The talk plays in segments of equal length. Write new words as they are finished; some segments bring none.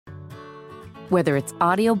Whether it's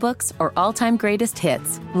audiobooks or all-time greatest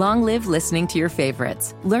hits, long live listening to your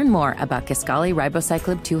favorites. Learn more about Kisqali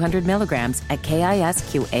Ribociclib 200 milligrams at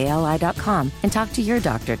KISQALI.com and talk to your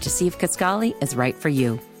doctor to see if Kisqali is right for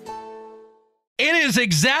you. It is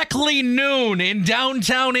exactly noon in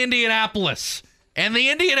downtown Indianapolis, and the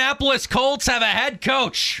Indianapolis Colts have a head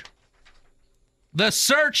coach. The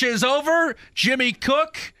search is over. Jimmy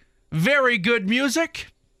Cook, very good music.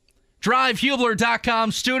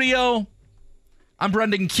 DriveHubler.com studio. I'm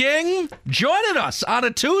Brendan King. Joining us on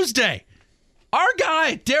a Tuesday, our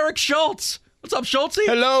guy, Derek Schultz. What's up, Schultz?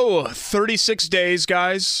 Hello. 36 days,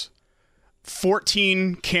 guys.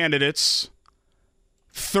 14 candidates.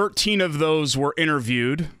 13 of those were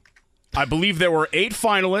interviewed. I believe there were 8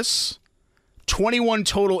 finalists, 21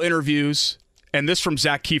 total interviews, and this from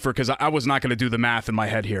Zach Kiefer, because I was not going to do the math in my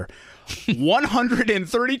head here.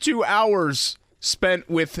 132 hours spent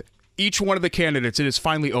with each one of the candidates. It is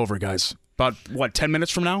finally over, guys. About, 10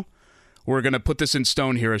 minutes from now? We're going to put this in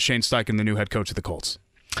stone here as Shane Steichen, the new head coach of the Colts.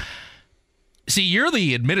 See, you're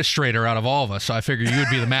the administrator out of all of us, so I figured you would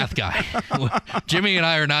be the math guy. Jimmy and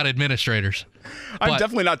I are not administrators. I'm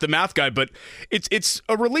definitely not the math guy, but it's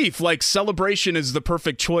a relief. Like, celebration is the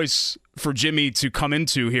perfect choice for Jimmy to come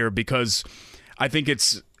into here because I think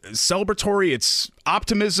it's celebratory, it's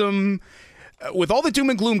optimism. With all the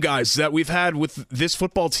doom and gloom, guys, that we've had with this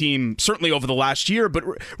football team, certainly over the last year, but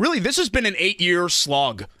really this has been an 8-year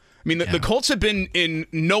slog. I mean, the Colts have been in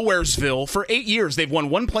Nowheresville for 8 years. They've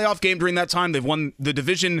won one playoff game during that time. They've won the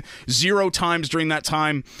division 0 times during that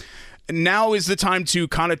time. Now is the time to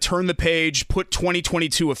kind of turn the page, put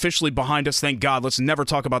 2022 officially behind us. Thank God. Let's never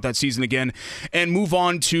talk about that season again and move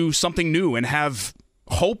on to something new and have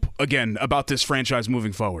hope again about this franchise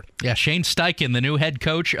moving forward. Yeah, Shane Steichen, the new head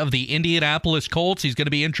coach of the Indianapolis Colts. He's going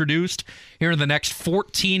to be introduced here in the next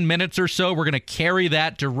 14 minutes or so. We're going to carry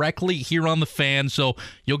that directly here on the Fan. So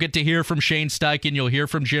you'll get to hear from Shane Steichen. You'll hear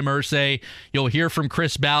from Jim Irsay. You'll hear from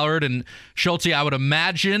Chris Ballard. And Schultz, I would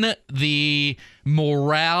imagine the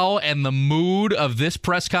morale and the mood of this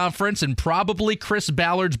press conference and probably Chris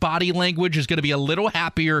Ballard's body language is going to be a little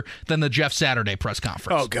happier than the Jeff Saturday press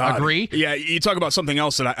conference. Oh, God. Agree? Yeah, you talk about something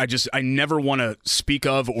else that I never want to speak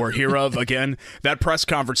of or hear of again. That press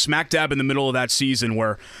conference smack dab in the middle of that season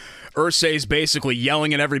where Irsay's basically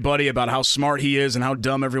yelling at everybody about how smart he is and how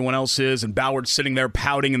dumb everyone else is, and Ballard's sitting there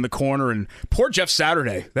pouting in the corner, and poor Jeff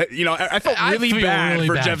Saturday. I felt really bad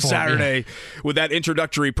for Jeff Saturday with that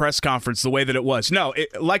introductory press conference the way that it was. No,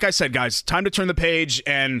 like I said, guys, time to turn the page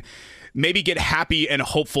and maybe get happy and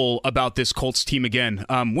hopeful about this Colts team again.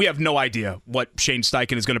 We have no idea what Shane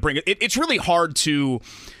Steichen is going to bring. It's really hard to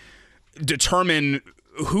determine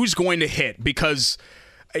who's going to hit because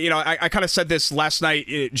I kind of said this last night.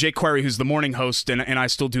 Jake Query, who's the morning host, and I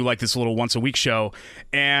still do like this little once-a-week show,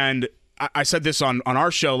 and I said this on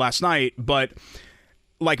our show last night, but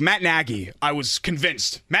like Matt Nagy, I was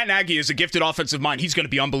convinced. Matt Nagy is a gifted offensive mind. He's going to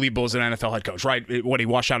be unbelievable as an NFL head coach, right? What, he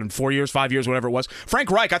washed out in 4 years, 5 years, whatever it was.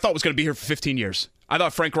 Frank Reich, I thought was going to be here for 15 years. I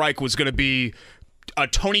thought Frank Reich was going to be a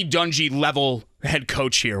Tony Dungy level head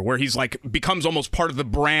coach here, where he's like becomes almost part of the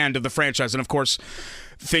brand of the franchise. And of course,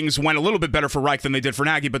 things went a little bit better for Reich than they did for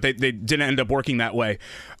Nagy, but they didn't end up working that way.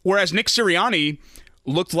 Whereas Nick Sirianni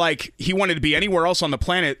looked like he wanted to be anywhere else on the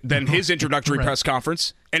planet than his introductory press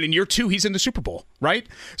conference. And in year 2, he's in the Super Bowl, right?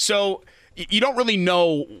 So you don't really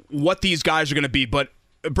know what these guys are going to be, but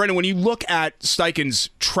Brendan, when you look at Steichen's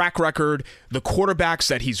track record, the quarterbacks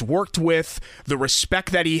that he's worked with, the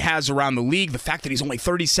respect that he has around the league, the fact that he's only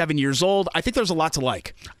 37 years old, I think there's a lot to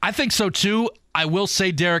like. I think so, too. I will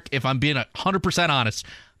say, Derek, if I'm being 100% honest,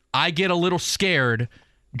 I get a little scared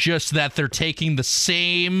just that they're taking the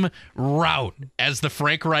same route as the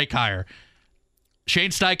Frank Reich hire.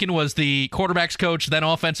 Shane Steichen was the quarterback's coach, then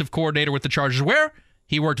offensive coordinator with the Chargers, where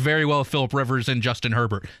he worked very well with Phillip Rivers and Justin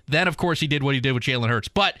Herbert. Then, of course, he did what he did with Jalen Hurts.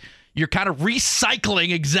 But you're kind of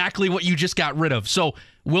recycling exactly what you just got rid of. So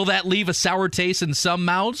will that leave a sour taste in some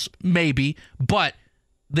mouths? Maybe. But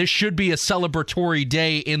this should be a celebratory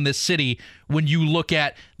day in this city when you look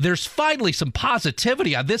at there's finally some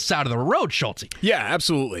positivity on this side of the road, Schultz. Yeah,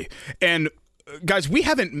 absolutely. And, guys, we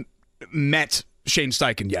haven't met Shane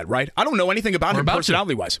Steichen yet, right? I don't know anything about him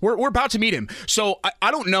personality-wise. We're about to meet him. So I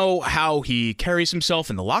don't know how he carries himself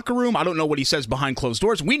in the locker room. I don't know what he says behind closed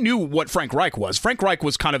doors. We knew what Frank Reich was. Frank Reich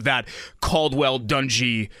was kind of that Caldwell,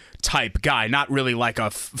 Dungy type guy, not really like a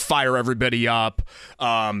fire everybody up,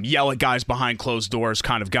 yell at guys behind closed doors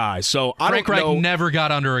kind of guy. So I Frank don't know. Reich never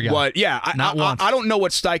got under a guy. Not once. I don't know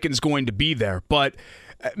what Steichen's going to be there, but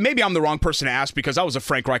maybe I'm the wrong person to ask because I was a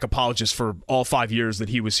Frank Reich apologist for all 5 years that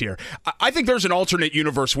he was here. I think there's an alternate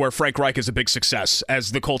universe where Frank Reich is a big success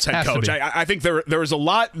as the Colts head coach. I think there is a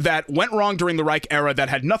lot that went wrong during the Reich era that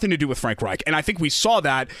had nothing to do with Frank Reich. And I think we saw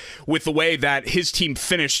that with the way that his team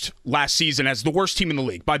finished last season as the worst team in the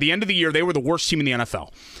league. By the end of the year, they were the worst team in the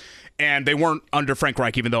NFL. And they weren't under Frank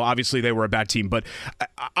Reich, even though obviously they were a bad team. But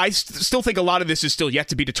I still think a lot of this is still yet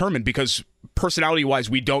to be determined because personality-wise,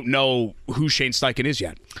 we don't know who Shane Steichen is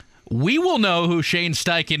yet. We will know who Shane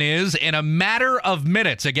Steichen is in a matter of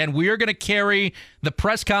minutes. Again, we are going to carry the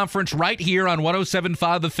press conference right here on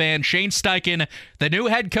 107.5 The Fan. Shane Steichen, the new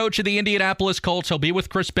head coach of the Indianapolis Colts. He'll be with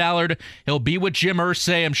Chris Ballard. He'll be with Jim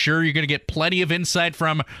Irsay. I'm sure you're going to get plenty of insight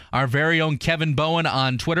from our very own Kevin Bowen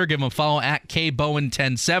on Twitter. Give him a follow at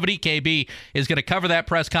KBowen1070. KB is going to cover that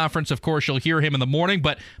press conference. Of course, you'll hear him in the morning.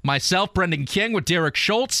 But myself, Brendan King, with Derek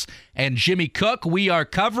Schultz and Jimmy Cook, we are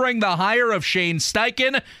covering the hire of Shane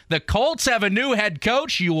Steichen. The Colts have a new head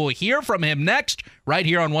coach. You will hear from him next, right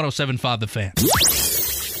here on 107.5 The Fan.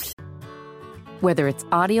 Whether it's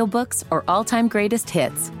audiobooks or all-time greatest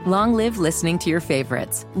hits, long live listening to your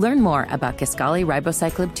favorites. Learn more about Kisqali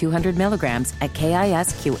Ribociclib 200 milligrams at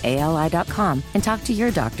KISQALI.com and talk to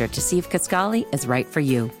your doctor to see if Kisqali is right for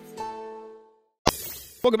you.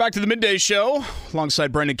 Welcome back to the Midday Show.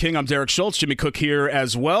 Alongside Brendan King, I'm Derek Schultz. Jimmy Cook here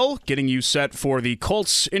as well, getting you set for the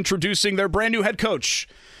Colts introducing their brand new head coach,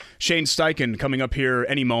 Shane Steichen, coming up here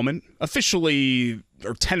any moment. Officially,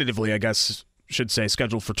 or tentatively, I guess, should say,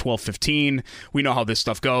 scheduled for 12:15. We know how this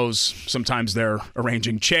stuff goes. Sometimes they're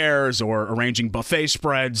arranging chairs or arranging buffet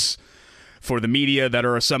spreads for the media that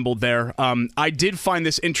are assembled there. I did find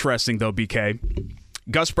this interesting, though, BK.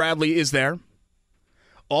 Gus Bradley is there.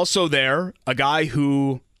 Also there, a guy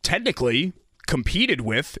who technically competed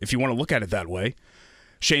with, if you want to look at it that way,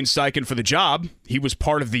 Shane Steichen for the job. He was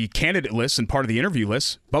part of the candidate list and part of the interview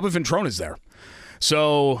list. Bubba Ventrone is there.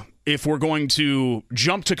 So if we're going to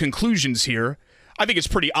jump to conclusions here, I think it's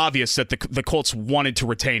pretty obvious that the Colts wanted to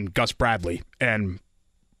retain Gus Bradley, and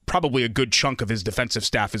probably a good chunk of his defensive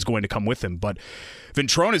staff is going to come with him. But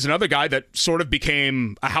Ventrone is another guy that sort of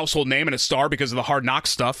became a household name and a star because of the hard knock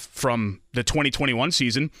stuff from the 2021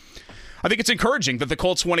 season. I think it's encouraging that the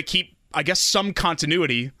Colts want to keep, I guess, some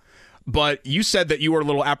continuity. But you said that you were a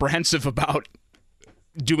little apprehensive about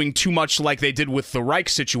doing too much like they did with the Reich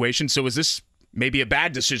situation. So is this maybe a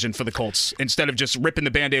bad decision for the Colts instead of just ripping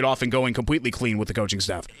the Band-Aid off and going completely clean with the coaching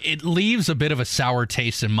staff? It leaves a bit of a sour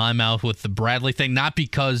taste in my mouth with the Bradley thing, not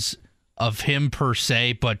because of him per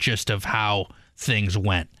se, but just of how things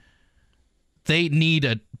went. They need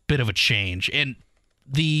a bit of a change. And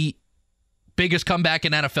the biggest comeback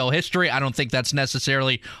in NFL history, I don't think that's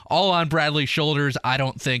necessarily all on Bradley's shoulders. I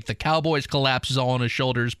don't think the Cowboys collapse is all on his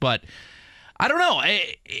shoulders, but I don't know.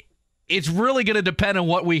 It's really going to depend on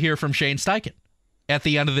what we hear from Shane Steichen at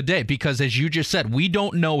the end of the day, because as you just said, we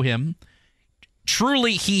don't know him.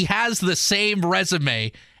 Truly, he has the same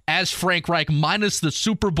resume as Frank Reich, minus the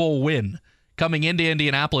Super Bowl win coming into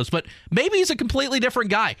Indianapolis, but maybe he's a completely different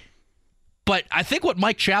guy. But I think what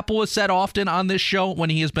Mike Chappell has said often on this show when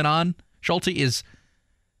he has been on, Schulte, is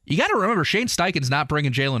you got to remember Shane Steichen's not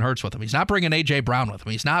bringing Jalen Hurts with him. He's not bringing A.J. Brown with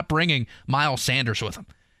him. He's not bringing Miles Sanders with him.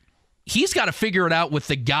 He's got to figure it out with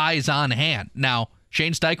the guys on hand. Now,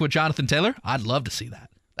 Shane Steichen with Jonathan Taylor, I'd love to see that.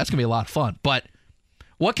 That's going to be a lot of fun. But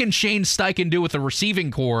what can Shane Steichen do with the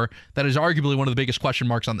receiving core that is arguably one of the biggest question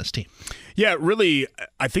marks on this team? Yeah, really,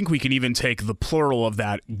 I think we can even take the plural of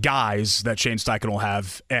that, guys, that Shane Steichen will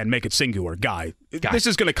have, and make it singular, guy. This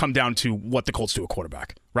is going to come down to what the Colts do at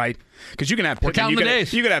quarterback, right? Because you can have Pittman, you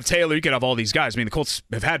could have Taylor, you could have all these guys. I mean, the Colts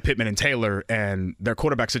have had Pittman and Taylor, and their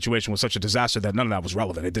quarterback situation was such a disaster that none of that was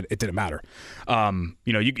relevant. It didn't matter.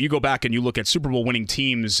 You go back and you look at Super Bowl winning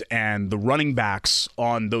teams and the running backs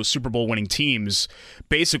on those Super Bowl winning teams,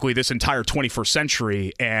 basically this entire 21st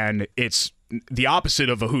century, and it's the opposite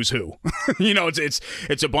of a who's who.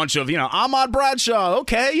 It's a bunch of, Ahmad Bradshaw.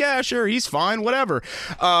 Okay, yeah, sure, he's fine, whatever.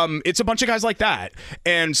 It's a bunch of guys like that.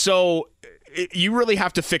 And so you really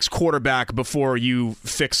have to fix quarterback before you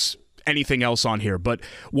fix anything else on here. But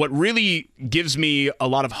what really gives me a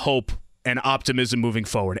lot of hope and optimism moving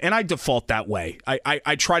forward, and I default that way.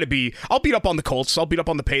 I try to be, I'll beat up on the Colts, I'll beat up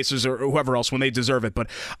on the Pacers or whoever else when they deserve it, but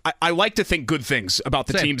I like to think good things about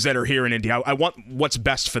the teams that are here in Indy. I want what's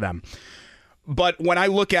best for them. But when I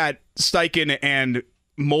look at Steichen and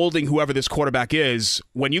molding whoever this quarterback is,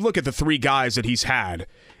 when you look at the three guys that he's had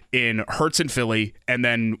in Hurts and Philly, and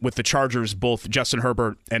then with the Chargers, both Justin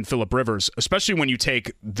Herbert and Phillip Rivers, especially when you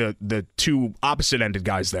take the two opposite-ended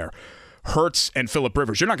guys there, Hurts and Phillip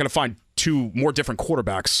Rivers, you're not going to find two more different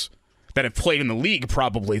quarterbacks that have played in the league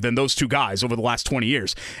probably than those two guys over the last 20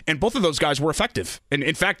 years. And both of those guys were effective. And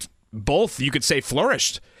in fact, both, you could say,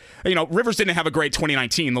 flourished. Rivers didn't have a great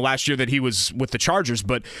 2019, the last year that he was with the Chargers,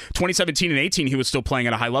 but 2017 and 18, he was still playing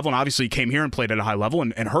at a high level, and obviously he came here and played at a high level,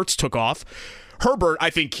 and Hurts took off. Herbert, I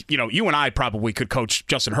think, you and I probably could coach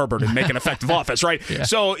Justin Herbert and make an effective offense, right? Yeah.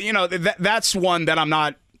 So, that's one that I'm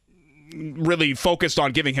not really focused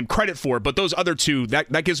on giving him credit for, but those other two,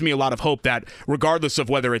 that gives me a lot of hope that regardless of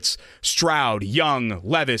whether it's Stroud, Young,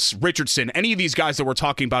 Levis, Richardson, any of these guys that we're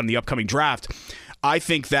talking about in the upcoming draft, I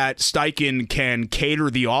think that Steichen can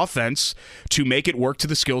cater the offense to make it work to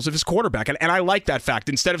the skills of his quarterback. And I like that fact.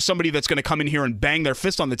 Instead of somebody that's going to come in here and bang their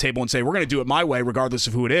fist on the table and say, we're going to do it my way regardless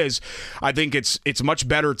of who it is, I think it's much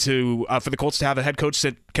better for the Colts to have a head coach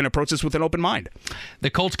that can approach this with an open mind.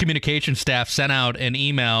 The Colts communication staff sent out an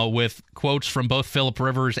email with quotes from both Phillip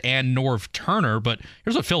Rivers and Norv Turner, but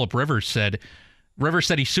here's what Phillip Rivers said. Rivers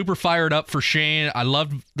said he's super fired up for Shane. I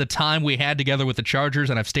loved the time we had together with the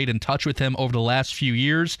Chargers, and I've stayed in touch with him over the last few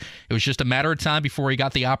years. It was just a matter of time before he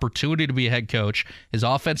got the opportunity to be a head coach. His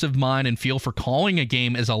offensive mind and feel for calling a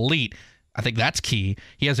game is elite. I think that's key.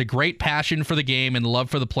 He has a great passion for the game and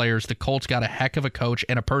love for the players. The Colts got a heck of a coach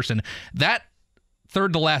and a person. That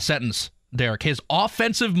third to last sentence, Derek, his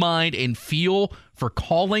offensive mind and feel for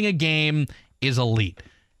calling a game is elite.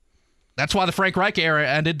 That's why the Frank Reich era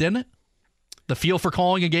ended, didn't it? The feel for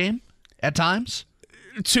calling a game at times?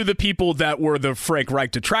 To the people that were the Frank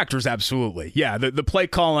Reich detractors, absolutely. Yeah, the play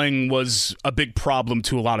calling was a big problem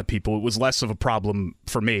to a lot of people. It was less of a problem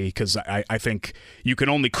for me because I think you can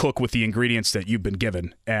only cook with the ingredients that you've been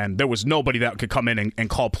given. And there was nobody that could come in and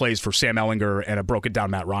call plays for Sam Ehlinger and a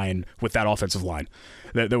broken-down Matt Ryan with that offensive line.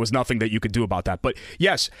 There was nothing that you could do about that. But,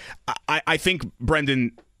 yes, I think,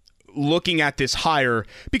 Brendan, looking at this hire,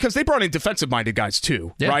 because they brought in defensive-minded guys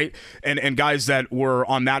too, right? And guys that were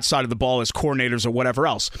on that side of the ball as coordinators or whatever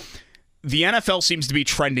else. The NFL seems to be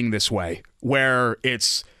trending this way, where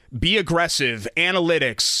it's be aggressive,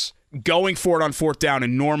 analytics, going for it on fourth down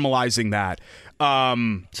and normalizing that.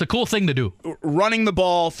 It's a cool thing to do. Running the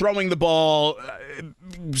ball, throwing the ball,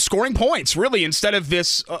 scoring points, really, instead of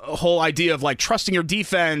this whole idea of like trusting your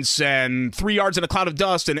defense and 3 yards in a cloud of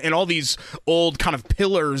dust and all these old kind of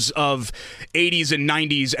pillars of 80s and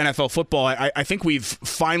 90s NFL football. I think we've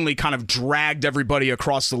finally kind of dragged everybody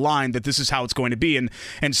across the line that this is how it's going to be. And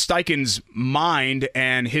Steichen's mind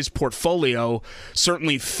and his portfolio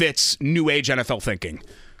certainly fits new age NFL thinking.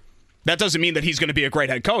 That doesn't mean that he's going to be a great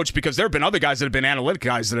head coach, because there have been other guys that have been analytic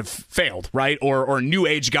guys that have failed, right? Or new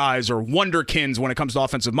age guys or wonderkins when it comes to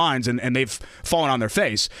offensive minds, and they've fallen on their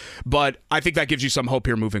face. But I think that gives you some hope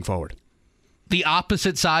here moving forward. The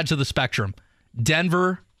opposite sides of the spectrum.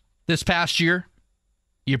 Denver this past year,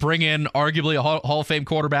 you bring in arguably a Hall of Fame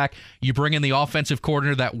quarterback. You bring in the offensive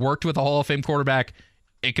coordinator that worked with a Hall of Fame quarterback.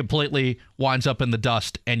 It completely winds up in the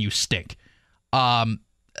dust, and you stink.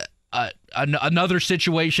 Another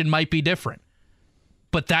situation might be different,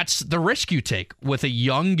 but that's the risk you take with a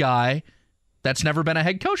young guy that's never been a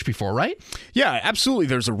head coach before, right? Yeah, absolutely.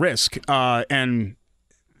 There's a risk, and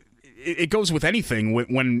it goes with anything.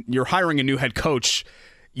 When you're hiring a new head coach,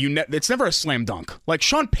 it's never a slam dunk. Like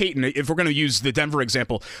Sean Payton, if we're going to use the Denver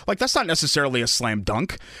example, like that's not necessarily a slam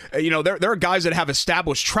dunk. There are guys that have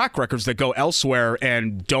established track records that go elsewhere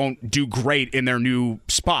and don't do great in their new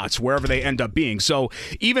spots, wherever they end up being. So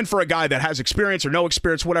even for a guy that has experience or no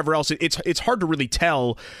experience, whatever else, it's hard to really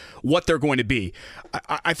tell what they're going to be.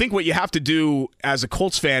 I think what you have to do as a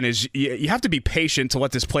Colts fan is you have to be patient to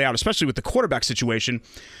let this play out, especially with the quarterback situation.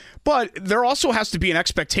 But there also has to be an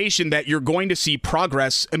expectation that you're going to see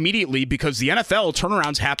progress immediately, because the NFL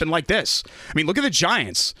turnarounds happen like this. I mean, look at the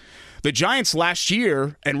Giants. The Giants last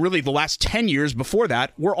year, and really the last 10 years before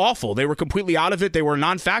that, were awful. They were completely out of it. They were a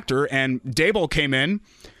non-factor, and Daboll came in,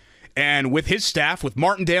 and with his staff, with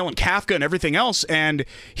Martindale and Kafka and everything else, and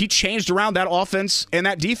he changed around that offense and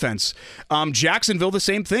that defense. Jacksonville, the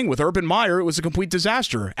same thing. With Urban Meyer, it was a complete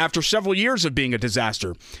disaster after several years of being a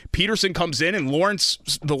disaster. Peterson comes in, and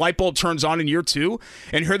Lawrence, the light bulb turns on in year 2,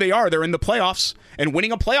 and here they are. They're in the playoffs and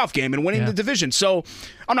winning a playoff game and winning the division. So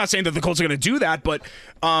I'm not saying that the Colts are going to do that, but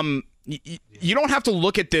you don't have to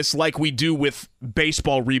look at this like we do with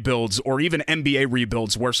baseball rebuilds or even NBA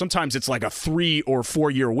rebuilds, where sometimes it's like a 3 or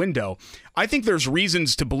 4 year window. I think there's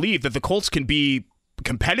reasons to believe that the Colts can be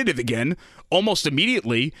competitive again almost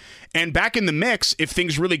immediately and back in the mix if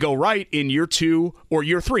things really go right in year 2 or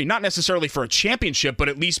year 3. Not necessarily for a championship, but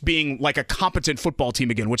at least being like a competent football team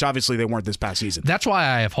again, which obviously they weren't this past season. That's why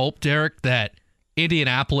I have hope, Derek, that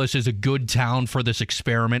Indianapolis is a good town for this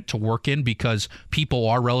experiment to work in, because people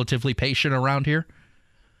are relatively patient around here.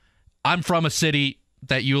 I'm from a city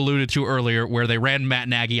that you alluded to earlier where they ran Matt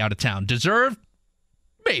Nagy out of town. Deserved?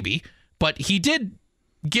 Maybe. But he did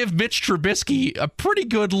give Mitch Trubisky a pretty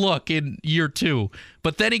good look in year 2.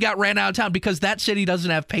 But then he got ran out of town because that city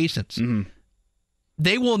doesn't have patience. Mm-hmm.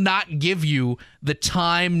 They will not give you the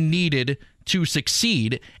time needed to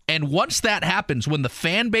succeed. And once that happens, when the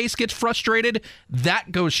fan base gets frustrated,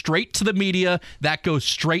 that goes straight to the media. That goes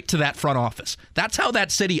straight to that front office. That's how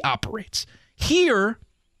that city operates. Here,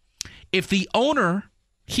 if the owner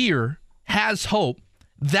here has hope,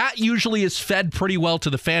 that usually is fed pretty well to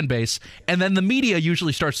the fan base, and then the media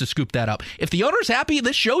usually starts to scoop that up. If the owner's happy,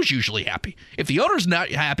 this show's usually happy. If the owner's not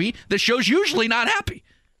happy, this show's usually not happy.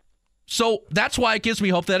 So that's why it gives me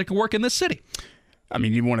hope that it can work in this city. I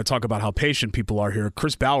mean, you want to talk about how patient people are here.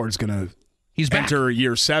 Chris Ballard's going to enter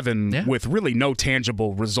year 7 with really no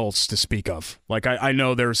tangible results to speak of. Like, I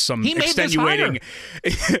know there's some extenuating.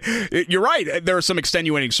 You're right. There are some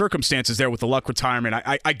extenuating circumstances there with the Luck retirement.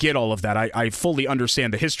 I get all of that. I fully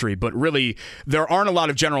understand the history, but really, there aren't a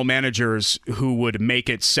lot of general managers who would make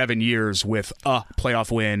it 7 years with a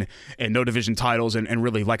playoff win and no division titles, and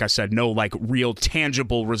really, like I said, no like real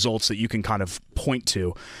tangible results that you can kind of point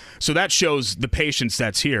to. So that shows the patience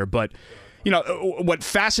that's here, but. You know, what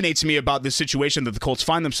fascinates me about this situation that the Colts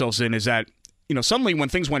find themselves in is that, you know, suddenly when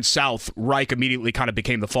things went south, Reich immediately kind of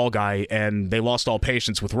became the fall guy, and they lost all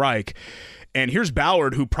patience with Reich. And here's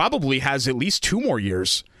Ballard, who probably has at least 2 more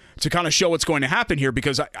years to kind of show what's going to happen here,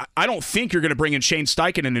 because I don't think you're going to bring in Shane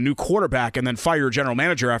Steichen and a new quarterback and then fire your general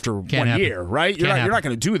manager after 1 year, right? You're not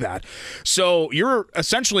going to do that. So you're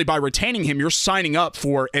essentially, by retaining him, you're signing up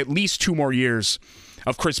for at least 2 more years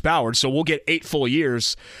of Chris Ballard, so we'll get 8 full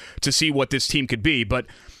years to see what this team could be. But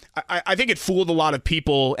I think it fooled a lot of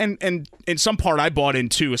people, and in some part I bought in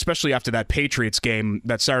too, especially after that Patriots game,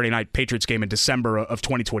 that Saturday night Patriots game in December of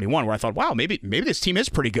 2021, where I thought, wow, maybe this team is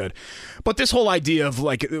pretty good. But this whole idea of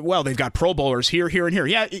like, well, they've got Pro Bowlers here, and here.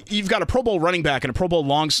 Yeah, you've got a Pro Bowl running back and a Pro Bowl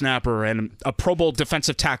long snapper and a Pro Bowl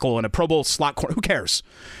defensive tackle and a Pro Bowl slot corner. Who cares?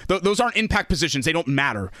 Those aren't impact positions. They don't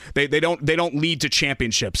matter. They don't lead to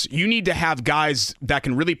championships. You need to have guys that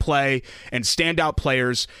can really play and standout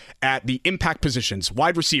players at the impact positions.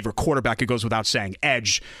 Wide receiver, quarterback, it goes without saying,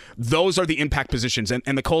 edge. Those are the impact positions,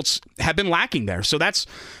 and the Colts have been lacking there. So that's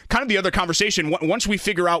kind of the other conversation. Once we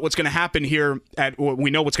figure out what's going to happen here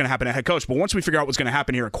we know what's going to happen at head coach, but once we figure out what's going to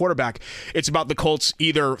happen here at quarterback, it's about the Colts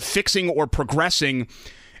either fixing or progressing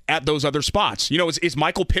at those other spots. You know, is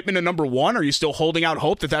Michael Pittman a number 1? Are you still holding out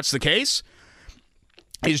hope that that's the case?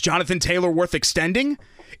 Is Jonathan Taylor worth extending?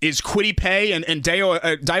 Is Kwity Paye and Dayo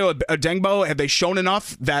Adengbo, have they shown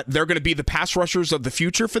enough that they're going to be the pass rushers of the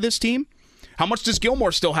future for this team? How much does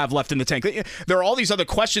Gilmore still have left in the tank? There are all these other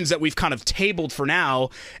questions that we've kind of tabled for now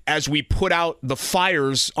as we put out the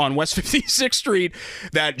fires on West 56th Street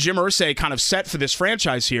that Jim Irsay kind of set for this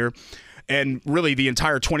franchise here, and really the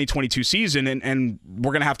entire 2022 season, and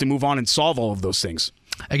we're going to have to move on and solve all of those things.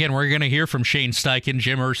 Again, we're going to hear from Shane Steichen,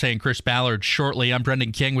 Jim Irsay, and Chris Ballard shortly. I'm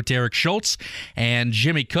Brendan King with Derek Schultz, and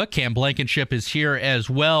Jimmy Cook. Cam Blankenship is here as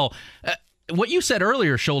well. What you said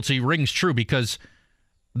earlier, Schultz, rings true, because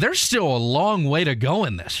there's still a long way to go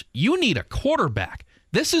in this. You need a quarterback.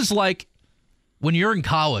 This is like when you're in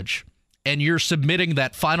college and you're submitting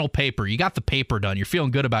that final paper. You got the paper done. You're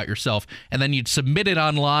feeling good about yourself. And then you'd submit it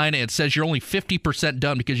online, and it says you're only 50%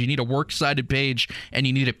 done because you need a works-cited page and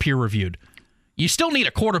you need it peer-reviewed. You still need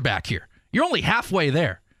a quarterback here. You're only halfway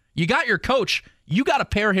there. You got your coach. You got to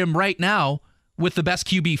pair him right now with the best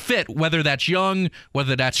QB fit, whether that's Young,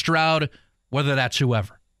 whether that's Stroud, whether that's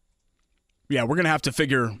whoever. Yeah, we're going to have to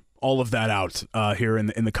figure all of that out here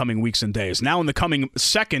in the coming weeks and days. Now in the coming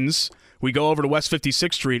seconds, we go over to West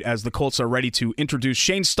 56th Street as the Colts are ready to introduce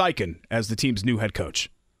Shane Steichen as the team's new head coach.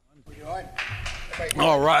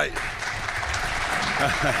 All right.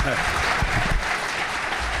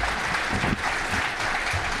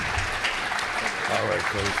 All right,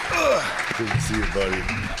 Coach. Good to see you, buddy.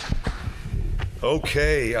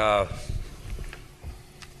 Okay.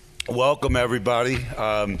 Welcome, everybody.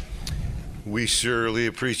 We surely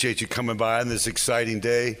appreciate you coming by on this exciting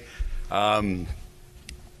day. I'd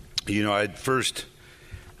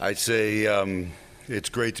say it's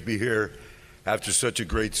great to be here after such a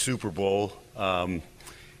great Super Bowl.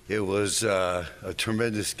 It was a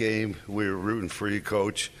tremendous game. We were rooting for you,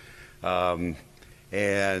 Coach. And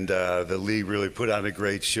the league really put on a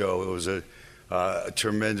great show. It was a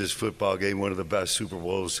tremendous football game, one of the best Super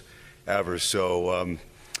Bowls ever. So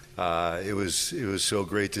it was so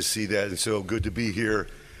great to see that, and so good to be here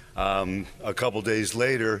a couple days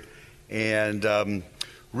later. And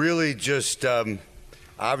really just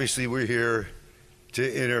obviously we're here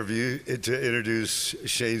to introduce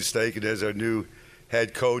Shane Steichen as our new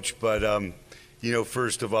head coach. But,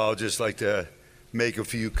 first of all, just like to make a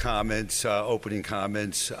few comments, opening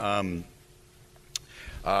comments.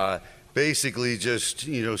 Basically just,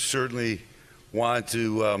 certainly want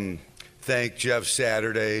to thank Jeff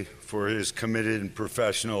Saturday for his committed and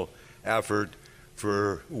professional effort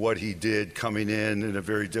for what he did coming in a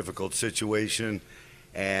very difficult situation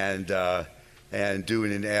and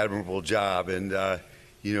doing an admirable job. And,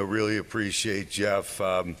 really appreciate Jeff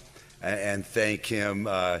and thank him.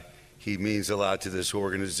 He means a lot to this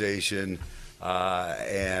organization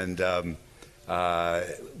and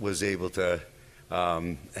was able to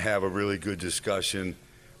have a really good discussion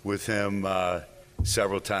with him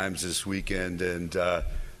several times this weekend, and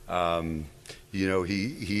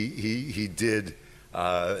he did,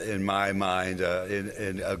 in my mind,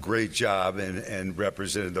 a great job and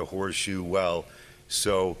represented the Horseshoe well.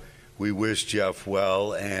 So we wish Jeff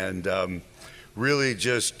well, and really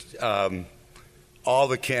just all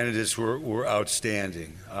the candidates were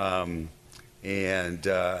outstanding, and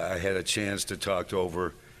I had a chance to talk to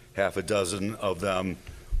over half a dozen of them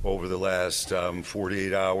over the last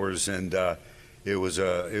 48 hours, and it was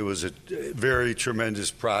a very tremendous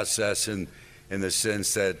process in the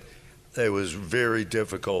sense that it was very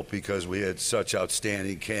difficult because we had such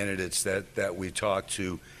outstanding candidates that we talked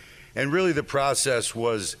to. And really the process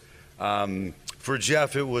was, for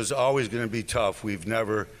Jeff, it was always going to be tough. We've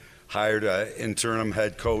never hired an interim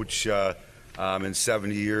head coach in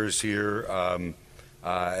 70 years here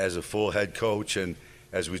as a full head coach, and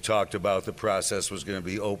as we talked about, the process was going to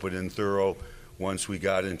be open and thorough once we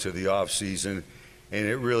got into the off season, and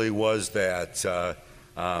it really was that.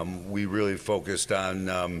 We really focused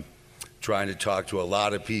on trying to talk to a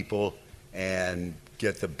lot of people and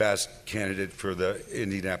get the best candidate for the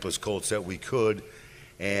Indianapolis Colts that we could.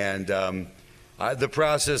 And the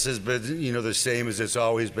process has been, the same as it's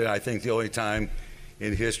always been. I think the only time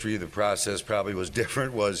in history the process probably was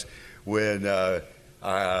different was when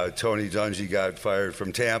Tony Dungy got fired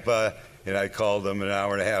from Tampa, and I called him an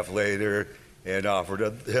hour and a half later and offered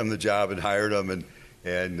him the job and hired him,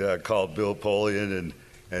 and called Bill Polian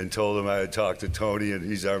and told him I had talked to Tony, and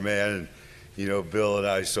he's our man. And Bill and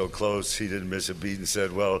I so close, he didn't miss a beat, and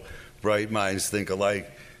said, "Well, bright minds think alike."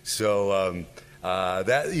 So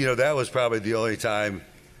that was probably the only time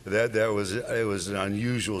that it was an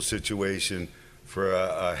unusual situation for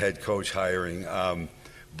a head coach hiring.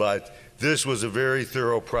 But this was a very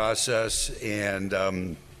thorough process, and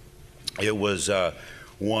it was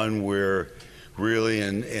one where really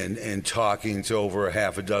in talking to over a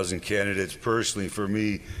half a dozen candidates personally for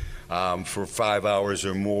me for 5 hours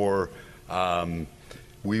or more,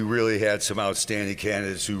 we really had some outstanding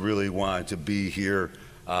candidates who really wanted to be here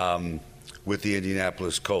with the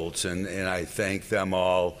Indianapolis Colts, and I thank them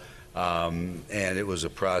all, and it was a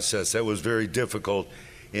process that was very difficult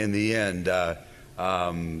in the end.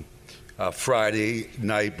 Friday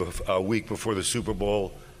night, a week before the Super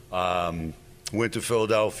Bowl, went to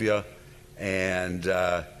Philadelphia, and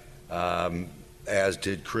as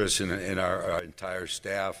did Chris and our entire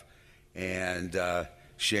staff. And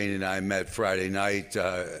Shane and I met Friday night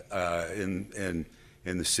in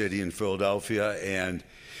the city in Philadelphia, and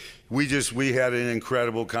we had an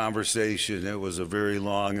incredible conversation. It was a very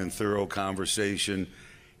long and thorough conversation,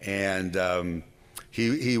 and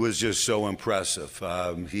he was just so impressive.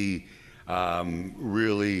 He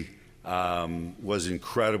really was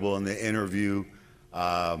incredible in the interview.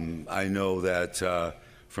 I know that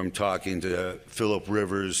from talking to Phillip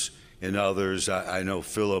Rivers and others, I know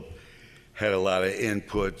Phillip had a lot of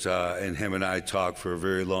input, and him and I talked for a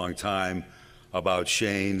very long time about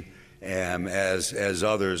Shane, and as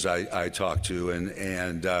others I talked to,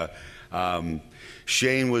 and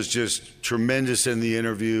Shane was just tremendous in the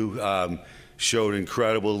interview, showed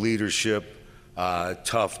incredible leadership,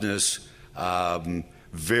 toughness,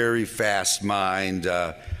 very fast mind,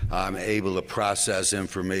 able to process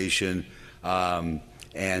information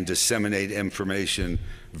and disseminate information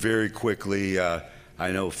very quickly.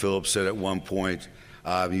 I know Phillip said at one point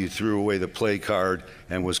you threw away the play card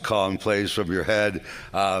and was calling plays from your head,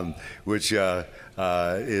 which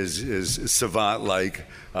is savant-like,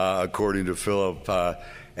 according to Phillip.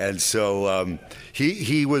 And so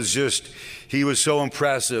he was so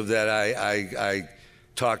impressive that I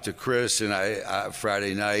talked to Chris and I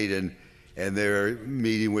Friday night, and they were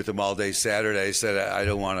meeting with him all day Saturday. I said, I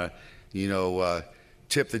don't want to,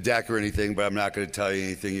 tip the deck or anything, but I'm not going to tell you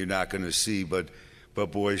anything you're not going to see. But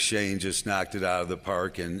boy, Shane just knocked it out of the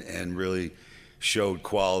park and really showed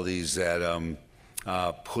qualities that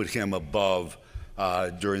put him above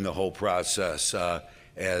during the whole process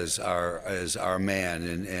as our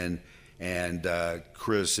man. and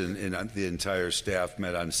Chris and the entire staff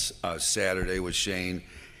met on Saturday with Shane,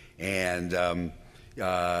 and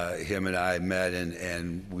him and I met,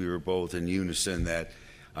 and we were both in unison that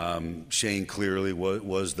Shane clearly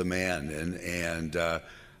was the man, and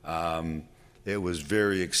it was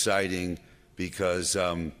very exciting because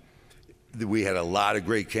we had a lot of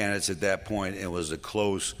great candidates at that point, and it was a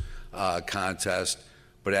close contest.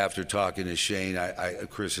 But after talking to Shane,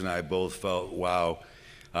 Chris and I both felt, wow,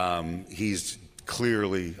 he's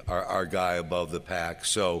clearly our guy above the pack.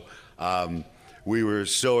 So we were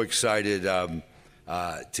so excited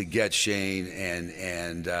to get Shane,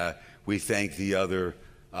 and we thank the other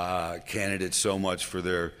candidates so much for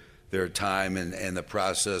their time, and the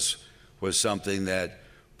process was something that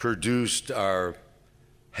produced our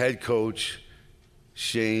head coach,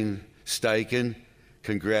 Shane Steichen.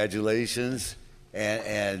 Congratulations.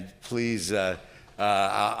 And please,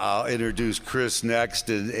 I'll introduce Chris next,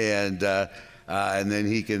 and then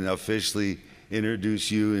he can officially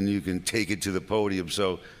introduce you, and you can take it to the podium.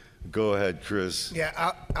 So go ahead, Chris.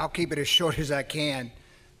 Yeah, I'll keep it as short as I can.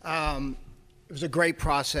 It was a great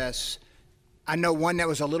process. I know one that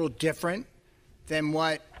was a little different than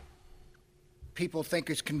what people think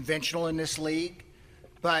is conventional in this league.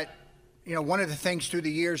 But, you know, one of the things through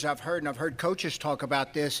the years I've heard, and I've heard coaches talk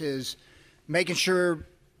about this, is making sure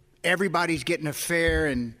everybody's getting a fair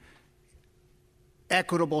and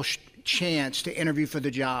equitable chance to interview for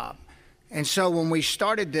the job. And so when we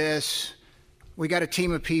started this, we got a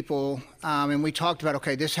team of people, and we talked about,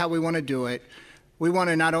 okay, this is how we want to do it. We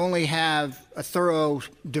want to not only have a thorough,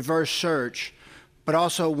 diverse search, but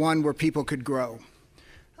also one where people could grow.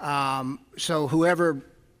 So whoever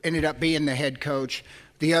ended up being the head coach,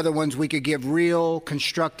 the other ones we could give real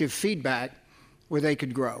constructive feedback where they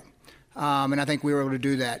could grow. And I think we were able to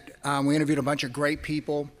do that. We interviewed a bunch of great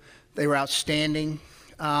people. They were outstanding.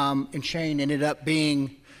 And Shane ended up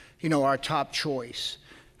being, you know, our top choice.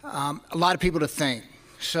 A lot of people to thank.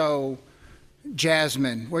 So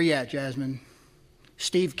Jasmine, where you at, Jasmine?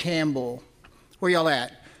 Steve Campbell, where y'all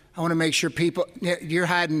at? I want to make sure people, you're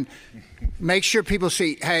hiding, make sure people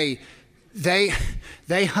see, hey, they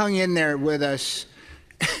hung in there with us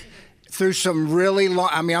through some really long,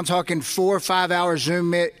 I mean, I'm talking 4 or 5 hour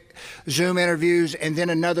Zoom interviews, and then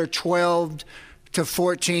another 12 to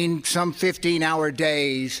 14, some 15-hour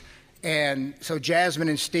days. And so Jasmine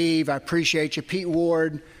and Steve, I appreciate you. Pete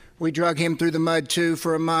Ward, we drug him through the mud too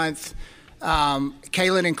for a month.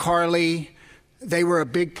 Kaylin and Carly, they were a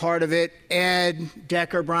big part of it. Ed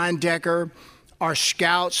Decker, Brian Decker, our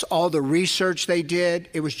scouts, all the research they did,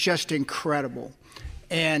 it was just incredible.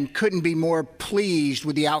 And couldn't be more pleased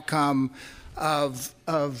with the outcome of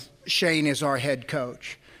Shane as our head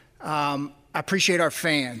coach. I appreciate our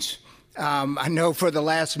fans. I know for the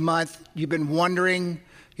last month you've been wondering,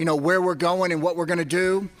 you know, where we're going and what we're going to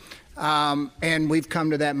do. And we've come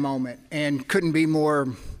to that moment, and couldn't be more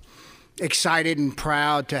excited and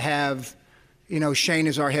proud to have, you know, Shane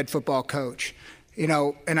as our head football coach. You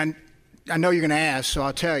know, and I know you're going to ask, so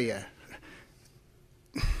I'll tell you.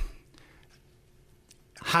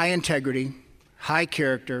 High integrity, high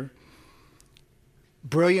character,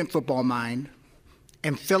 brilliant football mind,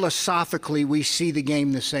 and philosophically we see the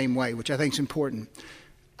game the same way, which I think is important.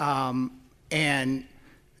 And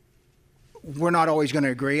we're not always going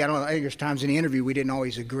to agree. I think there's times in the interview we didn't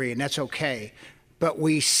always agree, and that's okay. But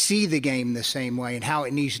we see the game the same way and how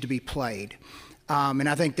it needs to be played. And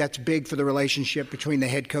I think that's big for the relationship between the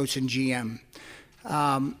head coach and GM.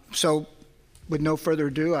 So with no further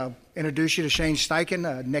ado, I'll introduce you to Shane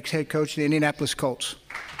Steichen, next head coach of the Indianapolis Colts.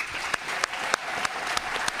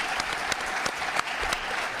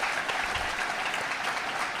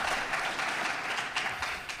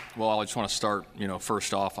 Well, I just want to start,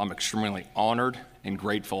 first off, I'm extremely honored and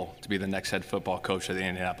grateful to be the next head football coach of the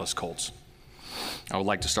Indianapolis Colts. I would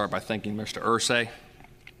like to start by thanking Mr. Irsay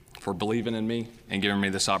for believing in me and giving me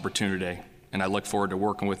this opportunity, and I look forward to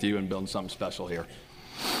working with you and building something special here.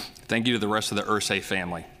 Thank you to the rest of the Irsay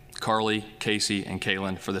family, Carly, Casey, and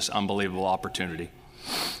Kaylin, for this unbelievable opportunity.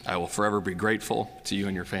 I will forever be grateful to you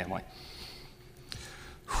and your family.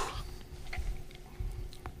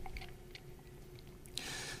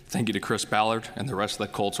 Thank you to Chris Ballard and the rest of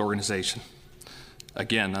the Colts organization.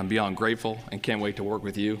 Again, I'm beyond grateful and can't wait to work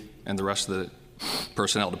with you and the rest of the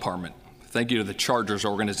personnel department. Thank you to the Chargers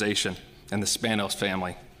organization and the Spanos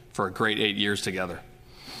family for a great 8 years together.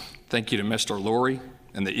 Thank you to Mr. Lurie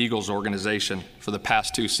and the Eagles organization for the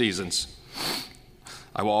past 2 seasons.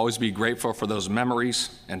 I will always be grateful for those memories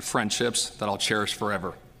and friendships that I'll cherish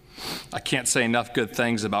forever. I can't say enough good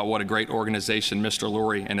things about what a great organization Mr.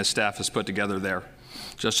 Lurie and his staff has put together there.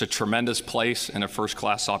 just a tremendous place and a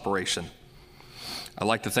first-class operation. I'd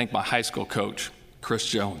like to thank my high school coach, Chris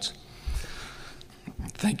Jones.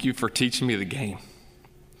 Thank you for teaching me the game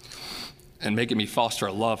and making me foster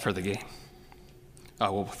a love for the game. I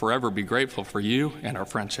will forever be grateful for you and our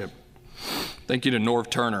friendship. Thank you to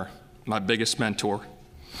Norv Turner, my biggest mentor.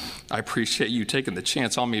 I appreciate you taking the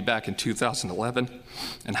chance on me back in 2011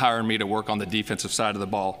 and hiring me to work on the defensive side of the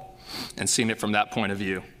ball and seeing it from that point of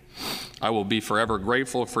view. I will be forever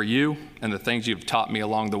grateful for you and the things you've taught me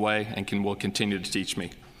along the way and will continue to teach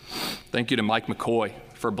me. Thank you to Mike McCoy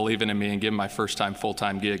for believing in me and giving my first-time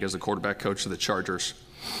full-time gig as the quarterback coach of the Chargers.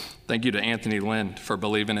 Thank you to Anthony Lynn for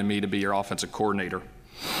believing in me to be your offensive coordinator.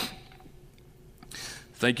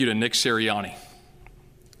 Thank you to Nick Sirianni.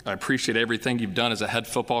 I appreciate everything you've done as a head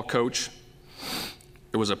football coach.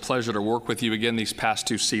 It was a pleasure to work with you again these past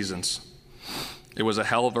 2 seasons. It was a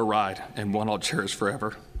hell of a ride and one I'll cherish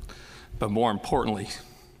forever. But more importantly,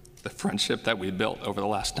 the friendship that we built over the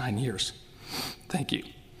last 9 years. Thank you.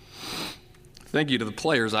 Thank you to the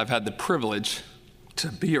players I've had the privilege to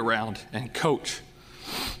be around and coach.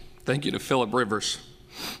 Thank you to Phillip Rivers.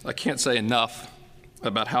 I can't say enough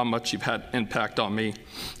about how much you've had impact on me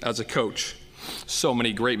as a coach. So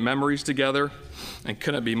many great memories together, and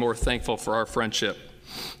couldn't be more thankful for our friendship.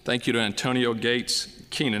 Thank you to Antonio Gates,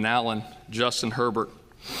 Keenan Allen, Justin Herbert,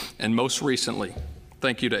 and most recently,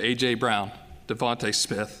 thank you to A.J. Brown, Devontae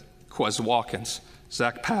Smith, Quez Watkins,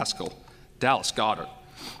 Zach Pascal, Dallas Goedert,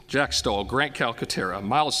 Jack Stoll, Grant Calcaterra,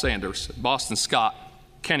 Miles Sanders, Boston Scott,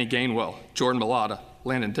 Kenny Gainwell, Jordan Mailata,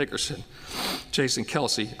 Landon Dickerson, Jason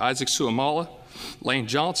Kelsey, Isaac Suamala, Lane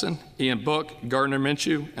Johnson, Ian Book, Gardner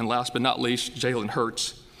Minshew, and last but not least, Jalen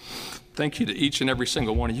Hurts. Thank you to each and every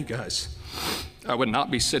single one of you guys. I would not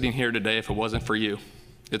be sitting here today if it wasn't for you.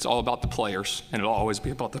 It's all about the players, and it'll always be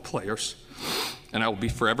about the players. And I will be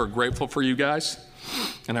forever grateful for you guys,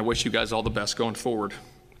 and I wish you guys all the best going forward.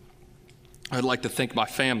 I'd like to thank my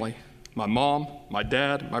family, my mom, my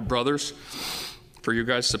dad, my brothers, for your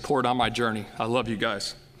guys' support on my journey. I love you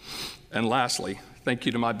guys. And lastly, thank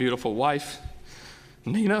you to my beautiful wife,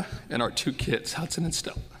 Nina, and our 2 kids, Hudson and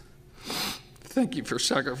Stella. Thank you for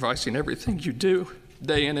sacrificing everything you do,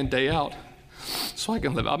 day in and day out, so I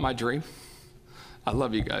can live out my dream. I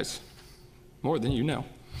love you guys, more than you know.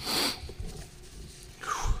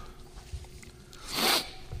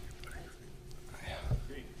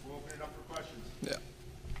 We'll open it up for questions. Yeah.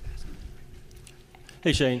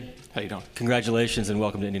 Hey, Shane. How you doing? Congratulations and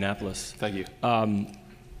welcome to Indianapolis. Thank you.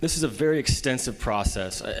 This is a very extensive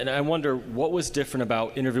process, and I wonder what was different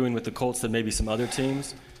about interviewing with the Colts than maybe some other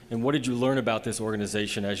teams, and what did you learn about this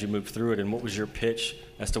organization as you moved through it, and what was your pitch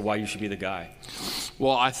as to why you should be the guy?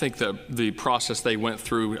 Well, I think the process they went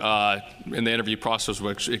through in the interview process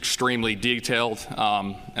was extremely detailed,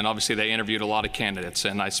 and obviously they interviewed a lot of candidates,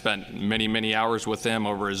 and I spent many, many hours with them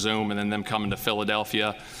over a Zoom, and then them coming to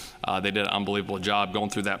Philadelphia. They did an unbelievable job going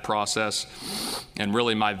through that process, and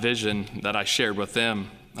really my vision that I shared with them,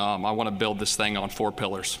 I want to build this thing on 4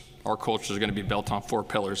 pillars. Our culture is going to be built on 4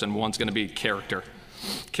 pillars, and one's going to be character.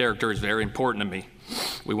 Character is very important to me.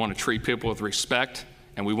 We want to treat people with respect,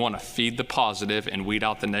 and we want to feed the positive and weed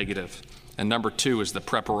out the negative. And number 2 is the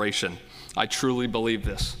preparation. I truly believe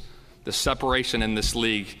this. The separation in this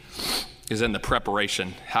league is in the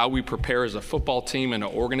preparation. How we prepare as a football team and an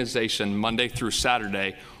organization Monday through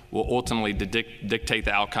Saturday will ultimately dictate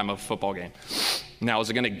the outcome of a football game. Now, is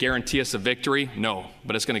it going to guarantee us a victory? No,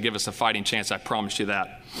 but it's going to give us a fighting chance, I promise you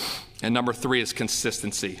that. And number 3 is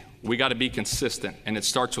consistency. We got to be consistent, and it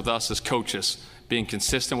starts with us as coaches, being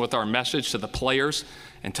consistent with our message to the players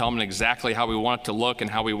and telling them exactly how we want it to look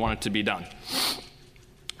and how we want it to be done.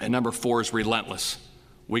 And number 4 is relentless.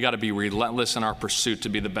 We got to be relentless in our pursuit to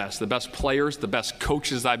be the best. The best players, the best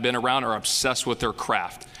coaches I've been around are obsessed with their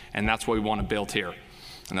craft, and that's what we want to build here,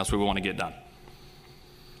 and that's what we want to get done.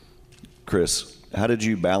 Chris, how did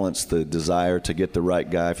you balance the desire to get the right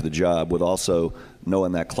guy for the job with also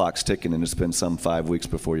knowing that clock's ticking and it's been some 5 weeks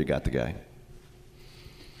before you got the guy?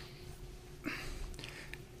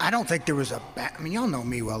 I don't think there was y'all know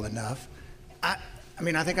me well enough. I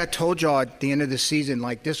think I told y'all at the end of the season,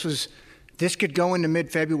 like this could go into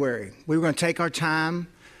mid-February. We were going to take our time.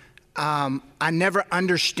 I never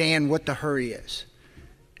understand what the hurry is.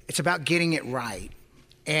 It's about getting it right.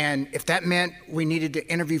 And if that meant we needed to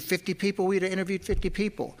interview 50 people, we'd have interviewed 50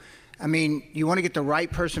 people. I mean, you want to get the right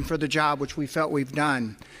person for the job, which we felt we've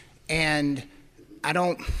done. And I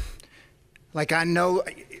know,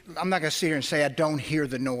 I'm not going to sit here and say I don't hear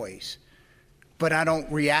the noise, but I don't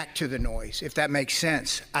react to the noise, if that makes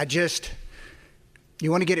sense.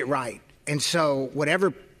 You want to get it right. And so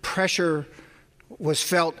whatever pressure was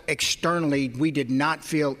felt externally, we did not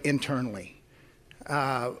feel internally.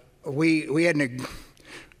 We had Mr.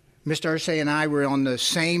 Irsay and I were on the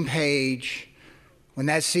same page when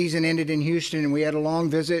that season ended in Houston and we had a long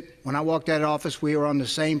visit. When I walked out of office, we were on the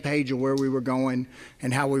same page of where we were going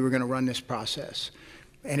and how we were going to run this process.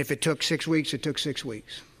 And if it took 6 weeks, it took 6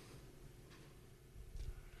 weeks.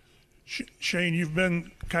 Shane, you've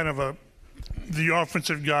been kind of the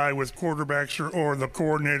offensive guy with quarterbacks or the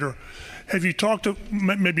coordinator. Have you talked to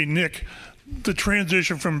maybe Nick, the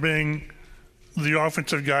transition from being the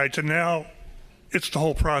offensive guy to now it's the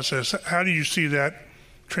whole process? How do you see that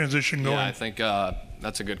transition going? Yeah, I think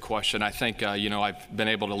that's a good question. I think, I've been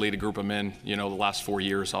able to lead a group of men, the last 4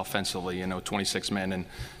 years offensively, 26 men, and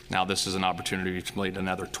now this is an opportunity to lead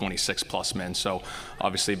another 26 plus men. So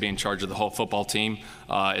obviously being in charge of the whole football team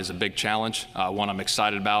is a big challenge, one I'm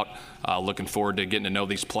excited about, looking forward to getting to know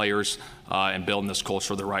these players and building this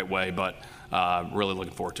culture the right way, but really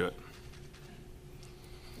looking forward to it.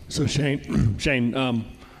 So Shane,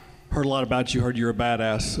 heard a lot about you, heard you're a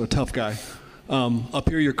badass, a tough guy. Up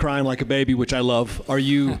here you're crying like a baby, which I love. Are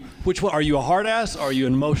you a hard ass? Are you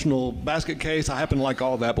an emotional basket case? I happen to like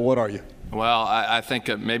all that, but what are you? Well, I think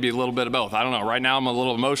maybe a little bit of both. I don't know. Right now I'm a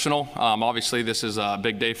little emotional. Obviously this is a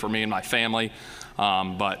big day for me and my family.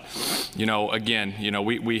 But, again,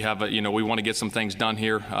 we have, we want to get some things done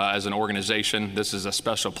here as an organization. This is a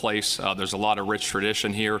special place. There's a lot of rich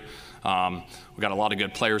tradition here. We've got a lot of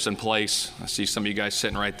good players in place. I see some of you guys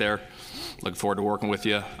sitting right there. Looking forward to working with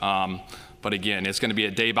you. But again, it's going to be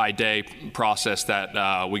a day-by-day process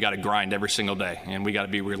that we got to grind every single day. And we got to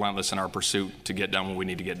be relentless in our pursuit to get done what we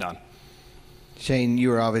need to get done. Shane, you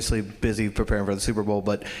were obviously busy preparing for the Super Bowl,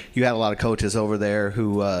 but you had a lot of coaches over there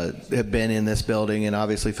who have been in this building, and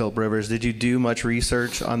obviously Philip Rivers. Did you do much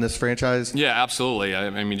research on this franchise? Yeah, absolutely.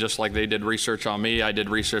 I mean, just like they did research on me, I did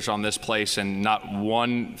research on this place, and not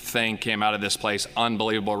one thing came out of this place.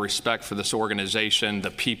 Unbelievable respect for this organization, the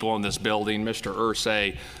people in this building, Mr.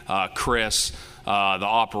 Irsay, Chris, the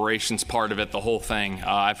operations part of it, the whole thing.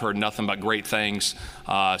 I've heard nothing but great things.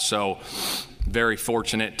 So very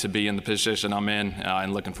fortunate to be in the position I'm in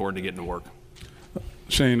and looking forward to getting to work.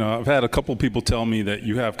 Shane, I've had a couple people tell me that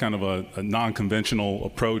you have kind of a non-conventional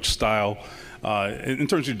approach style in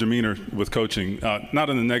terms of your demeanor with coaching,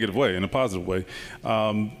 not in a negative way, in a positive way.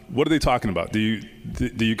 What are they talking about?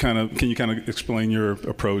 Can you kind of explain your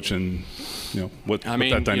approach and what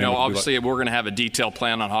that dynamic obviously like? We're going to have a detailed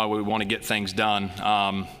plan on how we want to get things done.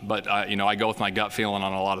 But I go with my gut feeling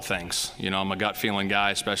on a lot of things. I'm a gut feeling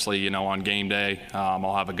guy, especially on game day.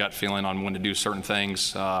 I'll have a gut feeling on when to do certain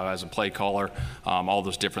things as a play caller, all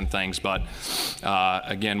those different things. But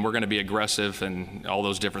again, we're going to be aggressive and all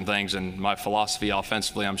those different things. And my philosophy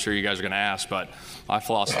offensively, I'm sure you guys are going to ask, but my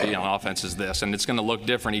philosophy on offense is this, and it's going to look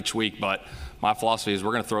different each week, but my philosophy is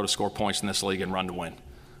we're going to throw to score points in this league and run to win.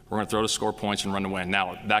 We're going to throw to score points and run to win.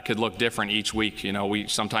 Now, that could look different each week.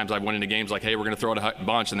 Sometimes I went into games like, hey, we're going to throw it a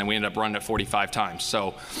bunch, and then we end up running it 45 times.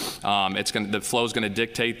 So the flow's going to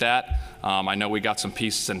dictate that. I know we got some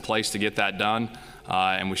pieces in place to get that done,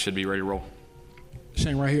 and we should be ready to roll.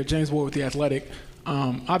 Shane, right here. James Ward with The Athletic.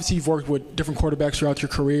 Obviously, you've worked with different quarterbacks throughout your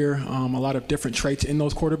career, a lot of different traits in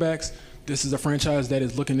those quarterbacks. This is a franchise that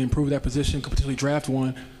is looking to improve that position, could potentially draft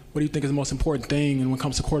one. What do you think is the most important thing when it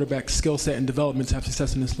comes to quarterback skill set and development to have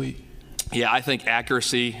success in this league? Yeah, I think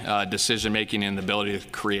accuracy, decision-making, and the ability to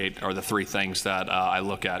create are the three things that I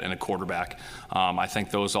look at in a quarterback. I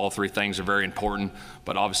think all three things are very important,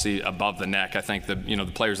 but obviously above the neck, I think the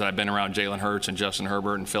players that I've been around, Jalen Hurts and Justin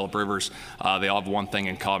Herbert and Philip Rivers, they all have one thing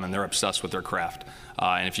in common. They're obsessed with their craft.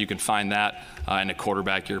 And if you can find that in a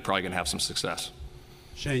quarterback, you're probably going to have some success.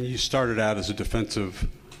 Shane, you started out as a defensive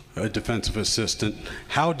assistant.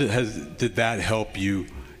 How did that help you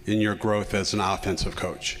in your growth as an offensive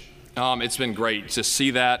coach? It's been great to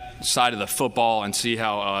see that side of the football and see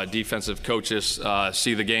how defensive coaches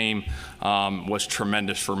see the game was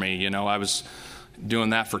tremendous for me. I was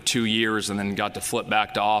doing that for 2 years and then got to flip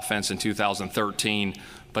back to offense in 2013.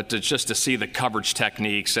 But just to see the coverage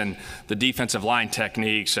techniques and the defensive line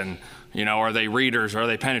techniques and are they readers, are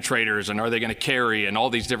they penetrators, and are they going to carry, and all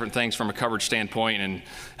these different things from a coverage standpoint and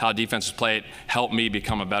how defenses play it helped me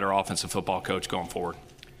become a better offensive football coach going forward.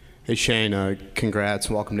 Hey, Shane, congrats.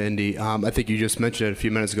 Welcome to Indy. I think you just mentioned it a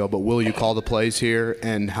few minutes ago, but will you call the plays here,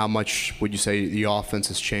 and how much would you say the offense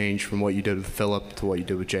has changed from what you did with Phillip to what you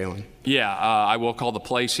did with Jalen? Yeah, I will call the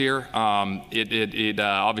plays here. Obviously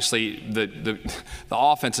the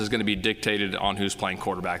offense is going to be dictated on who's playing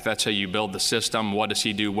quarterback. That's how you build the system. What does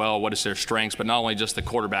he do well? What is their strengths? But not only just the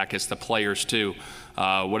quarterback, it's the players too.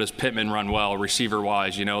 What does Pittman run well,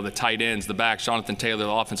 receiver-wise? The tight ends, the backs, Jonathan Taylor,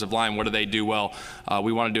 the offensive line. What do they do well?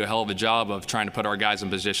 We want to do a hell of a job of trying to put our guys in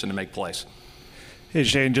position to make plays. Hey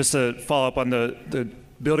Shane, just to follow up on the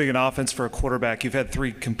building an offense for a quarterback, you've had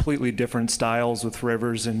 3 completely different styles with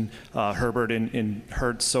Rivers and Herbert and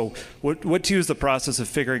Hurts. So what to you is the process of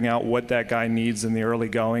figuring out what that guy needs in the early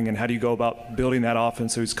going, and how do you go about building that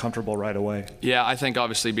offense so he's comfortable right away? Yeah, I think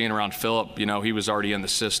obviously being around Phillip, he was already in the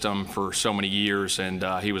system for so many years, and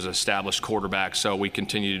he was an established quarterback. So we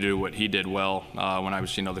continue to do what he did well when I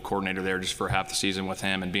was, the coordinator there just for half the season with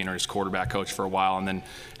him and being his quarterback coach for a while, and then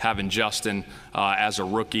having Justin as a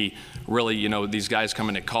rookie. Really, these guys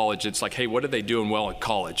coming to college, it's like, hey, what are they doing well at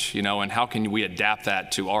college? And how can we adapt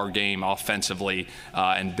that to our game offensively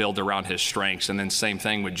and build around his strengths? And then same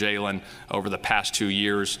thing with Jalen over the past 2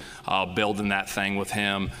 years, building that thing with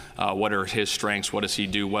him. What are his strengths? What does he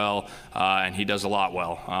do well? And he does a lot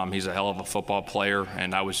well. He's a hell of a football player,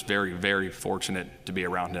 and I was very, very fortunate to be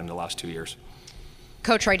around him the last 2 years.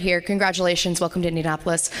 Coach, right here, congratulations, welcome to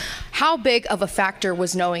Indianapolis. How big of a factor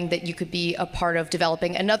was knowing that you could be a part of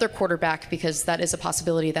developing another quarterback, because that is a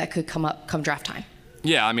possibility that could come up come draft time?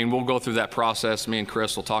 Yeah, we'll go through that process. Me and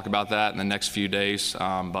Chris will talk about that in the next few days,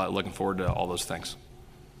 but looking forward to all those things.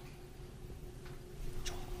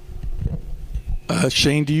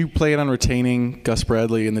 Shane, do you plan on retaining Gus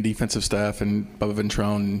Bradley and the defensive staff and Bubba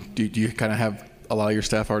Ventrone? Do you kind of have a lot of your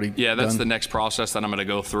staff already Yeah, that's done? the next process that I'm going to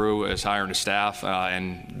go through, is hiring a staff,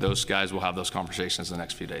 and those guys will have those conversations in the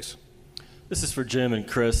next few days. This is for Jim and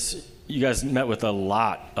Chris. You guys met with a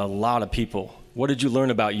lot of people. What did you learn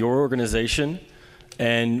about your organization,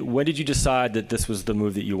 and when did you decide that this was the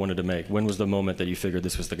move that you wanted to make? When was the moment that you figured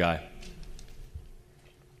this was the guy?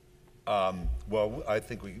 Well, I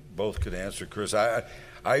think we both could answer, Chris. I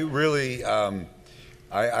really,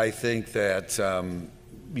 I think that,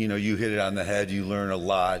 you hit it on the head. You learn a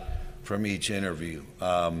lot from each interview.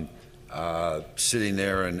 Sitting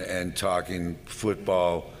there and talking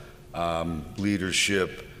football,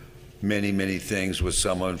 leadership, many things with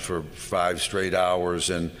someone for 5 straight hours,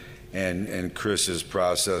 and Chris's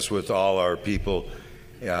process with all our people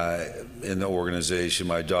in the organization,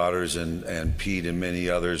 my daughters and Pete and many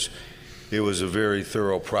others. It was a very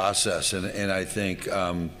thorough process, and I think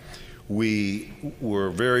we were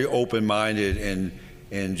very open-minded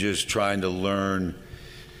and just trying to learn,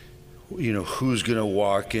 who's going to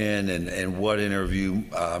walk in and what interview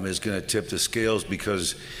is going to tip the scales,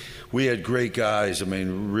 because we had great guys.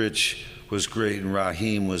 Rich was great, and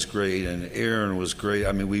Raheem was great, and Aaron was great.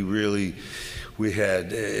 We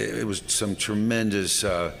had, it was some tremendous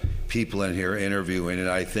people in here interviewing, and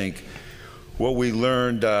I think what we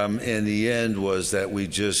learned in the end was that we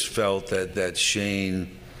just felt that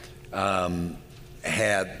Shane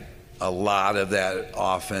had a lot of that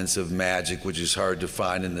offensive magic, which is hard to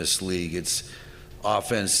find in this league. It's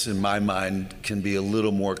offense, in my mind, can be a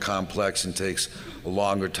little more complex and takes a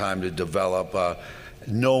longer time to develop.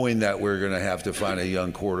 Knowing that we're going to have to find a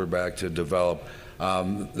young quarterback to develop,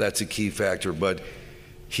 that's a key factor. But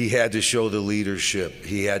he had to show the leadership.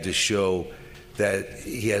 He had to show that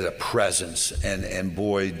he had a presence, and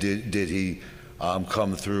boy, did he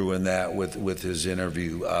come through in that with his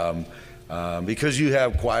interview. Because you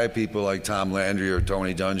have quiet people like Tom Landry or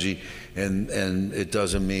Tony Dungy, and it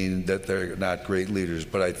doesn't mean that they're not great leaders.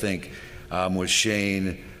 But I think with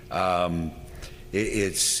Shane,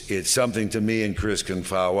 it's something to me, and Chris can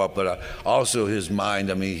follow up, but also his mind.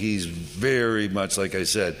 He's very much, like I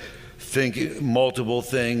said, thinking multiple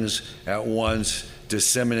things at once,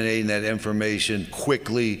 disseminating that information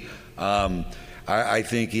quickly. I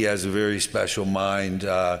think he has a very special mind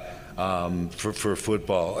for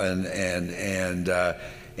football, and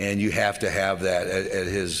you have to have that at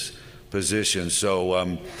his position.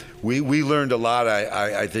 So we learned a lot.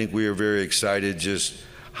 I think we were very excited just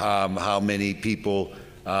how many people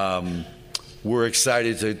were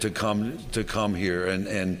excited to come here,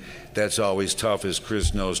 and that's always tough, as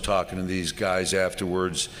Chris knows, talking to these guys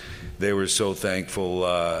afterwards. They were so thankful,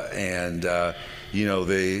 and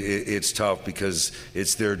it's tough because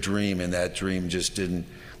it's their dream, and that dream just didn't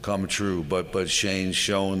come true. But Shane's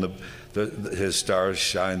shown his stars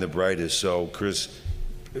shine the brightest. So Chris,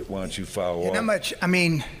 why don't you follow up? Not much.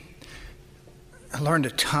 I learned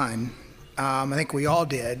a ton. I think we all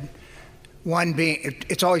did. One being,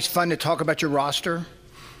 it's always fun to talk about your roster.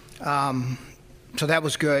 So that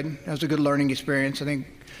was good. That was a good learning experience. I think,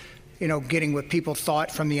 getting what people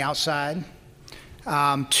thought from the outside.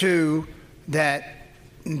 Two, that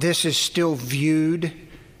this is still viewed,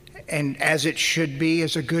 and as it should be,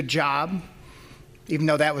 as a good job, even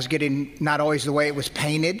though that was getting not always the way it was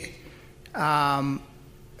painted.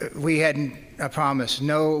 We had, I promise,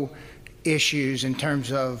 no issues in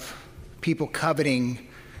terms of people coveting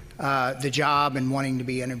the job and wanting to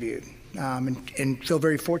be interviewed, and feel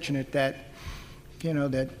very fortunate that,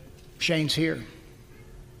 that Shane's here.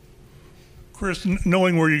 Chris,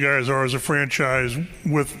 knowing where you guys are as a franchise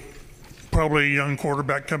with probably a young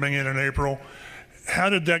quarterback coming in April, how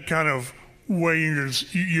did that kind of weigh in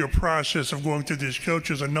your process of going through these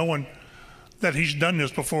coaches and knowing that he's done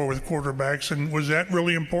this before with quarterbacks? And was that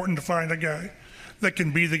really important to find a guy that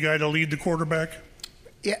can be the guy to lead the quarterback?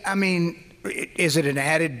 Yeah, I mean, is it an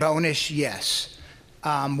added bonus? Yes.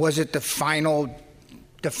 Was it the final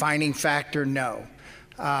defining factor? No.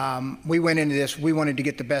 We went into this, we wanted to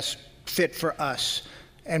get the best fit for us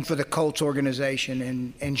and for the Colts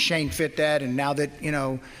organization, and Shane fit that. And now that,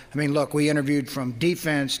 look, we interviewed from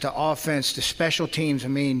defense to offense to special teams.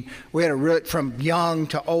 We had from young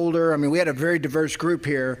to older. We had a very diverse group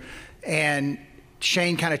here, and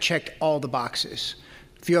Shane kind of checked all the boxes.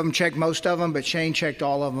 A few of them checked most of them, but Shane checked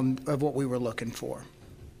all of them of what we were looking for.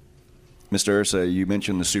 Mr. Irsay, you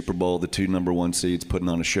mentioned the Super Bowl, the 2 number 1 seeds putting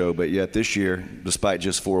on a show, but yet this year, despite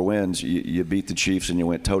just 4 wins, you beat the Chiefs and you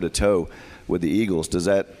went toe-to-toe with the Eagles. Does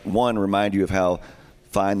that, one, remind you of how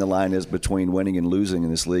fine the line is between winning and losing in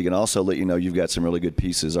this league, and also let you know you've got some really good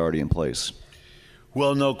pieces already in place?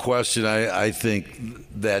 Well, no question. I think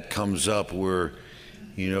that comes up where,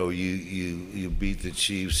 you beat the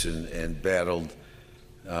Chiefs and battled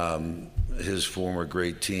his former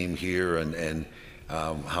great team here, and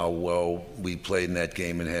how well we played in that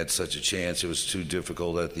game and had such a chance. It was too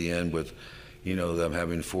difficult at the end with, them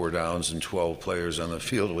having 4 downs and 12 players on the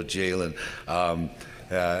field with Jalen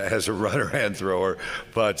as a runner and thrower.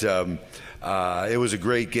 But it was a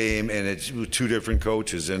great game, and it's 2 different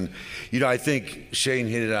coaches. And, I think Shane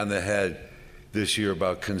hit it on the head this year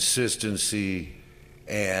about consistency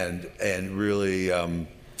and really,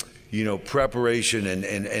 preparation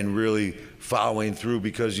and really following through,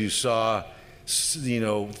 because you saw,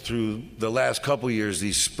 through the last couple of years,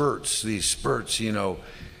 these spurts,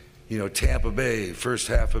 Tampa Bay, first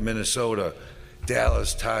half of Minnesota,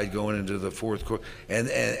 Dallas tied going into the fourth quarter, and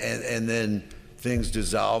then things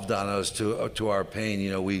dissolved on us to our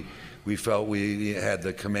pain. We felt we had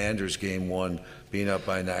the Commanders game won, being up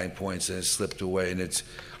by 9 points, and it slipped away. And it's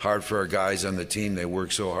hard for our guys on the team. They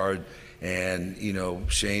work so hard. And,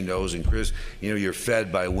 Shane knows, and Chris, you're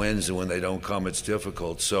fed by wins, and when they don't come, it's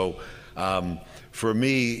difficult. So for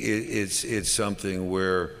me, it's something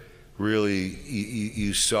where really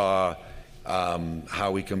you saw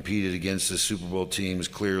how we competed against the Super Bowl teams,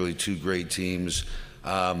 clearly 2 great teams.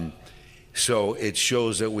 So it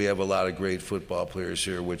shows that we have a lot of great football players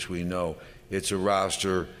here, which we know. It's a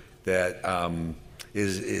roster that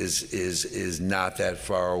is not that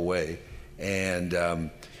far away,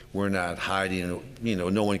 and we're not hiding.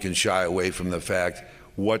 No one can shy away from the fact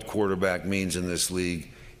what quarterback means in this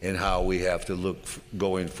league and how we have to look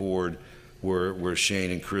going forward. Where Shane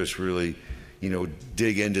and Chris really,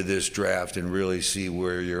 dig into this draft and really see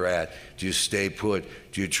where you're at. Do you stay put?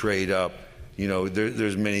 Do you trade up?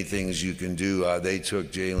 There's many things you can do. They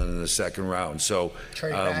took Jalen in the 2nd round. So,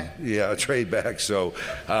 trade back. Yeah, trade back. So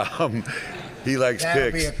he likes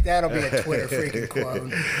picks. That'll be a Twitter freaking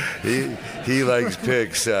quote. He likes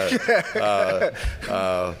picks.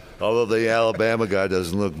 Although the Alabama guy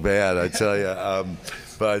doesn't look bad, I tell you.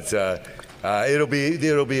 But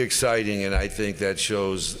it'll be exciting, and I think that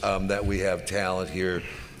shows that we have talent here,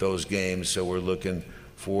 those games. So we're looking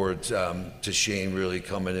forward to Shane really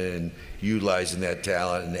coming in and utilizing that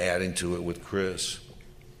talent and adding to it with Chris.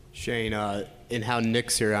 Shane, in how Nick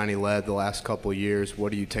Sirianni led the last couple of years,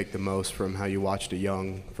 what do you take the most from how you watched a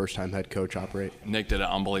young first-time head coach operate? Nick did an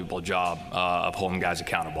unbelievable job of holding guys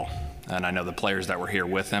accountable. And I know the players that were here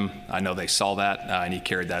with him, I know they saw that, and he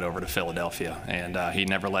carried that over to Philadelphia. And he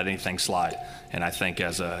never let anything slide. And I think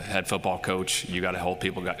as a head football coach, you got to hold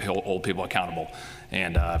people accountable.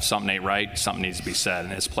 And if something ain't right, something needs to be said.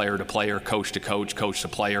 And it's player to player, coach to coach, coach to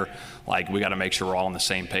player. We got to make sure we're all on the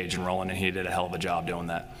same page and rolling, and he did a hell of a job doing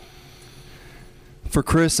that. For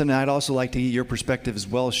Chris, and I'd also like to get your perspective as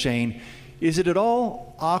well, Shane, is it at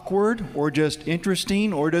all awkward or just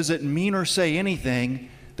interesting, or does it mean or say anything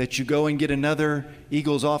that you go and get another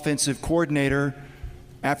Eagles offensive coordinator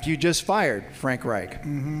after you just fired Frank Reich?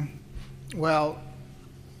 Mm-hmm. Well,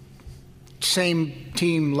 same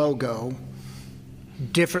team logo,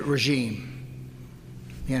 different regime.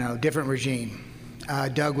 Different regime.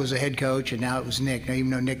 Doug was a head coach, and now it was Nick. Now,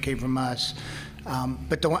 even though Nick came from us,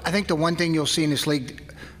 But I think the one thing you'll see in this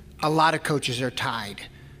league, a lot of coaches are tied.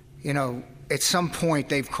 You know, at some point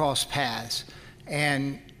they've crossed paths,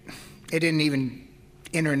 and it didn't even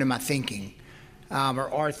enter into my thinking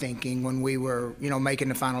or our thinking when we were, making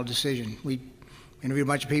the final decision. We interviewed a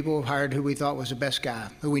bunch of people, hired who we thought was the best guy,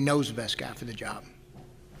 who we know is the best guy for the job.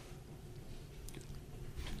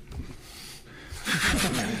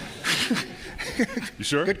 You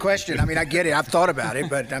sure? Good question. I mean, I get it. I've thought about it,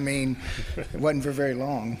 but I mean, it wasn't for very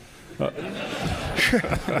long.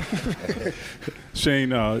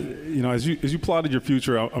 Shane, as you plotted your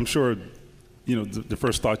future, I'm sure, the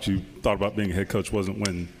first thought you thought about being a head coach wasn't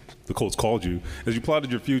when the Colts called you. As you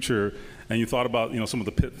plotted your future and you thought about, some of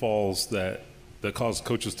the pitfalls that cause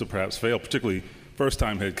coaches to perhaps fail, particularly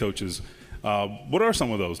first-time head coaches, what are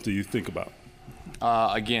some of those do you think about?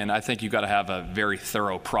 Again, I think you've got to have a very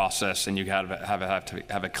thorough process, and you got to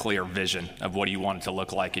have a clear vision of what you want it to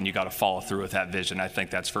look like, and you got to follow through with that vision. I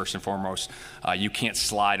think that's first and foremost. You can't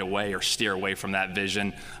slide away or steer away from that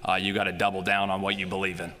vision. You got to double down on what you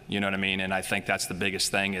believe in. You know what I mean? And I think that's the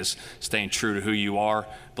biggest thing is staying true to who you are,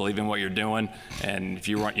 believe in what you're doing, and if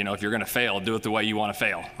you're going to fail, do it the way you want to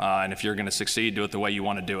fail, and if you're going to succeed, do it the way you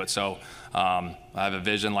want to do it. So I have a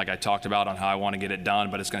vision, like I talked about, on how I want to get it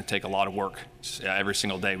done, but it's going to take a lot of work every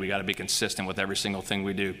single day. We got to be consistent with every single thing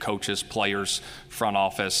we do. Coaches, players, front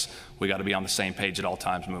office, we got to be on the same page at all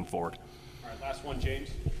times moving forward. All right, last one, James.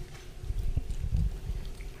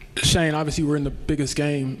 Shane, obviously we're in the biggest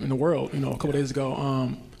game in the world, a couple days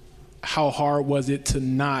ago. How hard was it to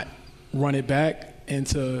not run it back and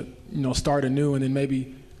to, start anew, and then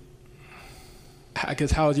maybe, I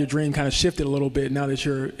guess, how has your dream kind of shifted a little bit now that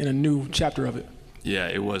you're in a new chapter of it? Yeah,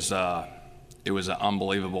 it was an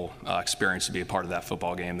unbelievable experience to be a part of that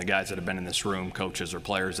football game. The guys that have been in this room, coaches or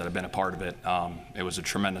players that have been a part of it, it was a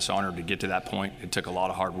tremendous honor to get to that point. It took a lot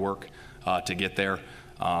of hard work to get there.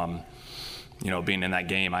 Being in that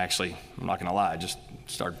game, I'm not going to lie,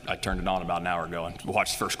 I turned it on about an hour ago and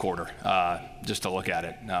watched the first quarter just to look at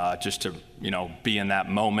it, just to, be in that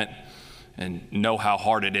moment and know how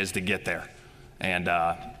hard it is to get there. And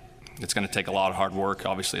it's going to take a lot of hard work,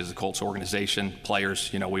 obviously, as a Colts organization,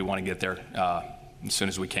 players, we want to get there as soon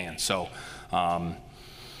as we can. So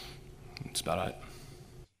that's about it.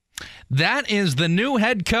 That is the new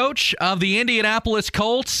head coach of the Indianapolis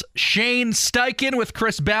Colts, Shane Steichen, with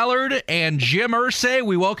Chris Ballard and Jim Irsay.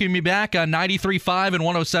 We welcome you back on 93.5 and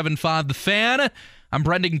 107.5 The Fan. I'm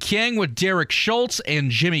Brendan King with Derek Schultz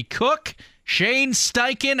and Jimmy Cook. Shane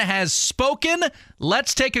Steichen has spoken.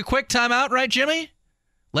 Let's take a quick time out, right, Jimmy?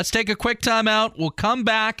 Let's take a quick time out. We'll come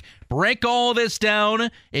back, break all this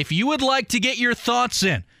down. If you would like to get your thoughts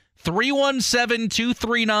in,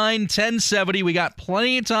 317-239-1070. We got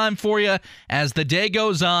plenty of time for you as the day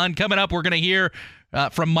goes on. Coming up, we're going to hear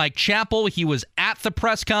from Mike Chappell. He was at the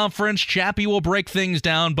press conference. Chappie will break things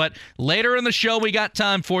down, but later in the show, we got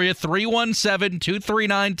time for you.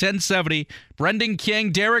 317-239-1070. Brendan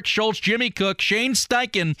King, Derek Schultz, Jimmy Cook. Shane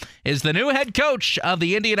Steichen is the new head coach of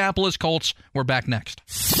the Indianapolis Colts. We're back next.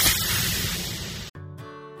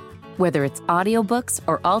 Whether it's audiobooks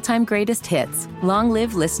or all-time greatest hits, long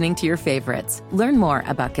live listening to your favorites. Learn more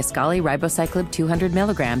about Kisqali Ribociclib 200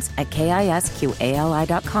 milligrams at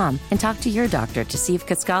KISQALI.com and talk to your doctor to see if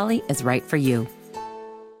Kisqali is right for you.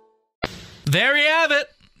 There you have it.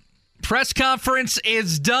 Press conference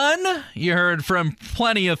is done. You heard from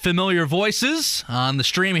plenty of familiar voices on the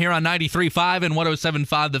stream here on 93.5 and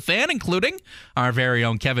 107.5 The Fan, including our very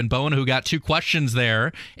own Kevin Bowen, who got two questions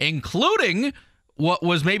there, including what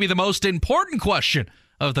was maybe the most important question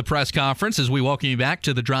of the press conference as we welcome you back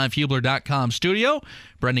to the DriveHubler.com studio.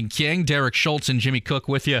 Brendan King, Derek Schultz, and Jimmy Cook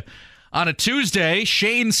with you on a Tuesday.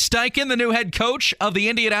 Shane Steichen, the new head coach of the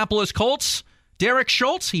Indianapolis Colts. Derek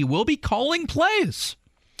Schultz, he will be calling plays.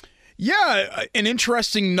 Yeah, an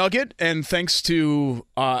interesting nugget, and thanks to,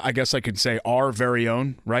 I guess I could say, our very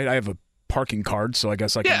own, right? I have a parking card, so I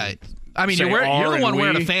guess I can... Yeah. I mean, you're the one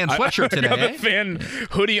wearing a fan sweatshirt today. I got the fan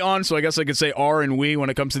hoodie on, so I guess I could say R and we when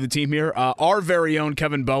it comes to the team here. Our very own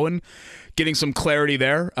Kevin Bowen getting some clarity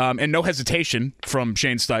there, and no hesitation from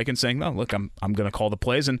Shane Steichen saying, "No, look, I'm going to call the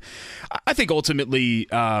plays." And I think ultimately,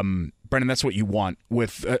 Brendan, that's what you want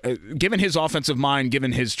with given his offensive mind,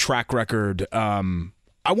 given his track record.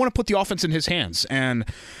 I want to put the offense in his hands. And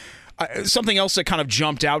something else that kind of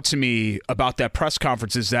jumped out to me about that press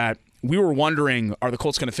conference is that we were wondering, are the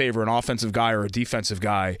Colts going to favor an offensive guy or a defensive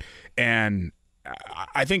guy? And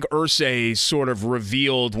I think Irsay sort of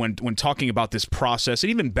revealed when talking about this process, and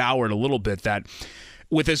even Ballard a little bit, that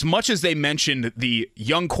with as much as they mentioned the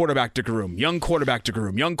young quarterback to groom,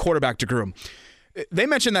 they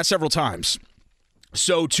mentioned that several times.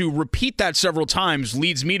 So to repeat that several times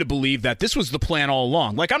leads me to believe that this was the plan all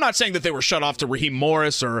along. Like, I'm not saying that they were shut off to Raheem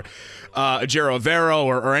Morris or Ejiro Evero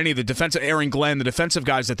or any of the defensive, Aaron Glenn, the defensive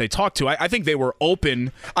guys that they talked to. I think they were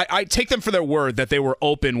open. I take them for their word that they were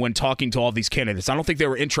open when talking to all these candidates. I don't think they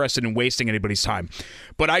were interested in wasting anybody's time.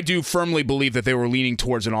 But I do firmly believe that they were leaning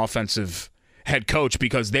towards an offensive head coach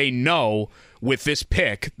because they know with this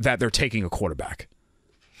pick that they're taking a quarterback.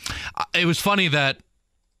 It was funny that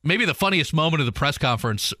maybe the funniest moment of the press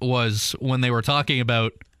conference was when they were talking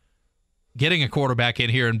about getting a quarterback in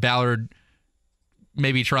here and Ballard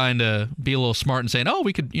maybe trying to be a little smart and saying, oh,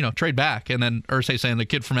 we could, trade back. And then Irsay saying the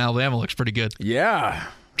kid from Alabama looks pretty good. Yeah.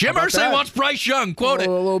 Jim Irsay wants Bryce Young. Quote it.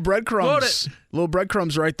 A little breadcrumbs. Quote it. Little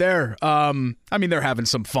breadcrumbs right there. They're having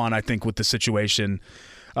some fun, I think, with the situation,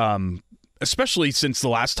 especially since the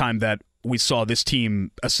last time that we saw this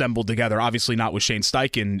team assembled together, obviously not with Shane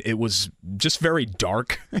Steichen. It was just very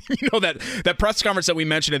dark. That press conference that we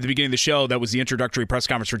mentioned at the beginning of the show, that was the introductory press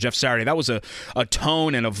conference for Jeff Saturday. That was a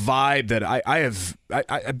tone and a vibe that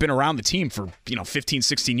I've been around the team for 15,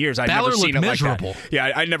 16 years. I'd never seen it miserable. like that.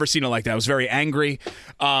 Yeah, I'd never seen it like that. I was very angry.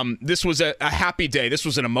 This was a happy day. This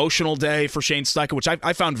was an emotional day for Shane Steichen, which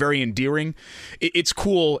I found very endearing. It's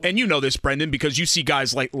cool, and you know this, Brendan, because you see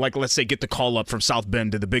guys like let's say get the call up from South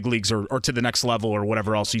Bend to the big leagues or to the next level or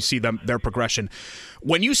whatever else. You see their progression.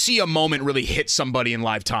 When you see a moment really hit somebody in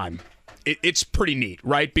live time, it's pretty neat,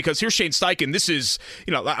 right? Because here's Shane Steichen. This is,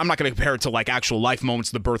 I'm not going to compare it to like actual life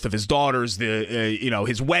moments, the birth of his daughters,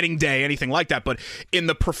 his wedding day, anything like that. But in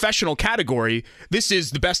the professional category, this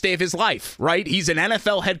is the best day of his life, right? He's an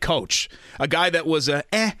NFL head coach, a guy that was a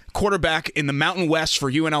quarterback in the Mountain West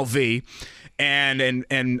for UNLV. And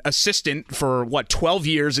an assistant for 12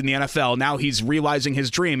 years in the NFL. Now he's realizing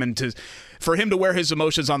his dream, and for him to wear his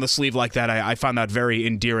emotions on the sleeve like that, I found that very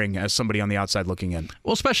endearing as somebody on the outside looking in.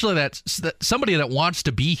 Well, especially that somebody that wants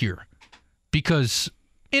to be here, because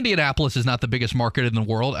Indianapolis is not the biggest market in the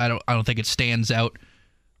world. I don't think it stands out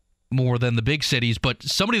more than the big cities, but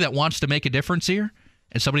somebody that wants to make a difference here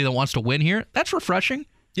and somebody that wants to win here, that's refreshing.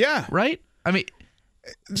 Yeah, right. I mean.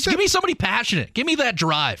 Give me somebody passionate. Give me that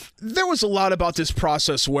drive. There was a lot about this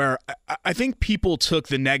process where I think people took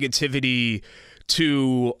the negativity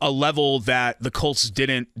to a level that the Colts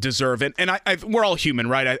didn't deserve. And we're all human,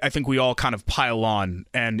 right? I think we all kind of pile on,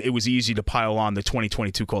 and it was easy to pile on the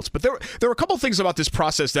 2022 Colts. But there were a couple of things about this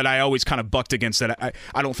process that I always kind of bucked against that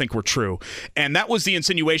I don't think were true. And that was the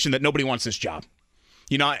insinuation that nobody wants this job.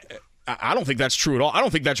 I don't think that's true at all. I don't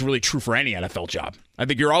think that's really true for any NFL job. I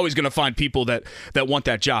think you're always going to find people that want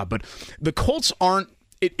that job. But the Colts aren't,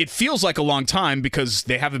 it feels like a long time because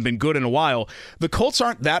they haven't been good in a while. The Colts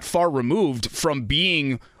aren't that far removed from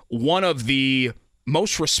being one of the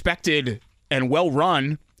most respected and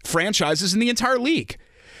well-run franchises in the entire league.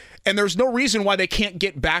 And there's no reason why they can't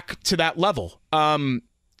get back to that level.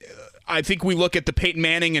 I think we look at the Peyton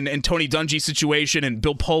Manning and Tony Dungy situation and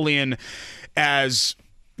Bill Polian as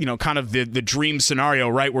kind of the dream scenario,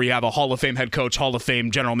 right, where you have a Hall of Fame head coach, Hall of Fame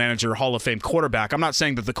general manager, Hall of Fame quarterback. I'm not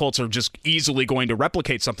saying that the Colts are just easily going to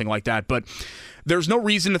replicate something like that, but there's no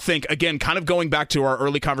reason to think, again, kind of going back to our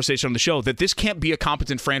early conversation on the show, that this can't be a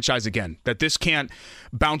competent franchise again, that this can't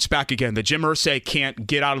bounce back again, that Jim Irsay can't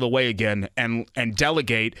get out of the way again and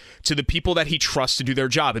delegate to the people that he trusts to do their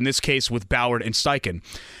job, in this case with Ballard and Steichen.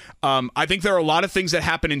 I think there are a lot of things that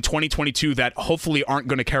happen in 2022 that hopefully aren't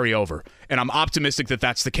going to carry over, and I'm optimistic that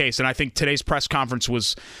that's the case. And I think today's press conference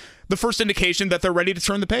was the first indication that they're ready to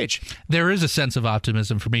turn the page. There is a sense of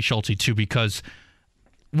optimism for me, Schultz, too, because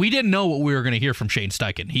we didn't know what we were going to hear from Shane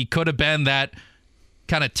Steichen. He could have been that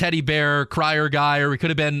kind of teddy bear crier guy, or he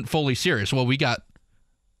could have been fully serious. Well, we got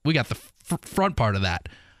the front part of that,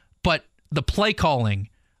 but the play calling,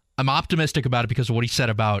 I'm optimistic about it because of what he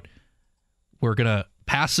said about we're going to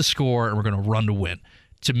pass the score and we're going to run to win.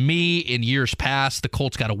 To me, in years past, the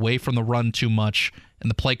Colts got away from the run too much, and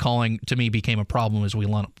the play calling, to me, became a problem as we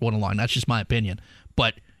went along. That's just my opinion.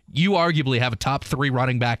 But you arguably have a top 3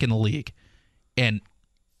 running back in the league, and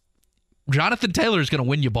Jonathan Taylor is going to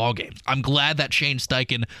win you ball games. I'm glad that Shane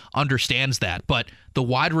Steichen understands that. But the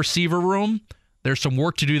wide receiver room, there's some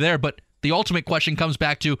work to do there, but the ultimate question comes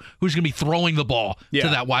back to who's going to be throwing the ball to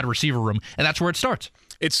that wide receiver room, and that's where it starts.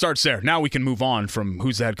 It starts there. Now we can move on from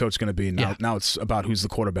who's the head coach going to be. Now it's about who's the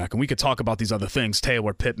quarterback. And we could talk about these other things,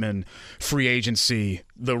 Taylor, Pittman, free agency,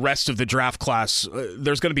 the rest of the draft class.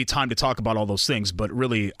 There's going to be time to talk about all those things, but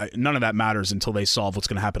really none of that matters until they solve what's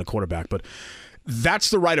going to happen to quarterback. But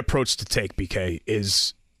that's the right approach to take, BK,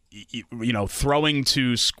 is throwing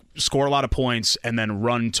to score a lot of points and then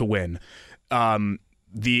run to win.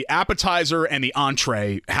 the appetizer and the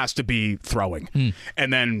entree has to be throwing.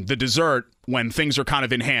 And then the dessert, when things are kind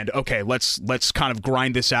of in hand, okay, let's kind of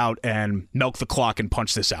grind this out and milk the clock and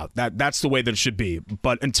punch this out. That's the way that it should be.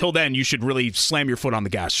 But until then, you should really slam your foot on the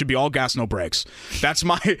gas. Should be all gas, no brakes. That's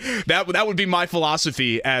my that would be my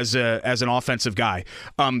philosophy as an offensive guy,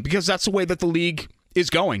 because that's the way that the league is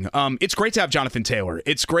going. It's great to have Jonathan Taylor.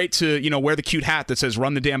 It's great to, wear the cute hat that says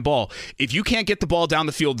run the damn ball. If you can't get the ball down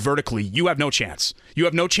the field vertically, you have no chance. You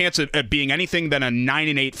have no chance at being anything than a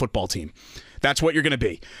 9-8 football team. That's what you're going to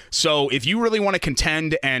be. So if you really want to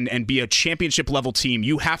contend and be a championship level team,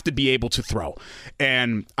 you have to be able to throw.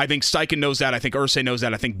 And I think Steichen knows that. I think Irsay knows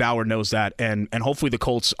that. I think Ballard knows that. And hopefully the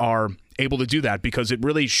Colts are able to do that, because it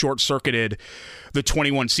really short-circuited the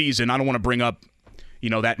 21 season. I don't want to bring up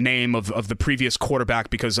that name of the previous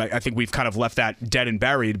quarterback, because I think we've kind of left that dead and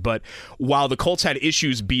buried. But while the Colts had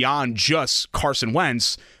issues beyond just Carson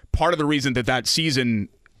Wentz, part of the reason that season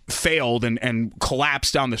failed and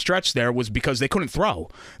collapsed down the stretch there was because they couldn't throw.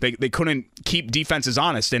 They couldn't keep defenses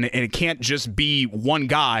honest, and it can't just be one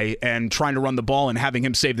guy and trying to run the ball and having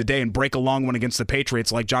him save the day and break a long one against the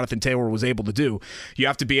Patriots like Jonathan Taylor was able to do. You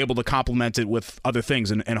have to be able to complement it with other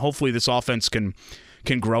things, and hopefully this offense can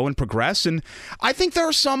grow and progress. And I think there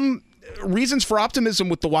are some reasons for optimism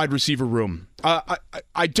with the wide receiver room.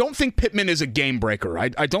 I don't think Pittman is a game breaker. I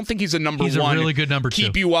don't think he's a number one. He's a really good number two.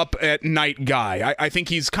 Keep you up at night guy. I think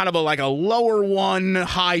he's kind of like a lower one,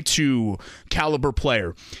 high two caliber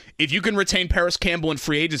player. If you can retain Paris Campbell in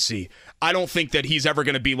free agency, I don't think that he's ever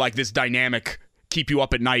going to be like this dynamic, keep you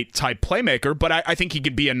up at night type playmaker, but I think he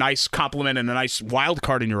could be a nice complement and a nice wild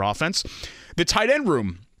card in your offense. The tight end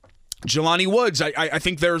room, Jelani Woods, I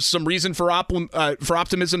think there's some reason for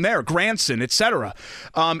optimism there. Granson, etc.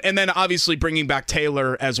 And then obviously bringing back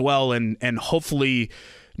Taylor as well, and hopefully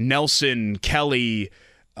Nelson, Kelly,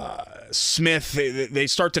 Smith, they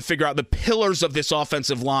start to figure out the pillars of this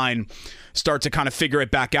offensive line, start to kind of figure it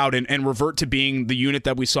back out and revert to being the unit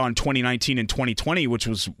that we saw in 2019 and 2020, which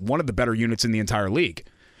was one of the better units in the entire league.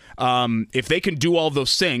 If they can do all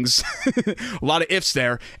those things, a lot of ifs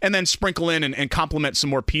there, and then sprinkle in and complement some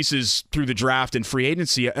more pieces through the draft and free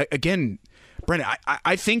agency, again, Brendan,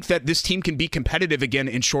 I think that this team can be competitive again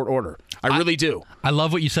in short order. I really do. I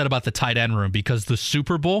love what you said about the tight end room, because the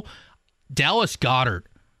Super Bowl, Dallas Goedert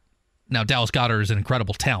is an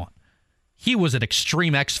incredible talent. He was an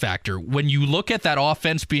extreme X factor. When you look at that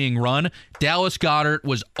offense being run, Dallas Goedert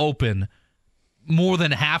was open more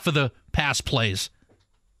than half of the pass plays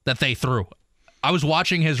that they threw. I was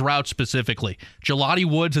watching his route specifically. Jelani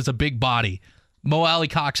Woods is a big body. Mo Alley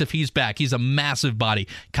Cox, if he's back, he's a massive body.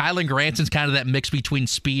 Kylan Granson's kind of that mix between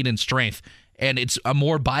speed and strength. And it's a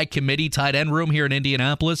more by-committee tight end room here in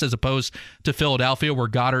Indianapolis as opposed to Philadelphia, where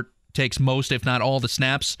Goddard takes most, if not all, the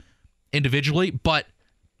snaps individually. But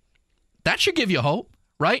that should give you hope,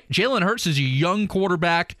 right? Jalen Hurts is a young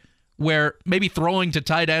quarterback where maybe throwing to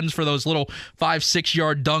tight ends for those little 5-6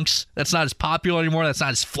 yard dunks, that's not as popular anymore. That's not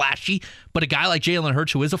as flashy. But a guy like Jalen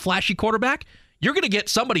Hurts, who is a flashy quarterback, you're going to get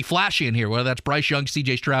somebody flashy in here, whether that's Bryce Young,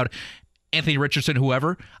 C.J. Stroud, Anthony Richardson,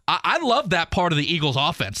 whoever. I love that part of the Eagles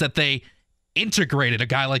offense, that they integrated a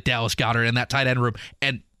guy like Dallas Goedert in that tight end room.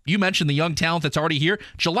 And you mentioned the young talent that's already here.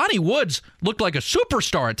 Jelani Woods looked like a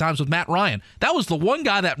superstar at times with Matt Ryan. That was the one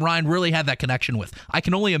guy that Ryan really had that connection with. I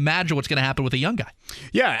can only imagine what's going to happen with a young guy.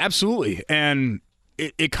 Yeah, absolutely. And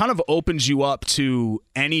it kind of opens you up to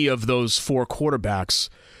any of those four quarterbacks,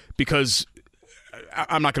 because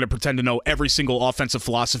I'm not going to pretend to know every single offensive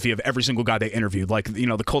philosophy of every single guy they interviewed. Like,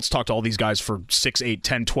 the Colts talked to all these guys for 6, 8,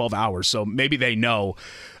 10, 12 hours. So maybe they know,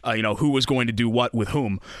 who was going to do what with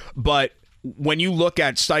whom. But when you look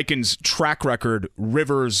at Steichen's track record,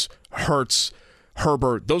 Rivers, Hurts,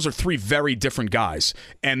 Herbert, those are three very different guys.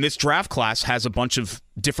 And this draft class has a bunch of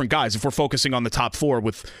different guys. If we're focusing on the top four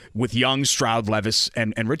with Young, Stroud, Levis,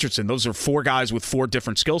 and Richardson, those are four guys with four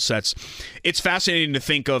different skill sets. It's fascinating to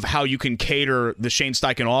think of how you can cater the Shane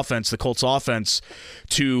Steichen offense, the Colts offense,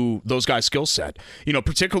 to those guys' skill set.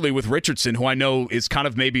 Particularly with Richardson, who I know is kind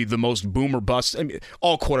of maybe the most boom or bust. I mean,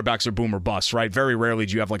 all quarterbacks are boom or bust, right? Very rarely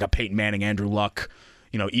do you have like a Peyton Manning, Andrew Luck,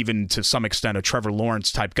 even to some extent a Trevor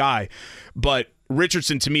Lawrence type guy. But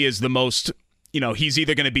Richardson, to me, is the most, he's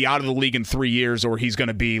either going to be out of the league in 3 years or he's going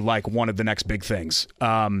to be like one of the next big things.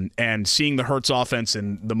 And seeing the Hurts offense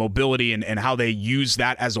and the mobility and how they use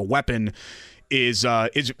that as a weapon is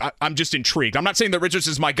I'm just intrigued. I'm not saying that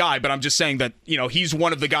Richardson's my guy, but I'm just saying that, he's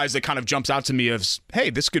one of the guys that kind of jumps out to me as, hey,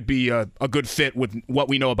 this could be a good fit with what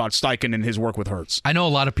we know about Steichen and his work with Hurts. I know a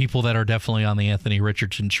lot of people that are definitely on the Anthony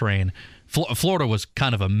Richardson train. Florida was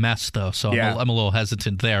kind of a mess, though, so yeah. I'm a little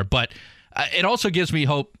hesitant there. But it also gives me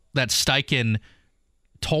hope that Steichen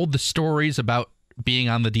told the stories about being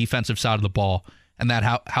on the defensive side of the ball and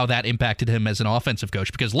that how that impacted him as an offensive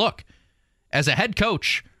coach. Because look, as a head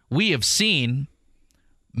coach, we have seen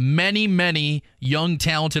many, many young,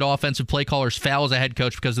 talented offensive play callers fail as a head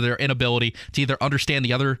coach because of their inability to either understand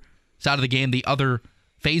the other side of the game, the other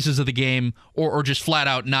phases of the game, or just flat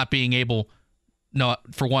out not being able,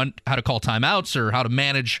 for one, how to call timeouts or how to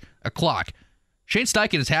manage a clock. Shane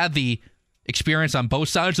Steichen has had the experience on both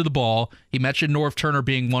sides of the ball. He mentioned Norv Turner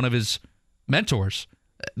being one of his mentors.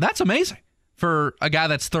 That's amazing for a guy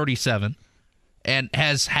that's 37 and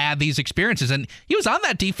has had these experiences. And he was on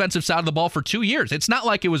that defensive side of the ball for 2 years. It's not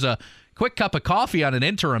like it was a quick cup of coffee on an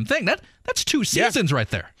interim thing. That's 2 seasons right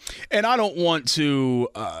there. And I don't want to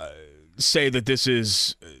say that this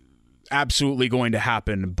is absolutely going to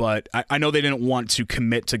happen, but I know they didn't want to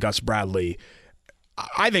commit to Gus Bradley.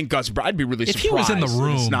 I think I'd be really surprised if he was in the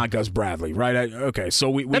room. If it's not Gus Bradley, right? So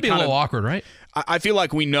we that'd be a little awkward, right? I feel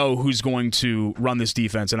like we know who's going to run this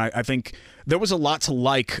defense, and I think there was a lot to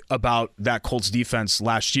like about that Colts defense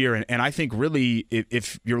last year, and I think really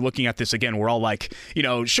if you're looking at this again, we're all like,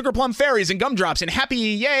 sugar plum fairies and gumdrops and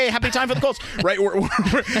happy time for the Colts, right? We're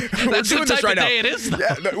doing this right now. It is,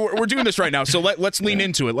 we're doing this right now, so let's lean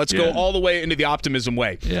into it. Let's go all the way into the optimism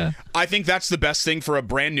way. Yeah, I think that's the best thing for a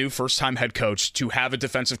brand new first-time head coach, to have a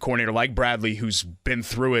defensive coordinator like Bradley who's been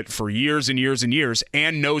through it for years and years and years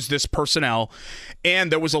and knows this personnel.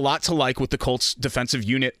 And there was a lot to like with the Colts defensive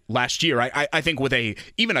unit last year. I think with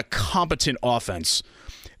even a competent offense,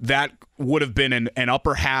 that would have been an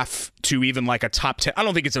upper half to even like a top 10. I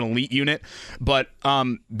don't think it's an elite unit, but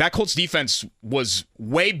that Colts defense was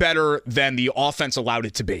way better than the offense allowed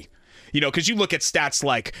it to be. Because you look at stats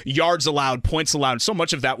like yards allowed, points allowed, so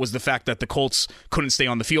much of that was the fact that the Colts couldn't stay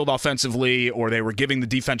on the field offensively, or they were giving the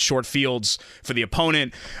defense short fields for the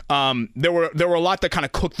opponent. There were a lot that kind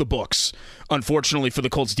of cooked the books, unfortunately, for the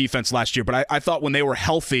Colts defense last year. But I thought when they were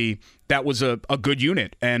healthy, that was a good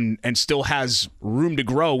unit and still has room to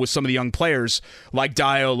grow with some of the young players like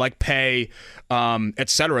Dio, like Pay, et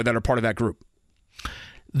cetera, that are part of that group.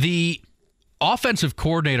 The offensive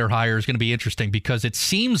coordinator hire is going to be interesting because it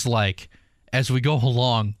seems like as we go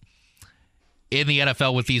along in the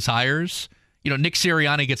NFL with these hires, Nick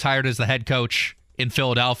Sirianni gets hired as the head coach in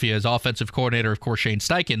Philadelphia as offensive coordinator, of course, Shane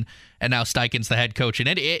Steichen, and now Steichen's the head coach. And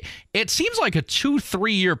it seems like a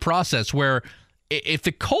 2-3 year process where if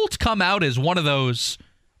the Colts come out as one of those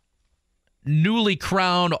newly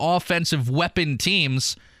crowned offensive weapon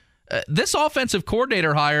teams, this offensive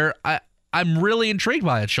coordinator hire, I'm really intrigued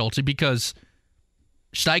by it, Schultz, because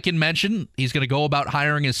Steichen mentioned he's going to go about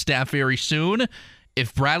hiring his staff very soon.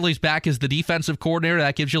 If Bradley's back as the defensive coordinator,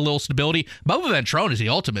 that gives you a little stability. Bubba Ventrone is the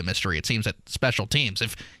ultimate mystery, it seems, at special teams.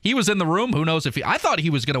 If he was in the room, who knows if I thought he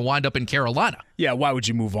was going to wind up in Carolina. Yeah, why would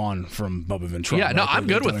you move on from Bubba Ventrone? Yeah, no, I'm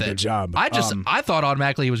good with it. Good job. I thought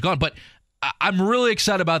automatically he was gone, but I'm really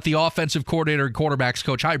excited about the offensive coordinator and quarterbacks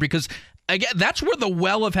coach hire because, again, that's where the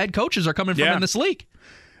well of head coaches are coming from in this league.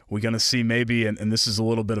 We're going to see maybe, and this is a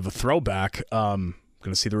little bit of a throwback, going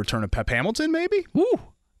to see the return of Pep Hamilton, maybe? Ooh,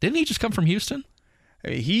 didn't he just come from Houston?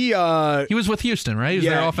 He was with Houston, right? He was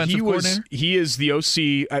their offensive coordinator? He is the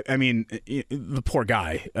OC. I mean, the poor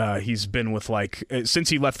guy. He's been with, since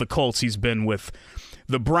he left the Colts, he's been with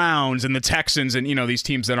the Browns and the Texans and, these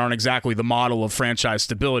teams that aren't exactly the model of franchise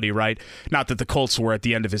stability, right? Not that the Colts were at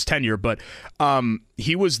the end of his tenure, but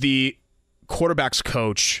he was the quarterback's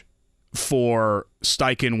coach for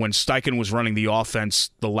Steichen when Steichen was running the offense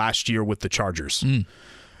the last year with the Chargers.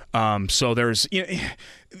 So there's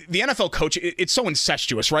the NFL coach, it's so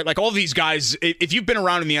incestuous, right? Like all these guys, if you've been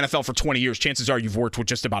around in the NFL for 20 years, chances are you've worked with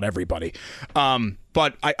just about everybody.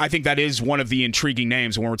 But I think that is one of the intriguing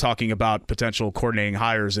names when we're talking about potential coordinating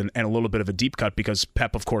hires and a little bit of a deep cut because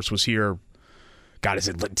Pep, of course, was here. God, is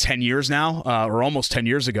it 10 years now? Or almost 10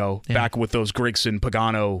 years ago, back with those Grigson,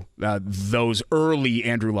 Pagano, those early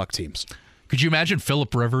Andrew Luck teams. Could you imagine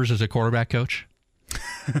Phillip Rivers as a quarterback coach?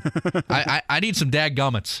 I need some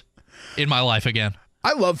dadgummits in my life again.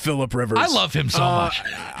 I love Phillip Rivers. I love him so much.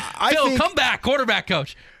 Phil, come back, quarterback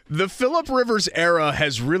coach. The Phillip Rivers era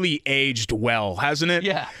has really aged well, hasn't it?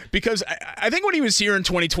 Yeah. Because I think when he was here in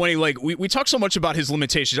 2020, we talked so much about his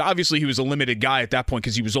limitations. Obviously, he was a limited guy at that point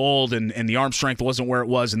because he was old and the arm strength wasn't where it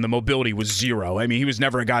was and the mobility was zero. I mean, he was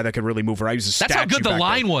never a guy that could really move around. He was a statue. That's how good the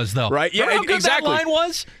line was, though. Right? Yeah, how good exactly. that line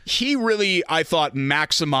was? He really, I thought,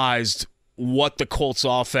 maximized what the Colts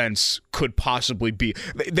offense could possibly be.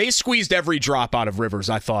 They squeezed every drop out of Rivers,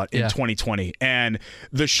 I thought, in 2020. And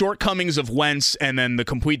the shortcomings of Wentz and then the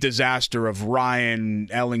complete disaster of Ryan,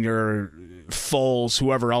 Ellinger, Foles,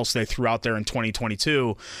 whoever else they threw out there in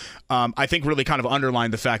 2022, I think really kind of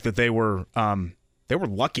underlined the fact that they were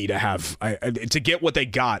lucky to have to get what they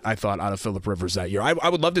got, I thought, out of Phillip Rivers that year. I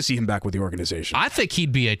would love to see him back with the organization. I think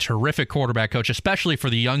he'd be a terrific quarterback coach, especially for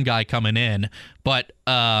the young guy coming in. But,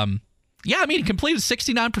 he completed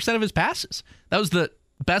 69% of his passes. That was the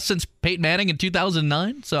best since Peyton Manning in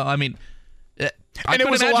 2009. So, And it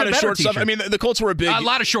was a lot of short stuff. I mean, the Colts were a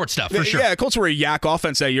lot of short stuff, for sure. Yeah, the Colts were a yak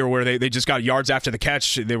offense that year where they just got yards after the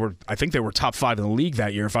catch. I think they were top 5 in the league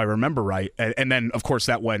that year, if I remember right. And then, of course,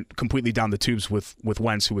 that went completely down the tubes with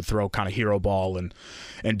Wentz, who would throw kind of hero ball and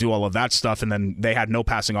do all of that stuff. And then they had no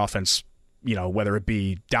passing offense, whether it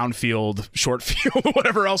be downfield, short field, or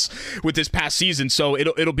whatever else with this past season. So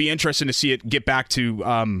it'll be interesting to see it get back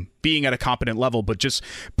to being at a competent level, but just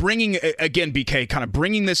bringing, again, BK, kind of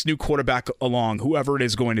bringing this new quarterback along, whoever it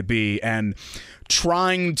is going to be, and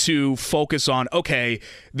trying to focus on, okay,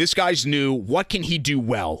 this guy's new. What can he do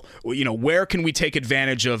well? Where can we take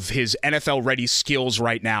advantage of his NFL-ready skills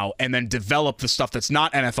right now and then develop the stuff that's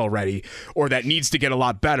not NFL-ready or that needs to get a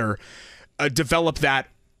lot better, develop that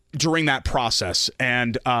during that process.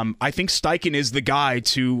 And I think Steichen is the guy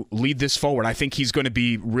to lead this forward. I think he's going to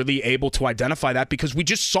be really able to identify that because we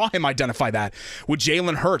just saw him identify that with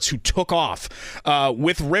Jalen Hurts, who took off,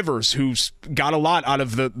 with Rivers, who's got a lot out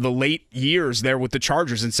of the late years there with the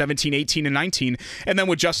Chargers in 17, 18, and 19, and then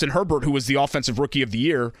with Justin Herbert, who was the Offensive Rookie of the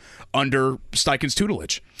Year under Steichen's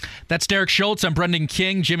tutelage. That's Derek Schultz. I'm Brendan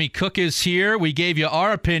King. Jimmy Cook is here. We gave you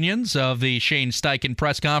our opinions of the Shane Steichen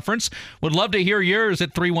press conference. Would love to hear yours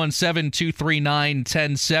at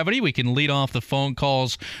 317-239-1070. We can lead off the phone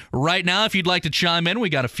calls right now. If you'd like to chime in, we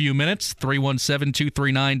got a few minutes.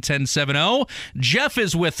 317-239-1070. Jeff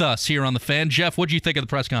is with us here on The Fan. Jeff, what do you think of the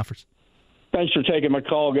press conference? Thanks for taking my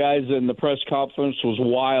call, guys. And the press conference was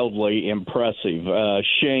wildly impressive.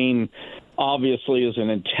 Shane obviously is an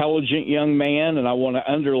intelligent young man, and I want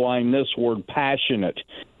to underline this word, passionate.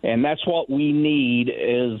 And that's what we need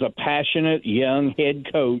is a passionate young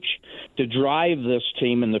head coach to drive this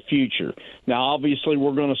team in the future. Now, obviously,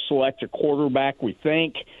 we're going to select a quarterback. We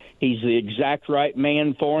think he's the exact right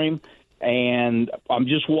man for him. And I'm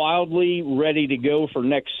just wildly ready to go for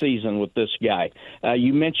next season with this guy.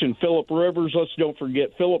 You mentioned Phillip Rivers. Let's don't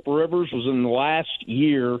forget Phillip Rivers was in the last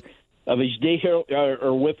year of his deal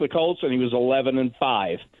with the Colts, and he was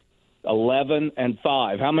 11-5.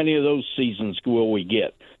 11-5. How many of those seasons will we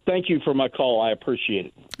get? Thank you for my call. I appreciate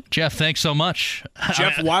it. Jeff, thanks so much.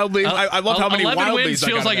 Jeff, Wildly, I love how many 11 Wildlies wins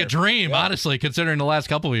feels like a dream, honestly, considering the last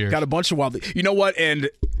couple of years. Got a bunch of Wildlies. You know what? And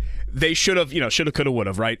they should have, shoulda, coulda,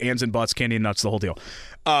 woulda, right? Ands and butts, candy and nuts, the whole deal.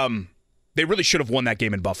 They really should have won that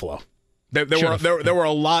game in Buffalo. There were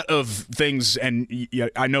a lot of things, and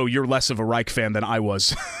I know you're less of a Reich fan than I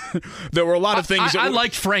was. There were a lot of things. I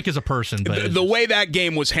liked Frank as a person. But the way that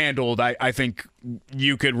game was handled, I think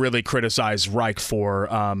you could really criticize Reich for.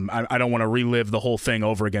 I don't want to relive the whole thing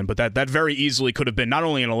over again, but that very easily could have been not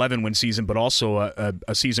only an 11-win season, but also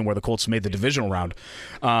a season where the Colts made the divisional round.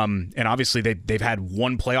 And obviously, they've had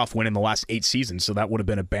one playoff win in the last 8 seasons, so that would have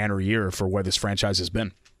been a banner year for where this franchise has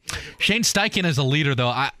been. Shane Steichen as a leader,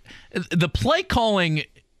 though, the play calling,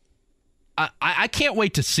 I can't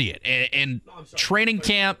wait to see it. And training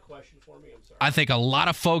camp, I think a lot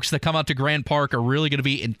of folks that come out to Grand Park are really going to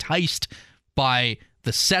be enticed by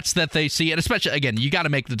the sets that they see. And especially, again, you got to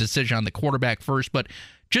make the decision on the quarterback first, but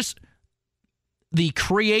just the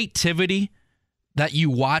creativity that you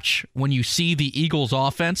watch when you see the Eagles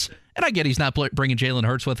offense. And I get he's not bringing Jalen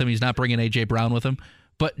Hurts with him. He's not bringing A.J. Brown with him.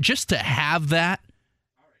 But just to have that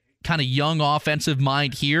kind of young offensive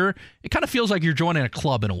mind here, it kind of feels like you're joining a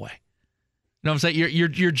club in a way. You know what I'm saying?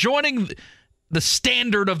 You're joining the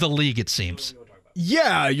standard of the league, it seems.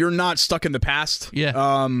 Yeah, you're not stuck in the past.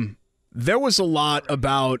 Yeah. There was a lot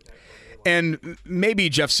about, and maybe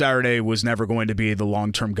Jeff Saturday was never going to be the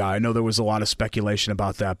long-term guy. I know there was a lot of speculation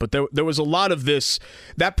about that, but there was a lot of this,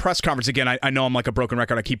 that press conference, again, I know I'm like a broken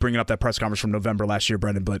record. I keep bringing up that press conference from November last year,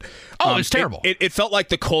 Brendan, but it's terrible. It felt like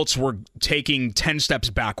the Colts were taking 10 steps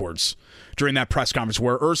backwards during that press conference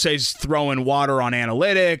where Irsay's throwing water on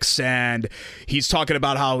analytics and he's talking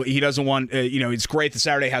about how he doesn't want, it's great that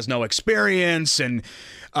Saturday has no experience and,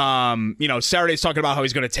 Saturday's talking about how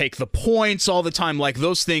he's going to take the points all the time. Like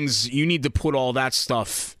those things, you need to put all that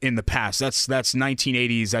stuff in the past. That's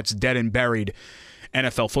 1980s. That's dead and buried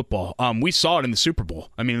NFL football. We saw it in the Super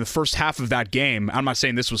Bowl. I mean, in the first half of that game, I'm not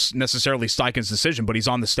saying this was necessarily Steichen's decision, but he's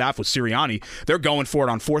on the staff with Sirianni. They're going for it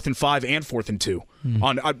on 4th and 5 and 4th and 2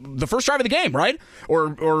 on the first drive of the game, right?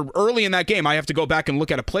 Or early in that game. I have to go back and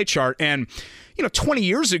look at a play chart. And 20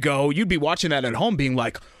 years ago, you'd be watching that at home, being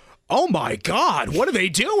like, oh my God, what are they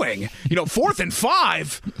doing? 4th and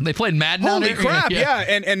 5. They played Madden. Holy crap, yeah.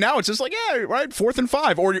 And now it's just like, yeah, right, 4th and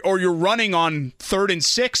 5. Or you're running on 3rd and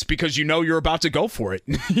 6 because you're about to go for it.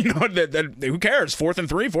 Who cares? 4th and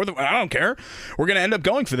 3, I don't care. We're going to end up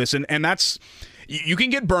going for this. And that's, you can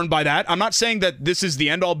get burned by that. I'm not saying that this is the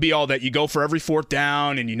end-all, be-all, that you go for every 4th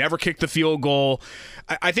down and you never kick the field goal.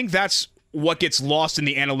 I think that's what gets lost in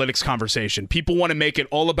the analytics conversation. People want to make it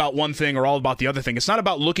all about one thing or all about the other thing. It's not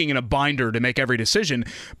about looking in a binder to make every decision,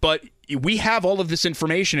 but we have all of this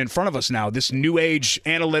information in front of us now, this new age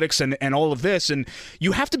analytics and all of this, and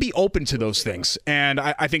you have to be open to those things. And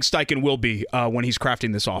I think Steichen will be when he's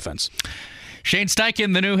crafting this offense. Shane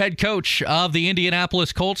Steichen, the new head coach of the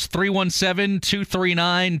Indianapolis Colts.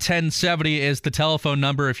 317-239-1070 is the telephone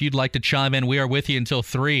number if you'd like to chime in. We are with you until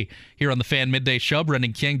 3 here on the Fan Midday Show.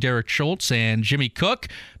 Brendan King, Derek Schultz, and Jimmy Cook.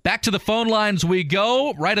 Back to the phone lines we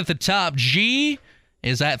go. Right at the top, G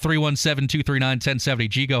is at 317-239-1070.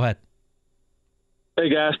 G, go ahead. Hey,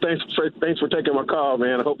 guys, thanks for taking my call,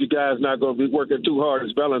 man. I hope you guys not going to be working too hard.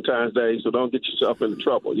 It's Valentine's Day, so don't get yourself into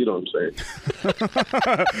trouble. You know what I'm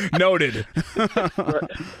saying? Noted. Right.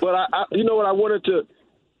 But, you know what, I wanted to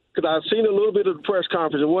 – because I've seen a little bit of the press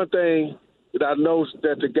conference, and one thing that I noticed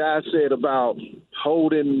that the guy said about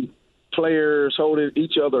holding players, holding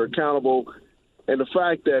each other accountable, and the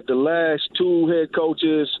fact that the last 2 head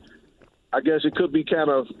coaches – I guess it could be kind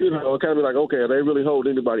of be like, okay, are they really hold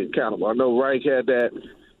anybody accountable? I know Reich had that,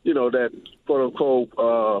 that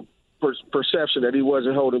quote-unquote perception that he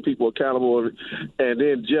wasn't holding people accountable. And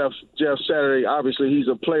then Jeff Saturday, obviously he's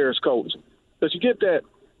a player's coach. Does you get that?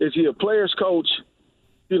 Is he a player's coach,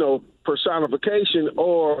 personification,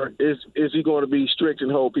 or is he going to be strict and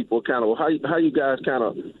hold people accountable? How you guys kind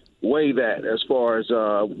of weigh that as far as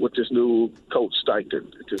with this new coach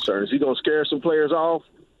Steichen concerned? Is he going to scare some players off?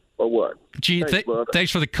 Or what? Gee,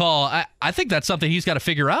 thanks for the call. I think that's something he's got to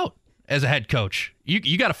figure out as a head coach.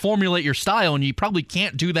 You got to formulate your style, and you probably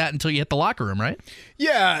can't do that until you hit the locker room, right?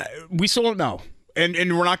 Yeah, we still don't know. And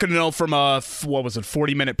we're not going to know from a,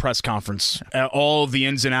 40-minute press conference, all of the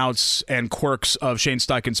ins and outs and quirks of Shane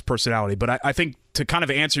Steichen's personality. But I think to kind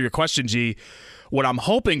of answer your question, G, what I'm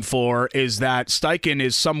hoping for is that Steichen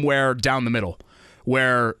is somewhere down the middle,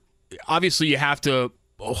 where obviously you have to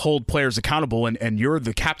hold players accountable, and you're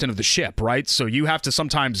the captain of the ship, right? So you have to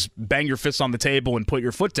sometimes bang your fist on the table and put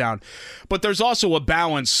your foot down. But there's also a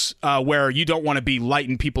balance where you don't want to be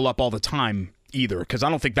lighting people up all the time either, because I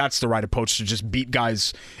don't think that's the right approach to just beat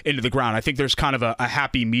guys into the ground. I think there's kind of a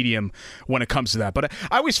happy medium when it comes to that. But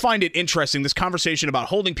I always find it interesting, this conversation about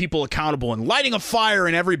holding people accountable and lighting a fire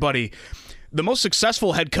in everybody. The most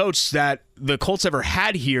successful head coach that the Colts ever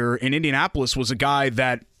had here in Indianapolis was a guy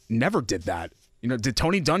that never did that. Did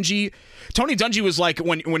Tony Dungy? Tony Dungy was like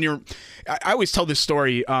when you're. I always tell this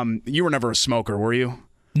story. You were never a smoker, were you?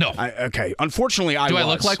 No. Okay. Unfortunately, I was. Do I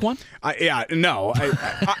look like one? No.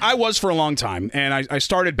 I was for a long time, and I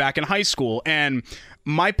started back in high school, and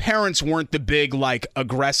my parents weren't the big,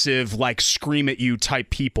 aggressive, scream at you type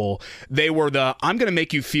people. They were the, I'm going to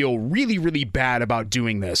make you feel really, really bad about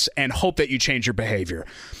doing this and hope that you change your behavior.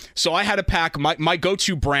 So I had a pack. My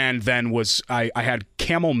go-to brand then was I had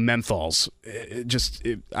Camel menthols.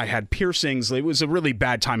 I had piercings. It was a really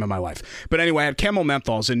bad time in my life. But anyway, I had Camel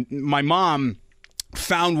menthols, and my mom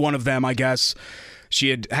found one of them, I guess. She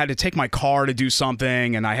had to take my car to do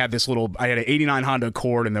something, and I had an 89 Honda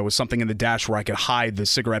Accord, and there was something in the dash where I could hide the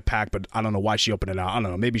cigarette pack, but I don't know why she opened it out. I don't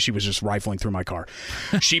know. Maybe she was just rifling through my car.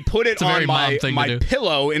 She put it on my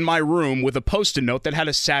pillow in my room with a Post-it note that had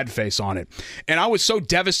a sad face on it. And I was so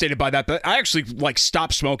devastated by that, but I actually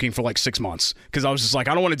stopped smoking for 6 months because I was just I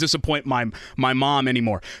don't want to disappoint my mom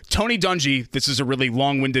anymore. Tony Dungy, this is a really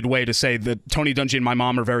long-winded way to say that Tony Dungy and my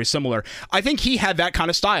mom are very similar. I think he had that kind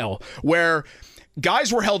of style where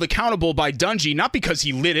guys were held accountable by Dungy, not because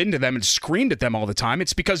he lit into them and screamed at them all the time.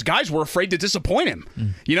 It's because guys were afraid to disappoint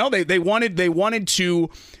him. They wanted to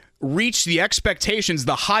reach the expectations,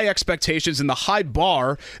 the high expectations and the high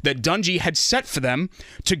bar that Dungy had set for them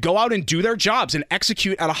to go out and do their jobs and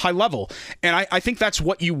execute at a high level. And I think that's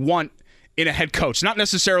what you want in a head coach, not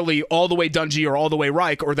necessarily all the way Dungy or all the way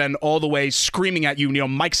Reich or then all the way screaming at you,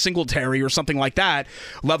 Mike Singletary or something like that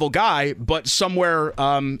level guy, but somewhere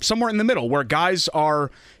in the middle where guys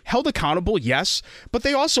are held accountable, yes, but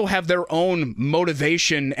they also have their own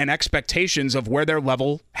motivation and expectations of where their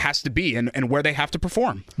level has to be and where they have to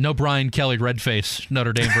perform. No Brian Kelly red face,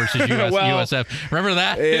 Notre Dame versus USF. Remember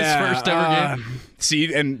that? Yeah, His first ever game?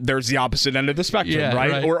 See, and there's the opposite end of the spectrum,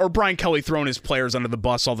 right? Or Brian Kelly throwing his players under the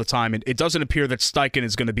bus all the time. It doesn't appear that Steichen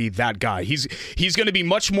is going to be that guy. He's going to be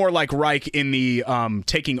much more like Reich in the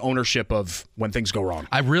taking ownership of when things go wrong.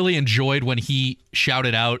 I really enjoyed when he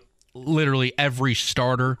shouted out literally every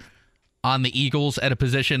starter on the Eagles at a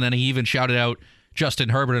position, and he even shouted out Justin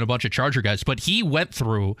Herbert and a bunch of Charger guys. But he went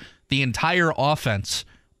through the entire offense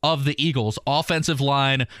of the Eagles, offensive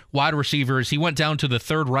line, wide receivers. He went down to the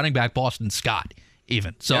third running back, Boston Scott,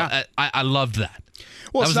 even. So I loved that.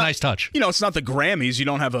 Well, that was a nice touch. It's not the Grammys. You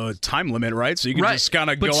don't have a time limit, right? So you can just kind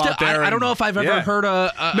of go out there. I don't know if I've ever heard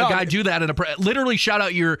a guy do that. Literally shout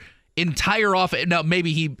out your entire offense. Now,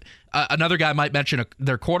 maybe another guy might mention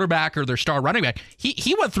their quarterback or their star running back.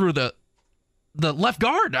 He went through the left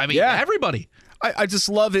guard. I mean, everybody. I just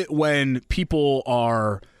love it when people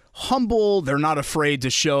are humble. They're not afraid to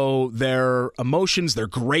show their emotions. They're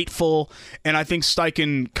grateful. And I think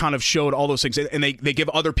Steichen kind of showed all those things. And they give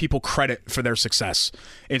other people credit for their success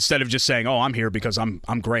instead of just saying, oh, I'm here because I'm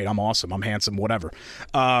great. I'm awesome. I'm handsome, whatever.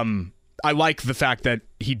 I like the fact that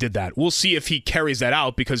he did that. We'll see if he carries that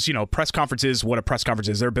out because, press conference is what a press conference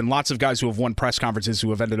is. There have been lots of guys who have won press conferences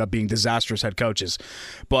who have ended up being disastrous head coaches.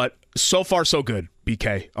 But so far, so good,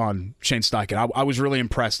 BK, on Shane Steichen. I was really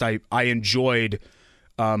impressed. I enjoyed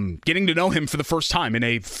getting to know him for the first time in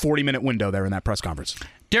a 40-minute window there in that press conference.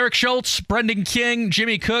 Derek Schultz, Brendan King,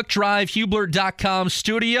 Jimmy Cook, DriveHubler.com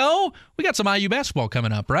studio. We got some IU basketball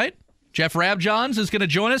coming up, right? Jeff Rabjohns is going to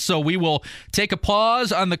join us, so we will take a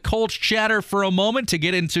pause on the Colts chatter for a moment to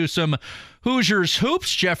get into some Hoosiers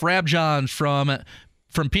hoops. Jeff Rabjohns from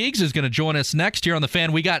Peegs is going to join us next here on The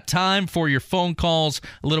Fan. We got time for your phone calls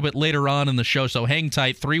a little bit later on in the show, so hang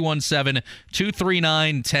tight.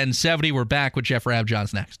 317-239-1070. We're back with Jeff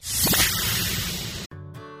Rabjohns next.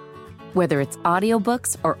 Whether it's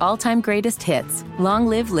audiobooks or all-time greatest hits, long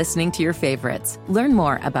live listening to your favorites. Learn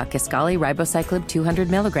more about Kisqali Ribociclib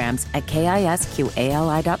 200 milligrams at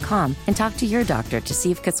KISQALI.com and talk to your doctor to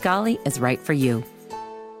see if Kisqali is right for you.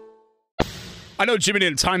 I know Jimmy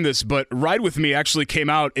didn't time this, but Ride With Me actually came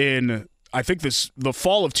out in, I think, the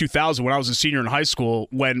fall of 2000 when I was a senior in high school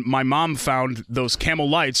when my mom found those Camel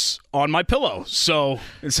lights on my pillow. So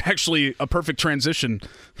it's actually a perfect transition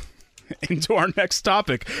into our next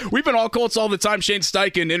topic. We've been all Colts all the time. Shane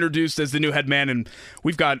Steichen introduced as the new head man, and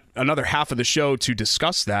we've got another half of the show to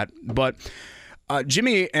discuss that. But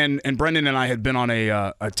Jimmy and Brendan and I had been on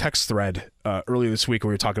a text thread earlier this week where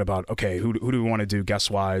we were talking about, okay, who do we want to do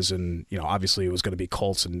guest-wise? And, obviously it was going to be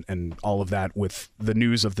Colts and all of that with the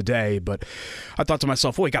news of the day. But I thought to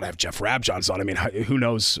myself, well, we got to have Jeff Rabjohns on. I mean, who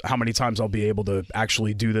knows how many times I'll be able to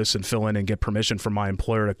actually do this and fill in and get permission from my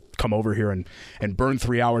employer to come over here and burn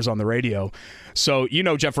 3 hours on the radio. So,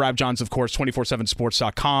 Jeff Rabjohns, of course,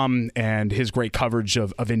 247sports.com and his great coverage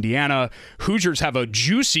of Indiana. Hoosiers have a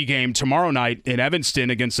juicy game tomorrow night in Evanston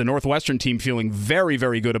against the Northwestern team, feeling very,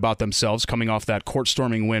 very good about themselves, coming off that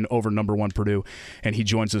court-storming win over number 1 Purdue. And he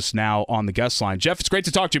joins us now on the guest line. Jeff, it's great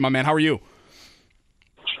to talk to you, my man. How are you?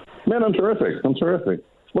 Man, I'm terrific.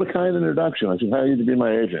 What a kind introduction. I should hire you to be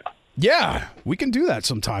my agent. Yeah, we can do that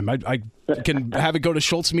sometime. I can have it go to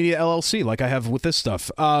Schultz Media LLC like I have with this stuff.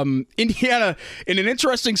 Indiana in an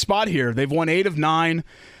interesting spot here. They've won 8 of 9.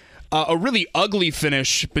 A really ugly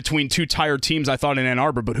finish between two tired teams, I thought, in Ann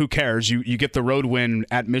Arbor, but who cares? You get the road win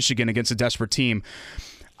at Michigan against a desperate team.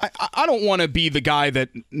 I don't want to be the guy that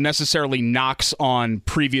necessarily knocks on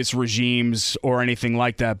previous regimes or anything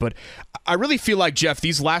like that, but I really feel like, Jeff,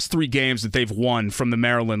 these last 3 games that they've won from the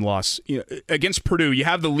Maryland loss, against Purdue, you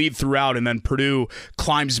have the lead throughout, and then Purdue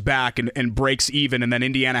climbs back and breaks even, and then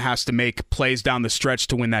Indiana has to make plays down the stretch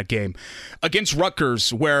to win that game. Against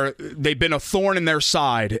Rutgers, where they've been a thorn in their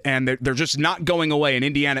side, and they're just not going away, and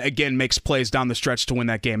Indiana, again, makes plays down the stretch to win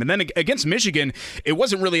that game. And then against Michigan, it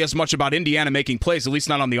wasn't really as much about Indiana making plays, at least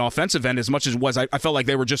not on the offensive end, as much as it was. I felt like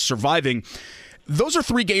they were just surviving. Those are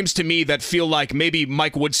 3 games to me that feel like maybe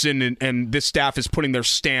Mike Woodson and this staff is putting their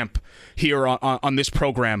stamp here on this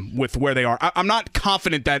program with where they are. I'm not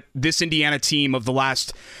confident that this Indiana team of the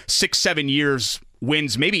last 6-7 years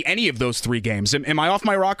wins maybe any of those 3 games. Am I off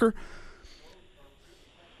my rocker?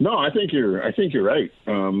 No, I think you're right.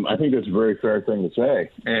 I think that's a very fair thing to say,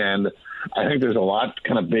 and I think there's a lot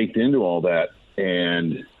kind of baked into all that.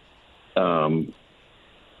 And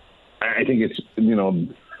I think it's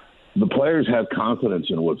the players have confidence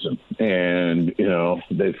in Woodson, and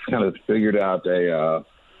they've kind of figured out a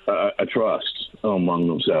trust among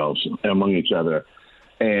themselves, among each other,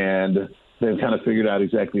 and they've kind of figured out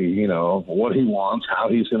exactly, you know, what he wants, how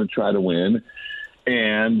he's going to try to win.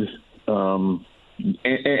 And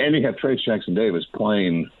you have Trace Jackson-Davis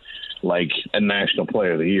playing like a National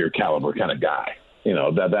Player of the Year caliber kind of guy. You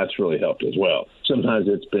know, that's really helped as well. Sometimes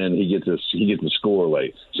it's been he gets a score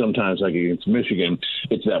late. Sometimes, like against Michigan,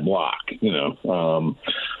 it's that block, you know,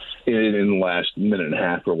 in the last minute and a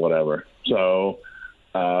half or whatever. So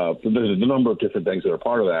there's a number of different things that are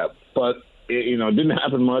part of that. But, it didn't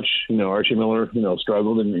happen much. You know, Archie Miller,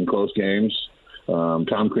 struggled in close games.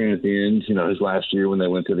 Tom Crean at the end, his last year when they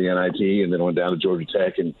went to the NIT and then went down to Georgia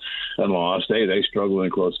Tech and lost, they struggled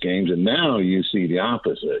in close games. And now you see the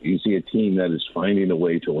opposite. You see a team that is finding a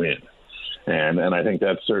way to win. And I think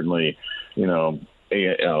that's certainly,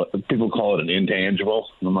 people call it an intangible.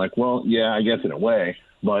 And I'm like, well, yeah, I guess in a way,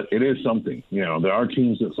 but it is something. There are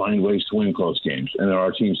teams that find ways to win close games, and there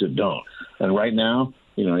are teams that don't. And right now,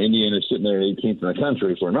 Indiana's sitting there 18th in the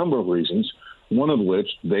country for a number of reasons, one of which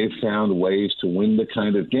they've found ways to win the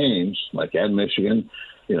kind of games, like at Michigan,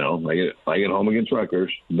 like at home against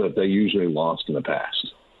Rutgers, that they usually lost in the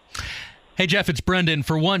past. Hey, Jeff, it's Brendan.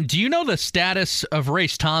 For one, do you know the status of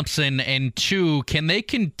Race Thompson? And two, can they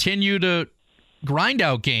continue to grind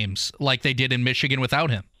out games like they did in Michigan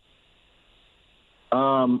without him?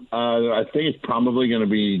 I think it's probably going to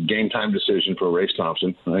be game time decision for Race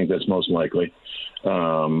Thompson. I think that's most likely.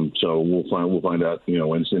 So we'll find out,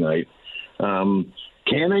 Wednesday night.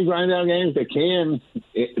 Can they grind out games? They can.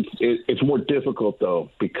 It's more difficult though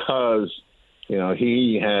because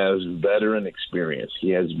he has veteran experience.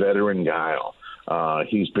 He has veteran guile.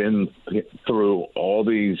 He's been through all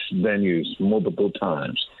these venues multiple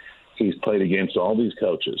times. He's played against all these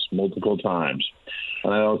coaches multiple times.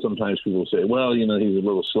 And I know sometimes people say, well, he's a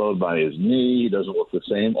little slowed by his knee. He doesn't look the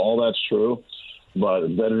same. All that's true. But a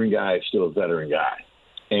veteran guy is still a veteran guy.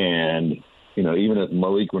 And, even if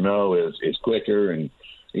Malik Renault is quicker, and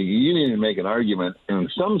you need to make an argument in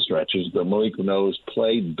some stretches that Malik Renault has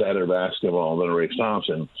played better basketball than Race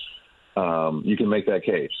Thompson, you can make that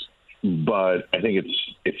case. But I think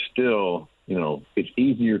it's still, it's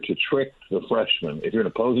easier to trick the freshman. If you're an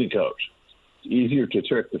opposing coach, it's easier to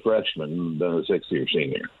trick the freshman than the 6th-year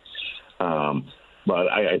senior.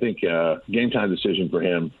 But I think game time decision for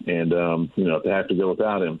him, and if they have to go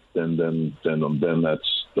without him, then it'll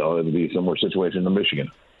be a similar situation in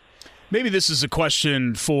Michigan. Maybe this is a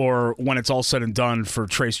question for when it's all said and done for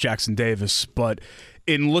Trace Jackson-Davis, but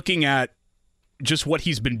in looking at just what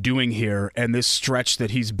he's been doing here and this stretch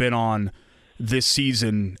that he's been on this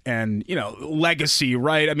season and, legacy,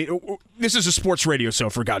 right? I mean, this is a sports radio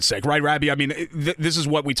show, for God's sake, right, Rabbi? I mean, this is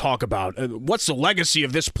what we talk about. What's the legacy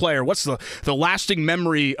of this player? What's the lasting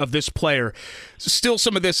memory of this player? Still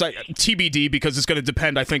some of this TBD because it's going to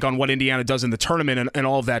depend, I think, on what Indiana does in the tournament and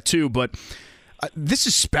all of that too, but this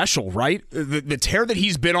is special, right? The tear that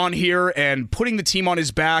he's been on here and putting the team on his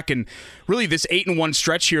back and really this 8-1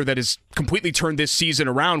 stretch here that has completely turned this season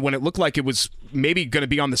around when it looked like it was maybe going to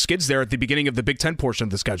be on the skids there at the beginning of the Big Ten portion of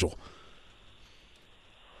the schedule.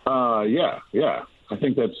 Yeah. I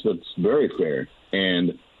think that's very fair.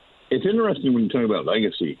 And it's interesting when you talk about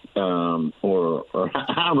legacy or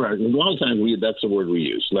however, a lot of times that's the word we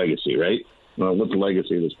use, legacy, right? What's the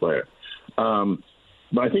legacy of this player?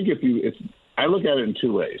 But I think if I look at it in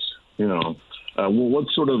two ways,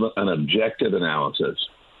 what's sort of an objective analysis,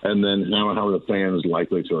 and then how are the fans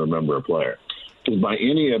likely to remember a player? Because by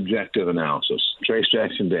any objective analysis, Trace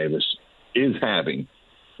Jackson-Davis is having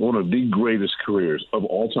one of the greatest careers of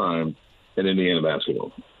all time in Indiana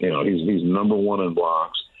basketball. He's number one in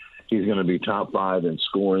blocks. He's going to be top 5 in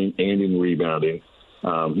scoring and in rebounding.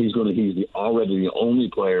 He's already the only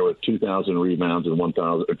player with 2,000 rebounds and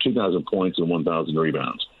 2,000 points and 1,000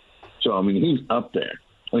 rebounds. So, he's up there.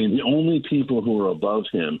 The only people who are above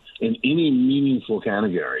him in any meaningful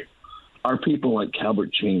category are people like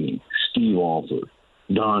Calbert Chaney, Steve Alford,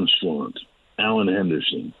 Don Schlunt, Alan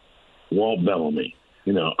Henderson, Walt Bellamy,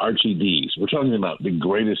 Archie Dees. We're talking about the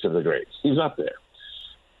greatest of the greats. He's up there.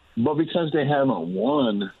 But because they haven't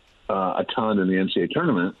won a ton in the NCAA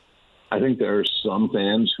tournament, I think there are some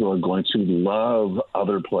fans who are going to love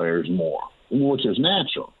other players more, which is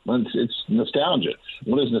natural. It's nostalgia.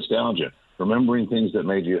 What is nostalgia? Remembering things that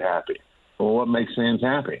made you happy. Well, what makes fans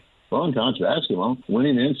happy? Well, in college basketball,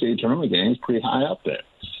 winning the NCAA tournament game is pretty high up there.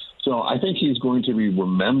 So I think he's going to be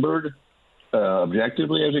remembered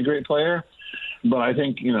objectively as a great player. But I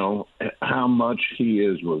think, how much he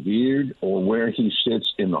is revered or where he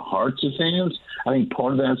sits in the hearts of fans, I think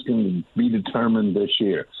part of that's going to be determined this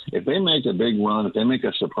year. If they make a big run, if they make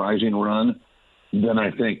a surprising run, then I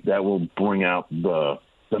think that will bring out the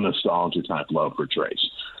nostalgia type love for Trace.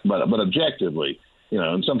 But objectively,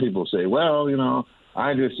 and some people say, well,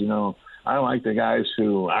 I like the guys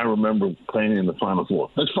who I remember playing in the Final Four.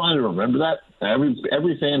 That's fine to remember that.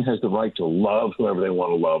 Every fan has the right to love whoever they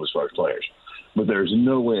want to love as far as players. But there's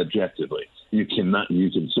no way objectively you can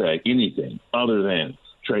say anything other than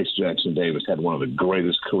Trace Jackson Davis had one of the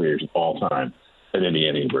greatest careers of all time at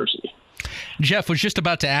Indiana University. Jeff, was just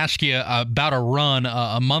about to ask you about a run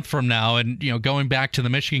a month from now, and going back to the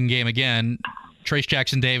Michigan game again, Trace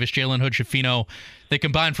Jackson Davis, Jalen Hood-Schifino, they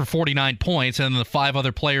combined for 49 points, and the 5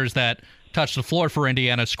 other players that touched the floor for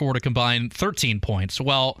Indiana scored a combined 13 points.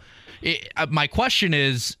 Well, my question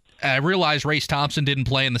is, I realize Race Thompson didn't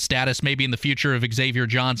play, and the status maybe in the future of Xavier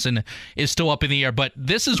Johnson is still up in the air, but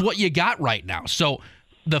this is what you got right now. So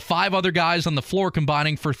the 5 other guys on the floor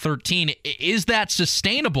combining for 13, is that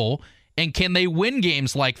sustainable? And can they win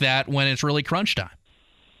games like that when it's really crunch time?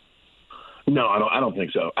 No, I don't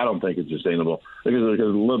think so. I don't think it's sustainable because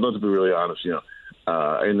let's be really honest.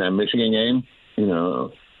 In that Michigan game,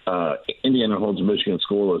 Indiana holds Michigan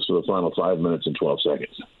scoreless for the final 5 minutes and 12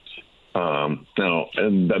 seconds.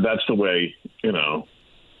 And that's the way it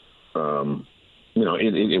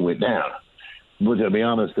went down. But to be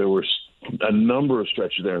honest, there were a number of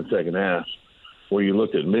stretches there in the second half where you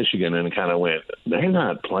looked at Michigan and kind of went, they're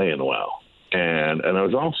not playing well. And there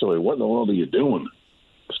was also what in the world are you doing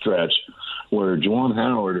stretch where Juwan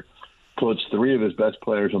Howard puts 3 of his best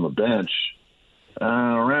players on the bench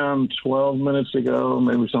around 12 minutes to go,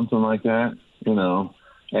 maybe something like that,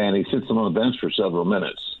 and he sits them on the bench for several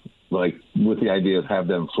minutes, like with the idea of have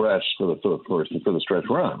them fresh for the stretch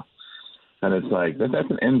run. And it's like, that's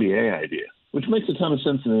an NBA idea, which makes a ton of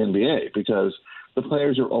sense in the NBA because the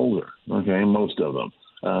players are older, okay, most of them.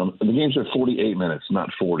 The games are 48 minutes, not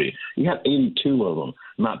 40. You got 82 of them,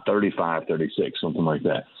 not 35, 36, something like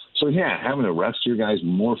that. So, yeah, having to rest your guys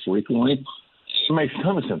more frequently makes a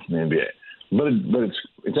ton of sense in the NBA. But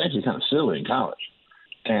it's actually kind of silly in college.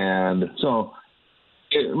 And so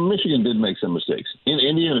Michigan did make some mistakes.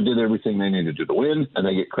 Indiana did everything they needed to do to win, and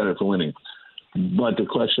they get credit for winning. But the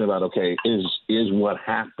question about, okay, is what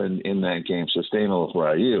happened in that game sustainable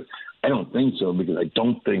for IU? I don't think so because I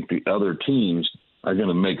don't think the other teams are going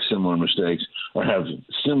to make similar mistakes or have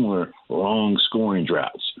similar long scoring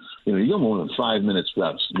droughts. You go more than 5 minutes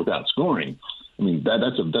without scoring. I mean,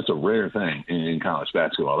 that's a rare thing in college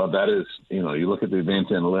basketball. That is, you look at the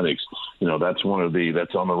advanced analytics, that's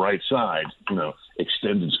that's on the right side,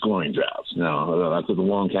 extended scoring droughts. That's the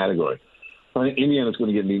long category. I think Indiana's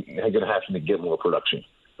going to have to get more production.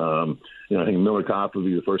 I think Miller Kopp would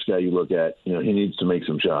be the first guy you look at. He needs to make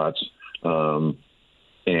some shots.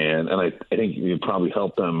 And I think it would probably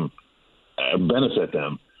help them, benefit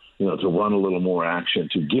them, to run a little more action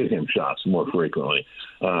to get him shots more frequently.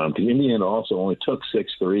 The Indiana also only took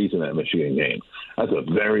 6 threes in that Michigan game. That's a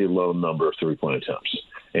very low number of three-point attempts.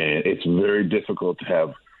 And it's very difficult to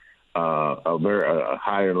have a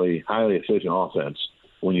highly efficient offense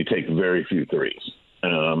when you take very few threes.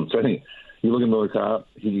 So I think you look at Miller Kopp,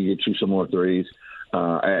 he can get you some more threes.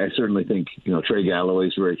 I certainly think, Trey Galloway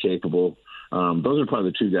is very capable. Those are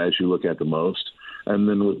probably the 2 guys you look at the most. And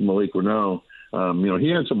then with Malik Reneau, he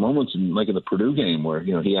had some moments in the Purdue game where,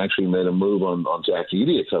 he actually made a move on Zach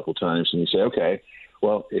Edey a couple times. And you say, okay,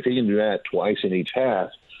 well, if he can do that twice in each half,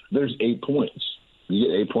 there's 8 points. You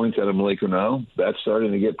get 8 points out of Malik Reneau, that's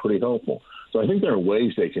starting to get pretty helpful. So I think there are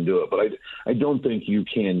ways they can do it, but I don't think you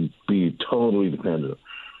can be totally dependent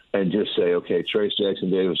and just say, okay, Trace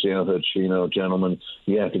Jackson Davis, Jalen Hood-Schifino, gentlemen,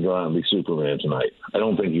 you have to go out and be Superman tonight. I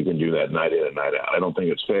don't think you can do that night in and night out. I don't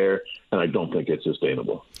think it's fair, and I don't think it's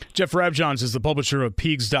sustainable. Jeff Rabjohns is the publisher of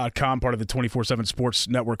Peegs.com, part of the 24/7 Sports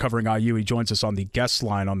Network covering IU. He joins us on the guest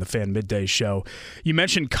line on the Fan Midday Show. You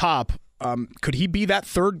mentioned Kopp. Could he be that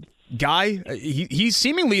third guy? He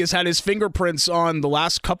seemingly has had his fingerprints on the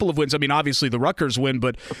last couple of wins. I mean, obviously the Rutgers win,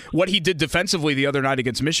 but what he did defensively the other night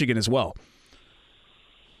against Michigan as well.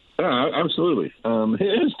 Absolutely.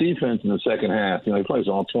 His defense in the second half, he plays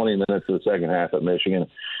all 20 minutes of the second half at Michigan.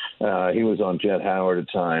 He was on Jett Howard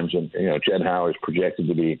at times, and, Jett Howard's projected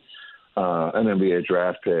to be an NBA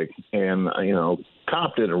draft pick. And,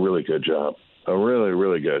 Kopp did a really good job, a really,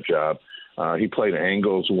 really good job. He played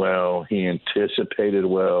angles well. He anticipated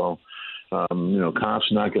well.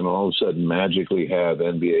 Kopp's not going to all of a sudden magically have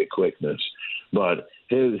NBA quickness, but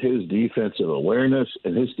his defensive awareness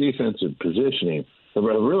and his defensive positioning have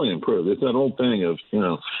really improved. It's that old thing of,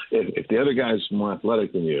 if the other guy's more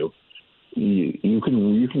athletic than you, you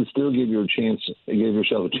can still give yourself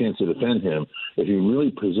a chance to defend him if you really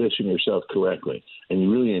position yourself correctly and you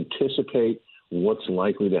really anticipate what's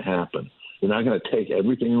likely to happen. You're not going to take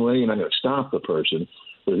everything away. You're not going to stop the person,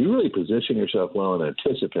 But if you really position yourself well and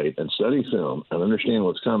anticipate and study film and understand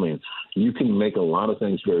what's coming, you can make a lot of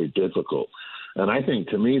things very difficult. And I think,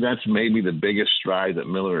 to me, that's maybe the biggest stride that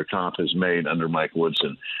Miller Kopp has made under Mike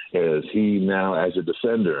Woodson, is he now, as a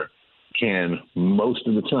defender, can, most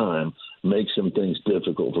of the time, make some things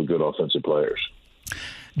difficult for good offensive players.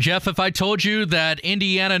 Jeff, if I told you that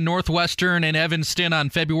Indiana-Northwestern in Evanston on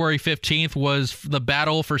February 15th was the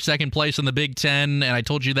battle for second place in the Big Ten, and I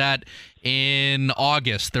told you that in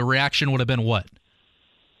August, the reaction would have been what?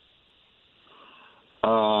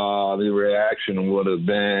 The reaction would have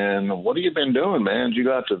been, what have you been doing, man? Did you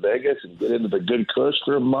go out to Vegas and get into the good kush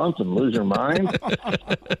for a month and lose your mind?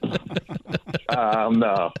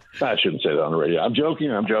 No, I shouldn't say that on the radio. I'm joking.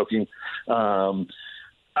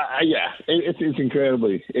 It's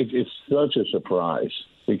incredibly, it's such a surprise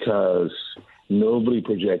because nobody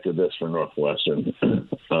projected this for Northwestern.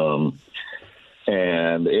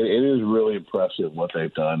 And it is really impressive what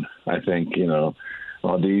they've done. I think,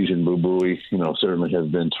 Audij and Bubui, certainly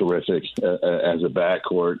have been terrific as a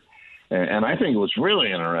backcourt. And I think what's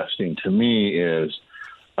really interesting to me is,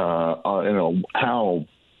 how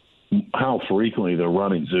frequently they're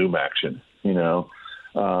running Zoom action. Zoom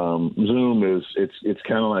it's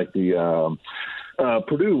kind of like the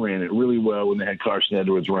Purdue ran it really well when they had Carson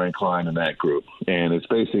Edwards, Ryan Klein in that group. And it's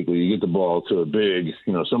basically you get the ball to a big,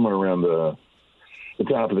 somewhere around the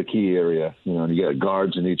top of the key area, and you got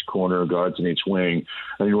guards in each corner, guards in each wing,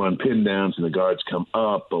 and you run pin downs, and the guards come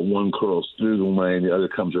up, but one curls through the lane, the other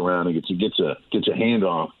comes around and gets a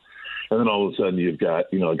handoff, and then all of a sudden you've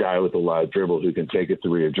got a guy with a live dribble who can take a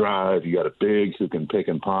three or drive. You got a big who can pick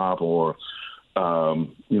and pop, or left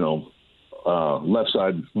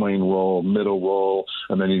side lane roll, middle roll,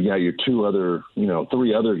 and then you've got your three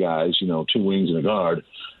other guys, two wings and a guard.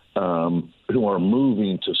 Who are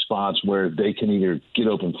moving to spots where they can either get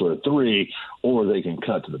open for a three or they can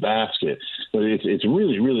cut to the basket. But it's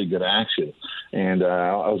really, really good action. And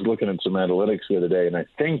I was looking at some analytics the other day, and I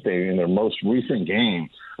think in their most recent game,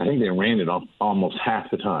 I think they ran it almost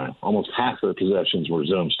half the time. Almost half of the possessions were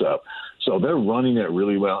zone stuff. So they're running it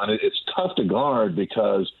really well. And it's tough to guard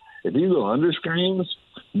because if you go under screens,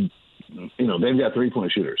 they've got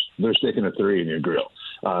three-point shooters. They're sticking a three in your grill.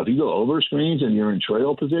 If you go over screens and you're in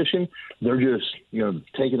trail position, they're just,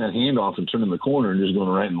 taking that handoff and turning the corner and just going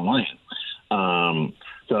right in the lane.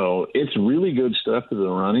 So it's really good stuff that they're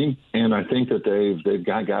running, and I think that they've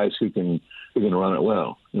got guys who can run it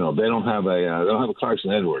well. They don't have a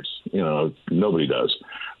Carson Edwards. Nobody does,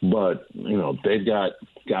 but they've got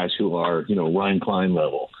guys who are Ryan Klein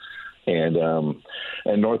level. And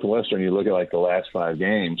Northwestern, you look at the last 5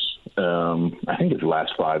 games. I think it's the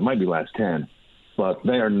last 5, might be last 10. But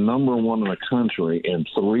they are number 1 in the country in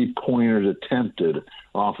three-pointers attempted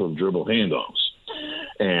off of dribble handoffs.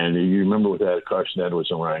 And you remember with that Carson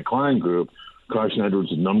Edwards and Ryan Klein group, Carson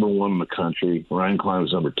Edwards is number 1 in the country. Ryan Klein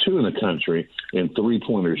was number 2 in the country in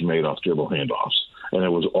three-pointers made off dribble handoffs. And it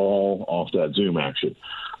was all off that Zoom action.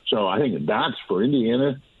 So I think that's for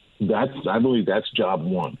Indiana. I believe that's job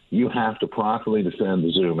 1. You have to properly defend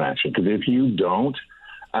the Zoom action. Because if you don't,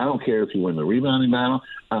 I don't care if you win the rebounding battle.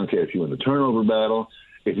 I don't care if you win the turnover battle.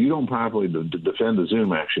 If you don't properly defend the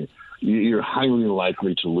Zoom action, you're highly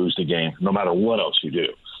likely to lose the game no matter what else you do.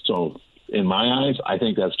 So in my eyes, I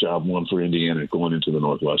think that's job 1 for Indiana going into the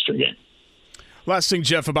Northwestern game. Last thing,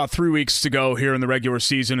 Jeff, about 3 weeks to go here in the regular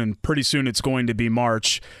season, and pretty soon it's going to be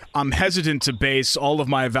March. I'm hesitant to base all of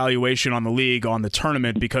my evaluation on the league on the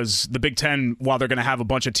tournament because the Big Ten, while they're going to have a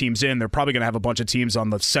bunch of teams in, they're probably going to have a bunch of teams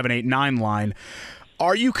on the 7, 8, 9 line.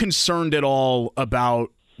 Are you concerned at all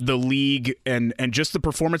about the league and just the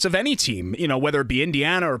performance of any team, whether it be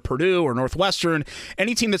Indiana or Purdue or Northwestern,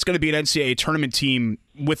 any team that's going to be an NCAA tournament team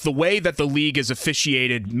with the way that the league is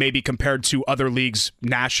officiated, maybe compared to other leagues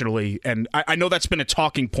nationally? And I know that's been a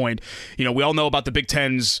talking point. We all know about the Big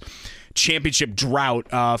Ten's championship drought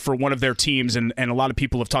for one of their teams, and a lot of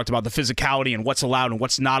people have talked about the physicality and what's allowed and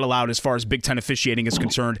what's not allowed as far as Big Ten officiating is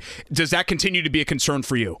concerned. Does that continue to be a concern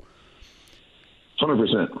for you?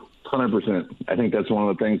 100%. I think that's one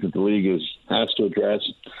of the things that the league has to address,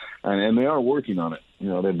 and they are working on it.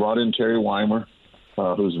 They brought in Terry Weimer,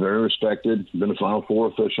 who's very respected, been a Final Four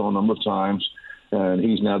official a number of times, and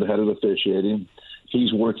he's now the head of officiating.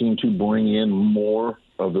 He's working to bring in more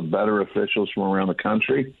of the better officials from around the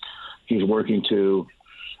country. He's working to,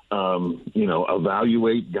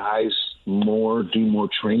 evaluate guys more, do more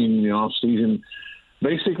training in the off season.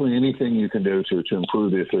 Basically anything you can do to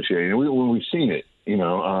improve the officiating. We've seen it.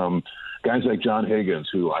 Guys like John Higgins,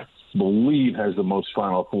 who I believe has the most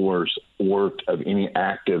Final Fours worked of any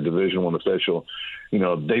active Division I official,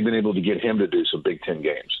 they've been able to get him to do some Big Ten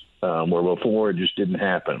games. where before it just didn't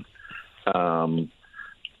happen.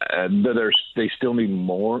 They still need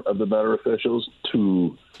more of the better officials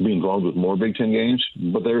to be involved with more Big Ten games,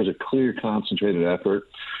 but there's a clear concentrated effort.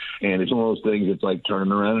 And it's one of those things, it's like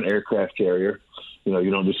turning around an aircraft carrier.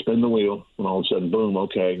 You don't just spin the wheel and all of a sudden, boom,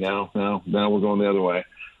 okay, now we're going the other way.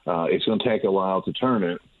 It's going to take a while to turn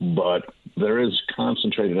it, but there is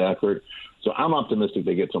concentrated effort. So I'm optimistic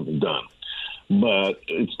they get something done. But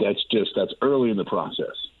that's early in the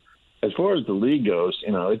process. As far as the league goes,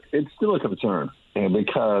 it's still a concern. And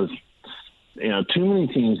because, too many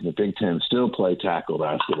teams in the Big Ten still play tackle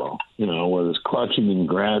basketball, where there's clutching and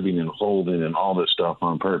grabbing and holding and all this stuff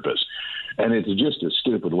on purpose. And it's just a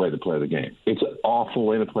stupid way to play the game. It's an awful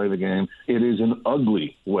way to play the game. It is an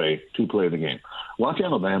ugly way to play the game. Watch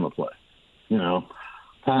Alabama play.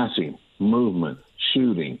 Passing, movement,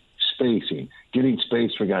 shooting, spacing, getting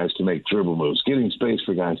space for guys to make dribble moves, getting space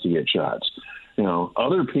for guys to get shots.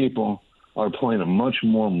 Other people are playing a much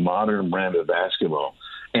more modern brand of basketball.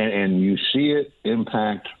 And you see it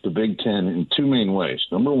impact the Big Ten in two main ways.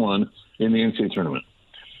 Number one, in the NCAA tournament.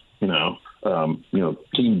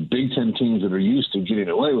 Big Ten teams that are used to getting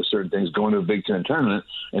away with certain things going to a Big Ten tournament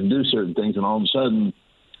and do certain things, and all of a sudden,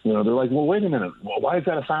 they're like, well, wait a minute, why is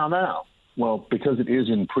that a foul now? Well, because it is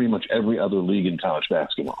in pretty much every other league in college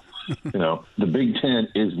basketball. The Big Ten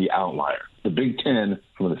is the outlier. The Big Ten,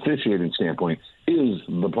 from an officiating standpoint, is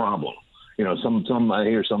the problem. I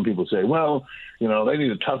hear some people say, well, they need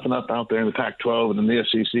to toughen up out there in the Pac-12 and then the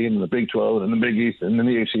SEC and then the Big 12 and then the Big East and then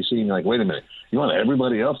the ACC. And you're like, wait a minute, you want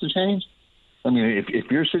everybody else to change? I mean, if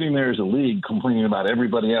you're sitting there as a league complaining about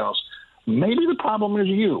everybody else, maybe the problem is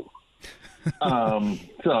you.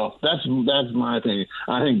 So that's my opinion.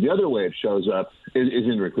 I think the other way it shows up is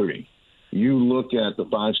in recruiting. You look at the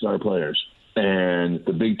 5-star players, and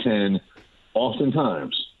the Big Ten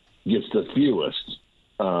oftentimes gets the fewest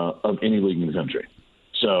of any league in the country.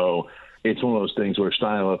 So it's one of those things where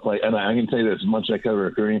style of play, and I can tell you this, as much as I cover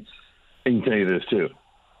recruiting, I can tell you this too.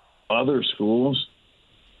 Other schools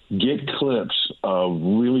get clips of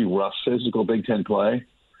really rough physical Big Ten play,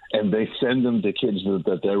 and they send them to kids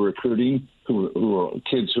that they're recruiting who are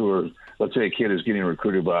kids who are, let's say a kid is getting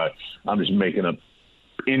recruited by, I'm just making up,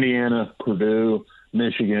 Indiana, Purdue,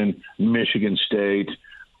 Michigan, Michigan State,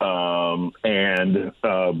 and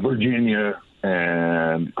Virginia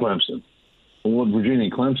and Clemson. And what Virginia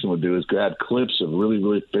and Clemson would do is grab clips of really,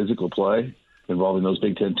 really physical play involving those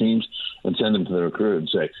Big Ten teams and send them to the recruiter and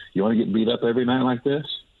say, you want to get beat up every night like this?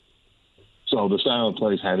 So the style of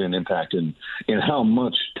plays had an impact in how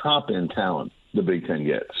much top-end talent the Big Ten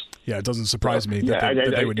gets. Yeah, it doesn't surprise me that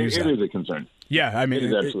they would use that. It is a concern. Yeah, I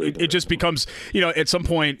mean, it just becomes, at some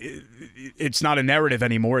point, it's not a narrative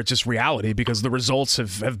anymore. It's just reality because the results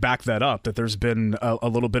have backed that up, that there's been a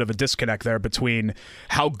little bit of a disconnect there between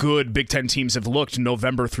how good Big Ten teams have looked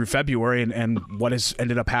November through February and what has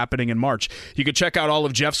ended up happening in March. You could check out all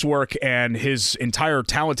of Jeff's work and his entire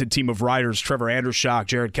talented team of writers, Trevor Andershock,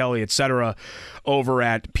 Jared Kelly, etc., over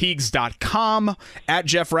at Peegs.com, at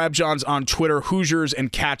Jeff Rabjohns on Twitter, Hoosiers and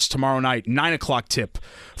Cats tomorrow night, 9 o'clock tip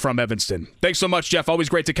from Evanston. Thanks so much, Jeff. Always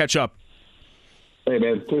great to catch up. Hey,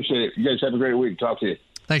 man. Appreciate it. You guys have a great week. Talk to you.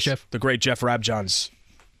 Thanks, Jeff. The great Jeff Rabjohns.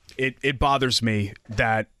 It bothers me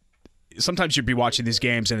that sometimes you'd be watching these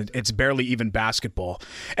games and it's barely even basketball.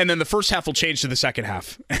 And then the first half will change to the second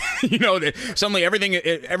half. Suddenly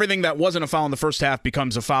everything that wasn't a foul in the first half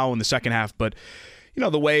becomes a foul in the second half. But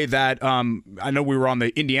the way that I know we were on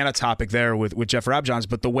the Indiana topic there with Jeff Rabjohns,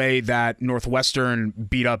 but the way that Northwestern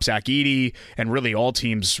beat up Zach Edey, and really all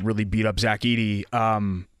teams really beat up Zach Edey,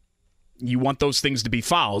 you want those things to be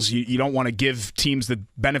fouls. You don't want to give teams the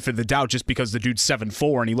benefit of the doubt just because the dude's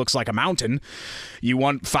 7'4" and he looks like a mountain. You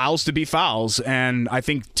want fouls to be fouls, and I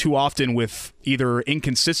think too often with either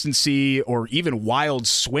inconsistency or even wild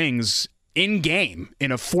swings in game,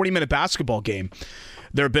 in a 40-minute basketball game,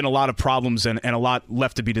 there have been a lot of problems and a lot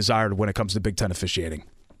left to be desired when it comes to Big Ten officiating.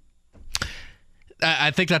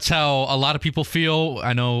 I think that's how a lot of people feel.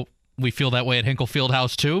 I know we feel that way at Hinkle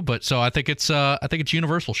Fieldhouse too, but so I think it's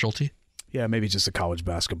universal, Schulte. Yeah, maybe just a college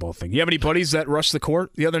basketball thing. You have any buddies that rushed the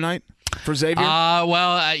court the other night for Xavier?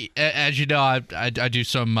 Well, as you know, I do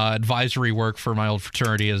some advisory work for my old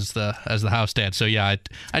fraternity as the house dad. So yeah,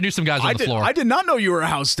 I knew some guys on the floor. I did not know you were a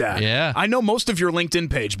house dad. Yeah, I know most of your LinkedIn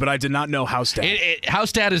page, but I did not know house dad.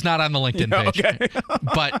 House dad is not on the LinkedIn page, okay.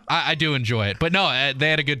 But I do enjoy it. But no, they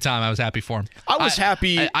had a good time. I was happy for them. I was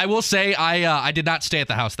happy. I will say I did not stay at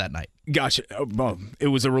the house that night. Gotcha. Well, it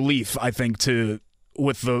was a relief, I think,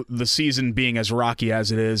 with the season being as rocky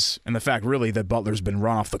as it is, and the fact really that Butler's been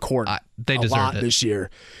run off the court they a deserved lot it this year.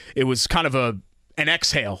 It was kind of a an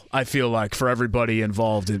exhale, I feel like, for everybody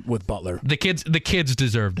involved with Butler. The kids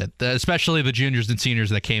deserved it, especially the juniors and seniors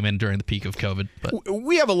that came in during the peak of COVID. But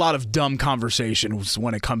we have a lot of dumb conversations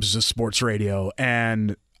when it comes to sports radio,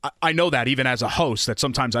 and I know that even as a host, that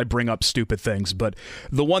sometimes I bring up stupid things, but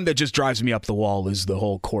the one that just drives me up the wall is the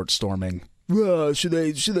whole court storming. Should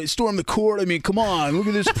they storm the court? I mean, come on, look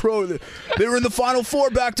at this pro. They were in the Final Four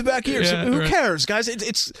back-to-back years. Yeah, Who cares, guys?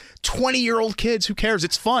 It's 20-year-old kids. Who cares?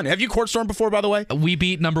 It's fun. Have you court stormed before, by the way? We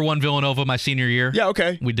beat number 1 Villanova my senior year. Yeah,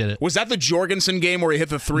 okay. We did it. Was that the Jorgensen game where he hit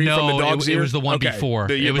the three from the dog's ear? No, it was the one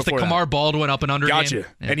before. It was the Kamar Baldwin up and under Gotcha. game.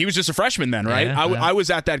 Yeah. And he was just a freshman then, right? Yeah, I was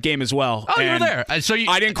at that game as well. Oh, you were there. So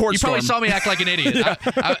I didn't court storm. You probably saw me act like an idiot.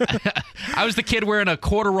 I was the kid wearing a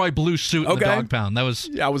corduroy blue suit in the dog pound. That was.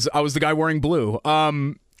 Yeah, I was the guy wearing blue.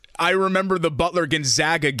 I remember the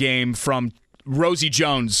Butler-Gonzaga game from Rosie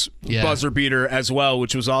Jones buzzer beater as well,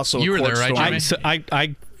 which was also you a were court there, right, storm.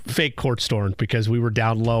 I fake court stormed because we were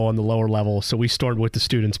down low on the lower level, so we stormed with the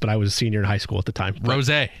students, but I was a senior in high school at the time.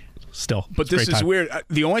 Rosé. Still. But this is weird.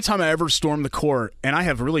 The only time I ever stormed the court, and I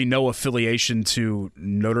have really no affiliation to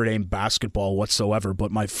Notre Dame basketball whatsoever, but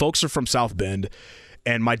my folks are from South Bend,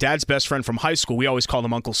 and my dad's best friend from high school, we always called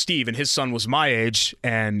him Uncle Steve, and his son was my age,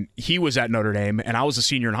 and he was at Notre Dame, and I was a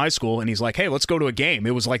senior in high school, and he's like, hey, let's go to a game.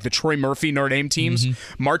 It was like the Troy Murphy Notre Dame teams.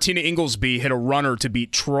 Mm-hmm. Martina Inglesby hit a runner to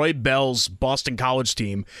beat Troy Bell's Boston College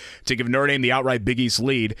team to give Notre Dame the outright Big East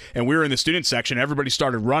lead, and we were in the student section. Everybody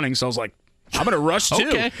started running, so I was like, I'm going to rush too.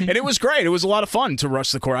 Okay. And it was great. It was a lot of fun to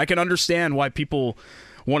rush the court. I can understand why people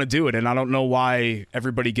want to do it, and I don't know why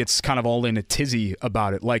everybody gets kind of all in a tizzy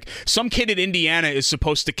about it. Like, some kid in Indiana is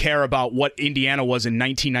supposed to care about what Indiana was in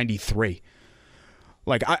 1993.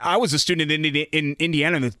 Like, I was a student in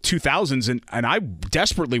Indiana in the 2000s, and I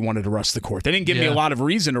desperately wanted to rush the court. They didn't give me a lot of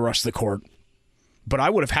reason to rush the court, but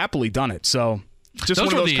I would have happily done it. So, just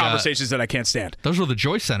one of those conversations that I can't stand. Those were the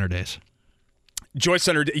Joyce Center days. Joyce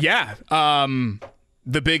Center, yeah.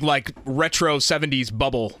 The big, like, retro 70s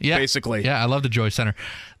bubble, basically. Yeah, I love the Joyce Center.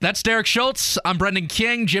 That's Derek Schultz. I'm Brendan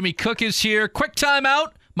King. Jimmy Cook is here. Quick timeout.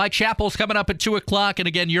 Mike Chappell's coming up at 2 o'clock. And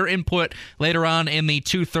again, your input later on in the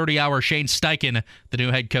 2:30 hour. Shane Steichen, the new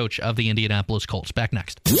head coach of the Indianapolis Colts. Back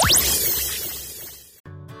next.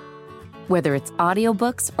 Whether it's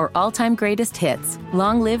audiobooks or all-time greatest hits,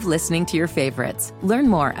 long live listening to your favorites. Learn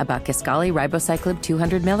more about Kisqali Ribociclib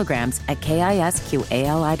 200 milligrams at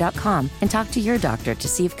KISQALI.com and talk to your doctor to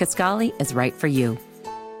see if Kisqali is right for you.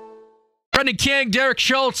 Brendan King, Derek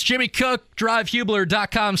Schultz, Jimmy Cook,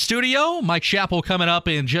 DriveHubler.com studio. Mike Chappell coming up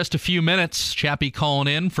in just a few minutes. Chappie calling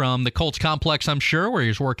in from the Colts complex, I'm sure, where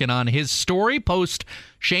he's working on his story. Post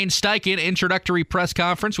Shane Steichen introductory press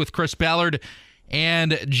conference with Chris Ballard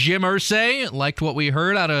and Jim Irsay. Liked what we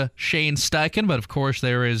heard out of Shane Steichen, but of course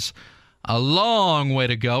there is a long way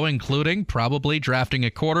to go, including probably drafting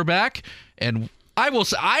a quarterback. And I will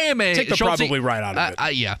say, I am a... Take the Schultz, probably right out of it.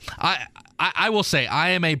 I will say, I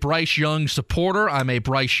am a Bryce Young supporter. I'm a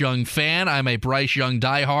Bryce Young fan. I'm a Bryce Young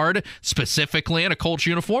diehard, specifically in a Colts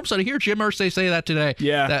uniform. So to hear Jim Irsay say that today,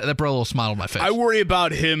 that brought a little smile on my face. I worry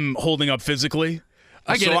about him holding up physically.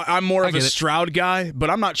 I'm more of a Stroud guy, but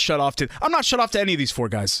I'm not shut off to any of these four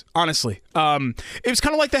guys, honestly. It was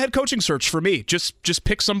kind of like the head coaching search for me. Just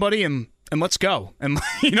pick somebody and let's go. And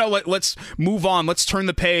let's move on. Let's turn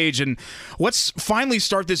the page and let's finally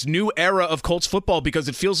start this new era of Colts football, because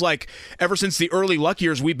it feels like ever since the early Luck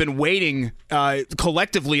years, we've been waiting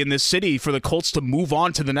collectively in this city for the Colts to move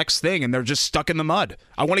on to the next thing, and they're just stuck in the mud.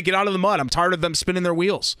 I want to get out of the mud. I'm tired of them spinning their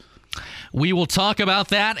wheels. We will talk about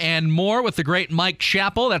that and more with the great Mike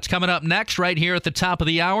Chappell. That's coming up next right here at the top of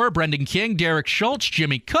the hour. Brendan King, Derek Schultz,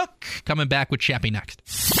 Jimmy Cook coming back with Chappie next.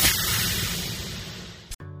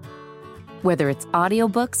 Whether it's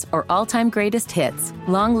audiobooks or all-time greatest hits,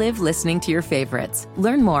 long live listening to your favorites.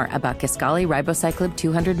 Learn more about Kisqali Ribociclib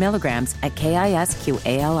 200 milligrams at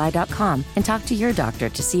KISQALI.com and talk to your doctor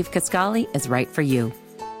to see if Kisqali is right for you.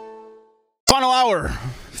 Final hour,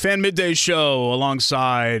 Fan Midday Show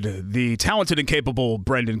alongside the talented and capable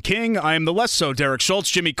Brendan King. I am the less so Derek Schultz.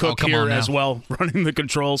 Jimmy Cook here as well, running the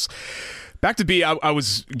controls. Back to B, I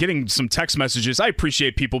was getting some text messages. I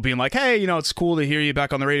appreciate people being like, hey, it's cool to hear you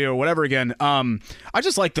back on the radio or whatever again. I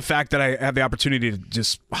just like the fact that I have the opportunity to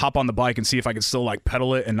just hop on the bike and see if I can still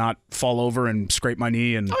pedal it and not fall over and scrape my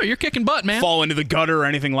knee and you're kicking butt, man. Fall into the gutter or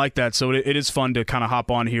anything like that. So it is fun to kind of hop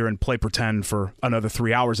on here and play pretend for another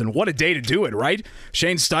 3 hours. And what a day to do it, right?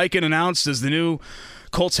 Shane Steichen announced as the new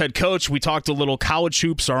Colts head coach. We talked a little college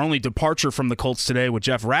hoops, our only departure from the Colts today with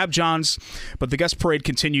Jeff Rabjohns. But the guest parade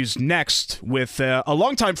continues next with a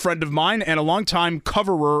longtime friend of mine and a longtime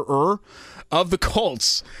coverer of the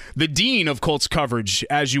Colts, the dean of Colts coverage,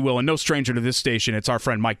 as you will, and no stranger to this station. It's our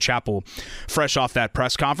friend Mike Chappell, fresh off that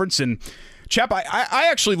press conference. And Chap, I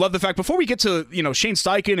actually love the fact, before we get to Shane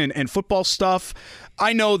Steichen and football stuff,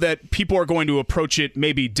 I know that people are going to approach it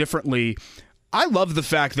maybe differently. I love the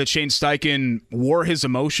fact that Shane Steichen wore his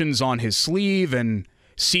emotions on his sleeve and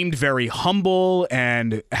seemed very humble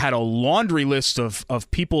and had a laundry list of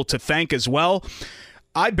people to thank as well.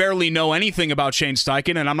 I barely know anything about Shane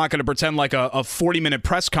Steichen, and I'm not going to pretend like a 40-minute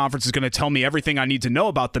press conference is going to tell me everything I need to know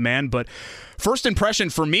about the man. But first impression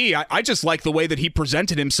for me, I just like the way that he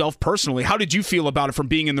presented himself personally. How did you feel about it from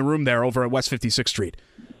being in the room there over at West 56th Street?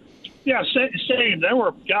 Yeah, same. There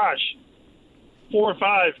were, 4,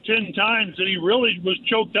 5, 10 times that he really was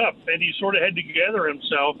choked up, and he sort of had to gather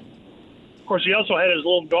himself. Of course, he also had his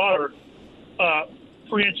little daughter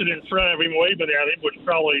prancing in front of him, waving at him, which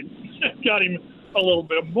probably got him a little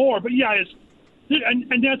bit more. But yeah,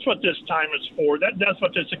 and that's what this time is for. That's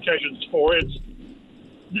what this occasion is for.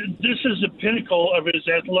 This is the pinnacle of his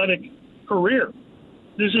athletic career.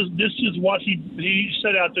 This is what he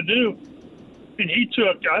set out to do, and he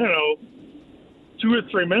took 2 or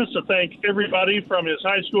 3 minutes to thank everybody from his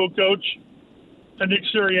high school coach to Nick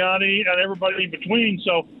Sirianni and everybody in between.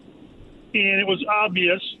 So, and it was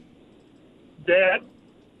obvious that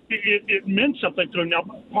it meant something to him. Now,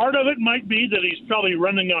 part of it might be that he's probably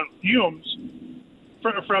running on fumes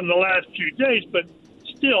from the last few days, but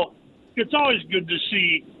still, it's always good to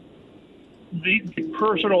see the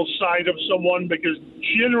personal side of someone, because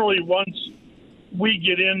generally once we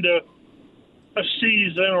get into a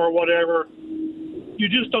season or whatever, you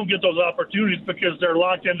just don't get those opportunities because they're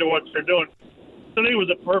locked into what they're doing. Today was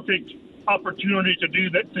a perfect opportunity to do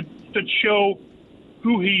that, to show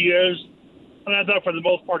who he is. And I thought for the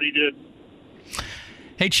most part he did.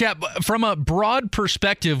 Hey, Chap, from a broad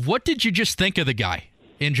perspective, what did you just think of the guy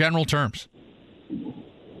in general terms?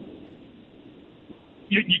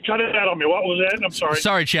 You cut it out on me. What was that? I'm sorry.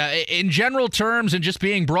 Sorry, Chap. In general terms and just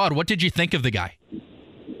being broad, what did you think of the guy?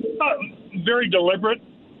 Very deliberate.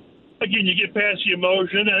 Again, you get past the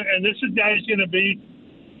emotion, and this guy's going to be,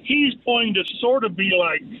 he's going to sort of be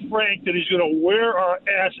like Frank, that he's going to wear our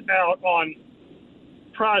ass out on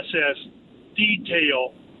process,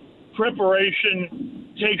 detail, preparation,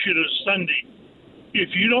 takes you to Sunday. If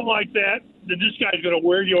you don't like that, then this guy's going to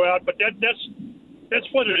wear you out. But that's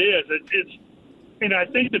what it is. And I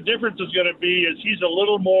think the difference is going to be is he's a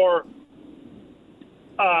little more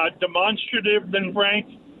demonstrative than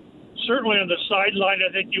Frank. Certainly on the sideline,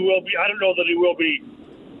 I think he will be. I don't know that he will be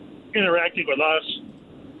interacting with us,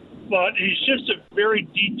 but he's just a very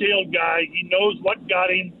detailed guy. He knows what got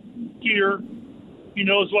him here. He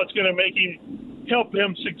knows what's going to help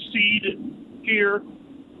him succeed here.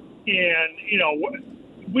 And,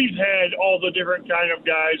 we've had all the different kind of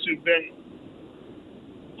guys who've been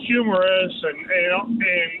humorous and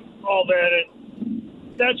all that,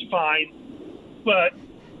 and that's fine. But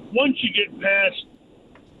once you get past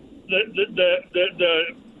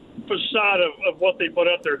the facade of what they put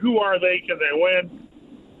out there, who are they? Can they win?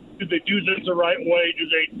 Do they do this the right way?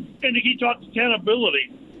 And he talked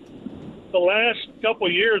accountability. The last couple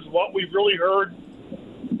of years, what we've really heard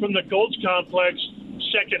from the Colts complex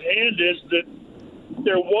secondhand is that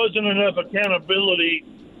there wasn't enough accountability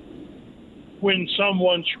when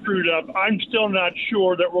someone screwed up. I'm still not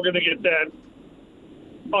sure that we're going to get that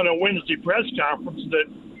on a Wednesday press conference, that,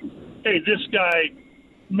 hey, this guy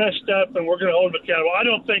messed up and we're going to hold him accountable. I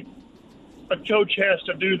don't think a coach has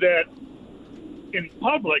to do that in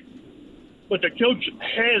public, but the coach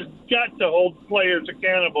has got to hold players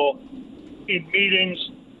accountable in meetings,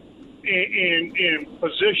 in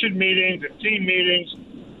position meetings, in team meetings,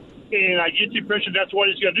 and I get the impression that's what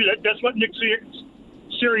he's going to do. That's what Nick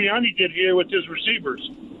Sirianni did here with his receivers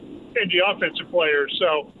and the offensive players.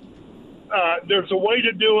 So there's a way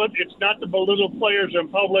to do it. It's not to belittle players in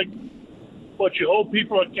public, but you hold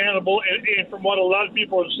people accountable. And from what a lot of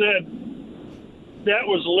people have said, that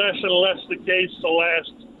was less and less the case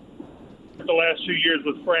the last few years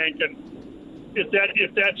with Frank. And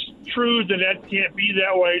if that's true, then that can't be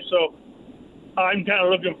that way. So I'm kind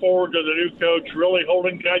of looking forward to the new coach really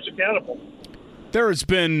holding guys accountable. There has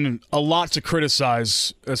been a lot to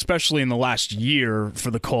criticize, especially in the last year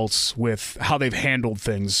for the Colts, with how they've handled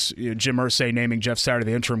things. Jim Irsay naming Jeff Saturday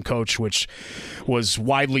the interim coach, which was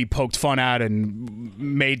widely poked fun at and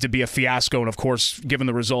made to be a fiasco. And, of course, given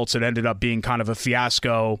the results, it ended up being kind of a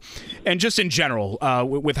fiasco. And just in general,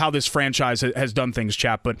 with how this franchise has done things,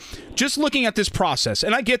 Chap. But just looking at this process,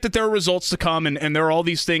 and I get that there are results to come, and there are all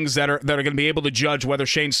these things that are going to be able to judge whether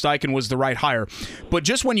Shane Steichen was the right hire. But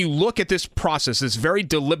just when you look at this process, this very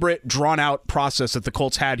deliberate, drawn-out process that the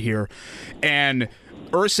Colts had here. And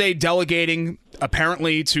Irsay delegating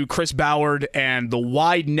apparently to Chris Ballard and the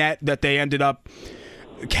wide net that they ended up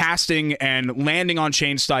casting and landing on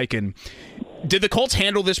Shane Steichen. Did the Colts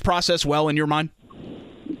handle this process well in your mind?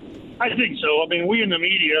 I think so. I mean, we in the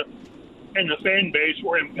media and the fan base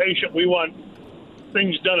were impatient. We want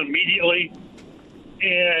things done immediately.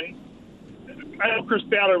 And I know Chris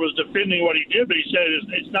Ballard was defending what he did, but he said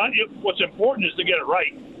it's not. What's important is to get it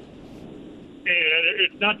right. And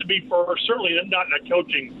it's not to be certainly not in a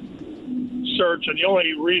coaching search. And the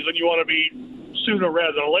only reason you want to be sooner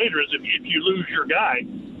rather than later is if you lose your guy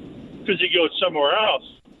because he goes somewhere else.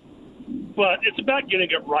 But it's about getting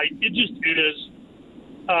it right. It just is.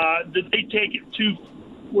 Did they take it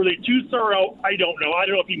were they too thorough? I don't know. I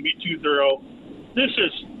don't know if you can be too thorough. This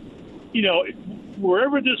is,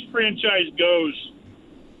 wherever this franchise goes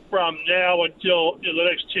from now until the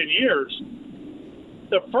next 10 years,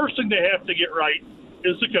 the first thing they have to get right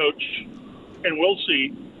is the coach, and we'll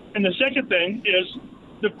see. And the second thing is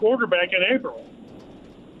the quarterback in April.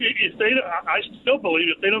 I still believe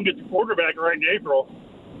if they don't get the quarterback right in April,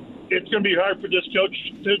 it's going to be hard for this coach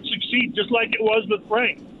to succeed, just like it was with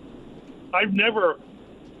Frank.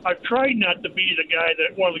 I've tried not to be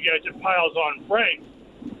one of the guys that piles on Frank.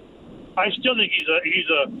 I still think he's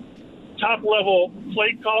a top-level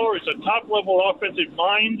play caller. He's a top-level offensive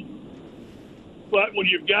mind. But when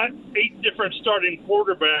you've got 8 different starting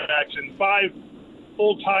quarterbacks and 5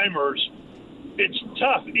 full-timers, it's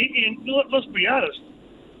tough. And let's be honest,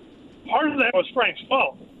 part of that was Frank's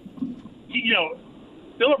fault.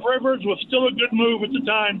 Phillip Rivers was still a good move at the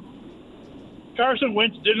time. Carson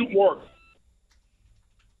Wentz didn't work.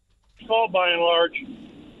 Fault by and large.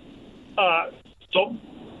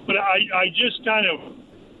 But I just kind of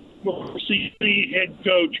will see the head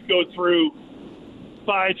coach go through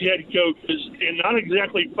 5 head coaches and not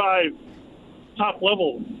exactly 5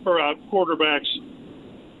 top-level quarterbacks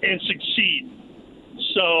and succeed.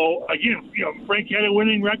 So, again, Frank had a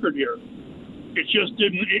winning record here. It just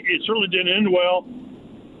didn't. It certainly didn't end well,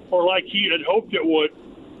 or like he had hoped it would.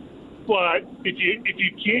 But if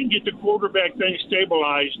you can't get the quarterback thing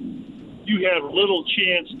stabilized, you have little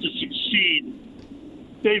chance to succeed.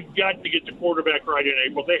 They've got to get the quarterback right in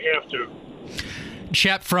April. They have to.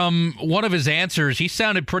 Chap, from one of his answers, he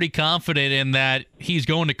sounded pretty confident in that he's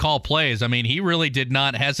going to call plays. I mean, he really did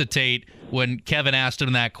not hesitate when Kevin asked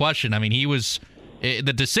him that question. I mean,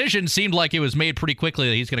 the decision seemed like it was made pretty quickly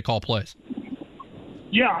that he's going to call plays.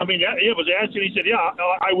 Yeah, I mean, it was asked, and he said, yeah,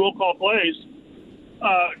 I will call plays.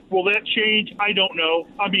 Will that change? I don't know.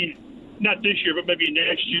 I mean, not this year, but maybe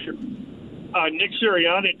next year. Nick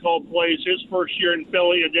Sirianni called plays his first year in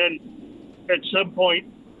Philly, and then at some point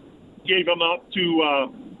gave him up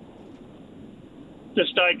to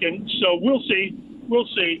Steichen. So we'll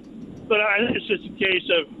see. But I think it's just a case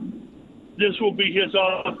of this will be his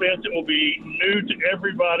offense. It will be new to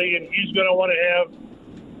everybody, and he's going to want to have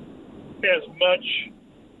as much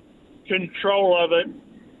control of it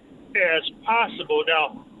as possible.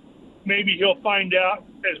 Now, maybe he'll find out,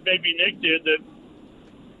 as maybe Nick did, that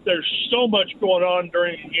there's so much going on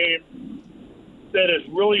during the game that it's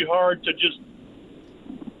really hard to just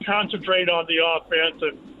concentrate on the offense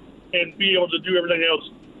and be able to do everything else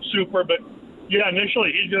super. But, yeah,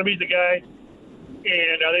 initially he's going to be the guy,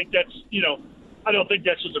 and I think that's, I don't think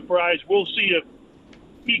that's a surprise. We'll see if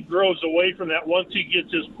he grows away from that once he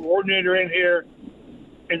gets his coordinator in here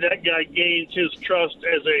and that guy gains his trust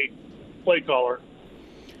as a play caller.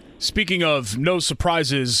 Speaking of no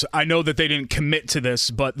surprises, I know that they didn't commit to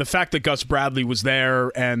this, but the fact that Gus Bradley was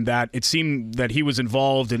there and that it seemed that he was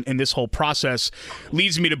involved in this whole process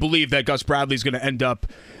leads me to believe that Gus Bradley is going to end up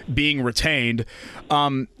being retained.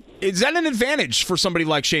 Is that an advantage for somebody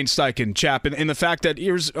like Shane Steichen, Chap, in the fact that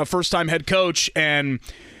here's a first-time head coach and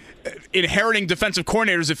inheriting defensive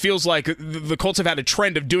coordinators? It feels like the Colts have had a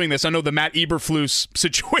trend of doing this. I know the Matt Eberflus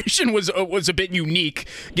situation was a bit unique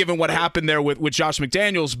given what happened there with Josh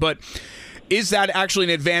McDaniels, but is that actually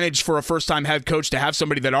an advantage for a first-time head coach to have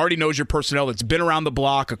somebody that already knows your personnel, that's been around the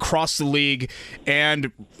block, across the league,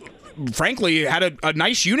 and frankly had a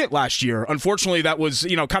nice unit last year? Unfortunately, that was,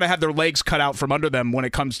 kind of had their legs cut out from under them when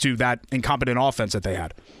it comes to that incompetent offense that they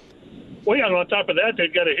had. Well, yeah, and on top of that,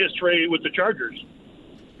 they've got a history with the Chargers.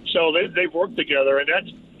 So they've worked together, and that's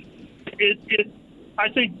it. I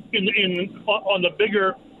think on the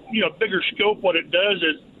bigger scope, what it does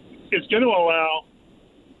is it's going to allow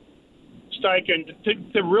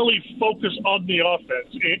Steichen to really focus on the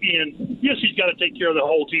offense. And yes, he's got to take care of the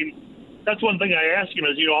whole team. That's one thing I ask him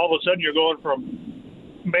is, all of a sudden you're going from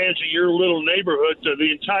managing your little neighborhood to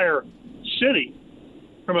the entire city,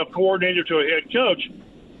 from a coordinator to a head coach.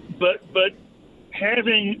 But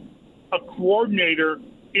having a coordinator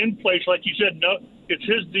in place, like you said, no, it's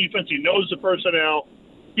his defense. He knows the personnel.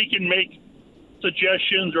 He can make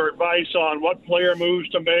suggestions or advice on what player moves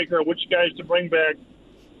to make or which guys to bring back.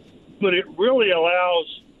 But it really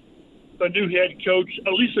allows the new head coach,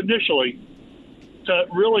 at least initially, to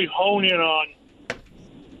really hone in on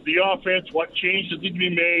the offense, what changes need to be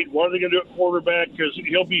made, what are they going to do at quarterback, because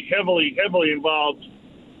he'll be heavily, heavily involved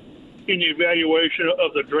in the evaluation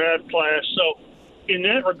of the draft class. So in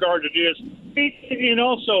that regard, it is. And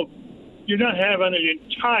also, you're not having an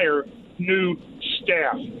entire new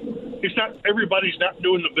staff. It's not, everybody's not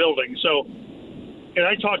doing the building. So, and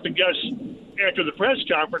I talked to Gus after the press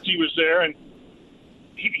conference. He was there, and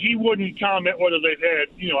he wouldn't comment whether they've had,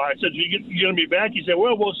 I said, you going to be back? He said,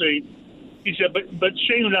 well, we'll see. He said, but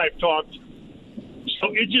Shane and I have talked,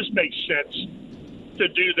 so it just makes sense to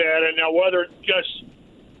do that. And now whether Gus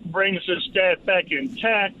brings his staff back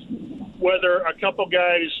intact, whether a couple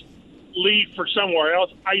guys leave for somewhere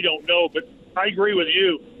else, I don't know. But I agree with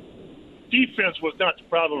you. Defense was not the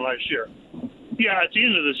problem last year. Yeah, at the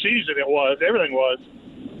end of the season it was. Everything was.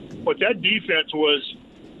 But that defense was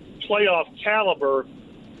playoff caliber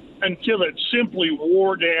until it simply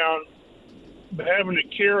wore down, having to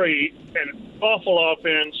carry an awful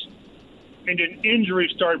offense, and then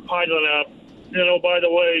injuries started piling up. And, oh, by the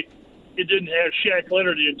way, it didn't have Shaq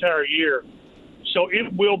Leonard the entire year. So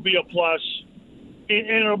it will be a plus. And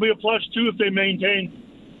it'll be a plus, too, if they maintain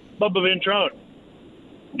Bubba Ventrone.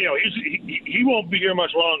 He won't be here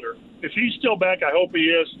much longer. If he's still back, I hope he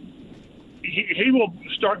is. He will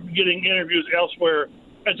start getting interviews elsewhere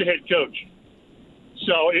as a head coach.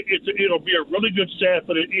 So it'll be a really good staff,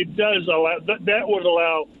 but it does allow that would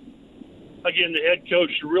allow, again, the head coach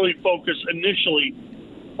to really focus initially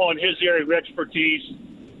on his area of expertise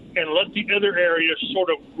and let the other areas sort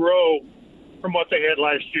of grow from what they had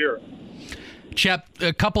last year. Chap,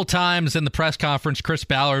 a couple times in the press conference, Chris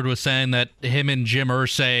Ballard was saying that him and Jim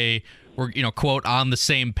Irsay were, quote, on the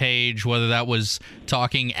same page, whether that was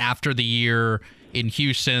talking after the year in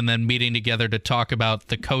Houston and then meeting together to talk about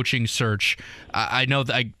the coaching search. I know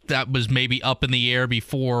that was maybe up in the air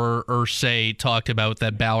before Irsay talked about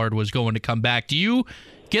that Ballard was going to come back. Do you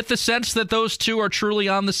get the sense that those two are truly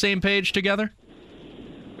on the same page together?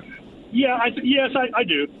 Yeah, yes, I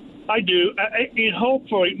do. I do. And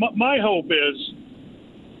hopefully, my hope is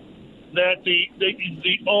that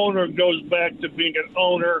the owner goes back to being an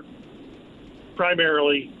owner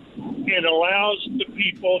primarily and allows the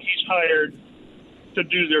people he's hired to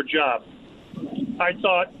do their job. I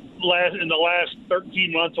thought in the last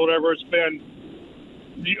 13 months, or whatever it's been,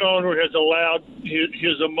 the owner has allowed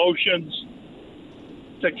his emotions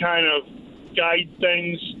to kind of guide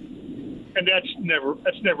things, and that's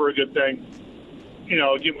never a good thing.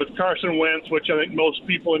 With Carson Wentz, which I think most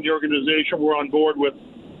people in the organization were on board with,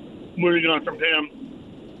 moving on from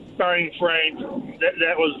him, firing Frank,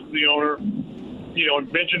 that was the owner. And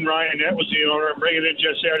benching Ryan, that was the owner. Bringing in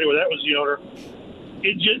Jeff Saturday, that was the owner.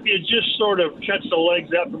 It just sort of cuts the legs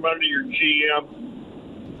out from under your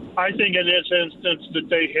GM. I think in this instance that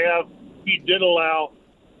he did allow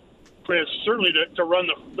Chris certainly to run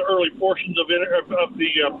the early portions of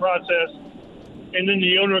the process, and then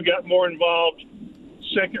the owner got more involved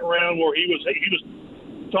second round where he was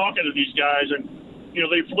talking to these guys, and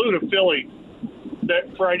they flew to Philly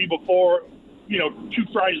that Friday before, 2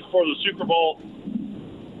 Fridays before the Super Bowl,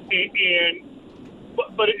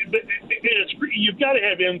 but you've got to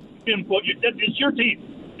have input. It's your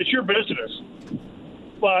team. It's your business.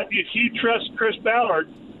 But if you trust Chris Ballard,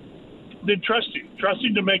 then trust him. Trust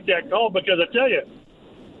him to make that call, because I tell you,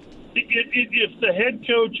 if the head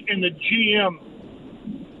coach and the GM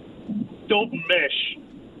don't mesh,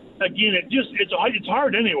 again, it's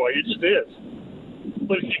hard anyway. It just is.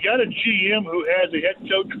 But if you got a GM who has a head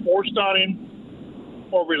coach forced on him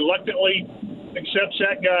or reluctantly accepts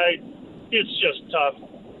that guy, it's just tough.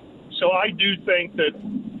 So I do think that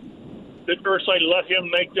Irsay let him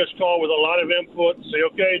make this call with a lot of input and say,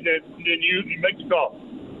 okay, then you make the call.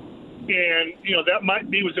 And, that might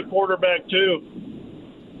be with the quarterback too.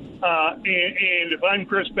 And if I'm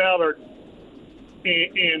Chris Ballard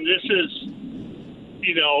and this is,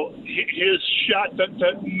 his shot to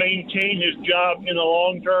maintain his job in the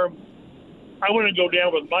long term, I want to go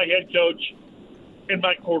down with my head coach and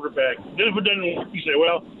my quarterback. Then if it doesn't work, you say,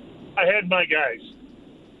 well, I had my guys.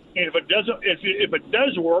 And if it doesn't, if it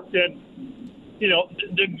does work, then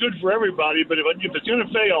then good for everybody. But if it's going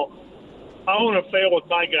to fail, I want to fail with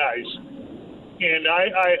my guys. And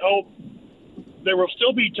I hope there will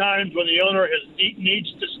still be times when the owner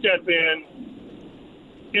needs to step in,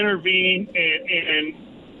 intervene, and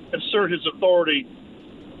assert his authority.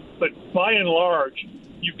 But by and large,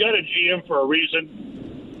 you've got a GM for a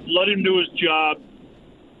reason. Let him do his job.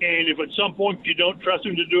 And if at some point you don't trust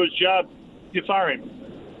him to do his job, you fire him.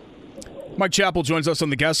 Mike Chappell joins us on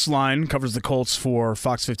the guest line, covers the Colts for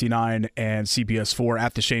Fox 59 and CBS 4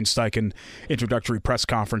 at the Shane Steichen introductory press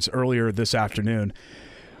conference earlier this afternoon.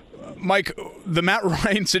 Mike, the Matt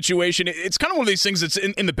Ryan situation, it's kind of one of these things that's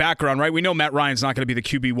in the background, right? We know Matt Ryan's not going to be the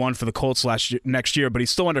QB1 for the Colts next year, but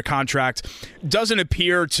he's still under contract. Doesn't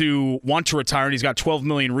appear to want to retire, and he's got 12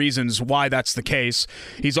 million reasons why that's the case.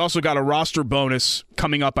 He's also got a roster bonus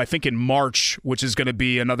coming up, I think, in March, which is going to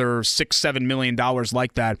be another $6-7 million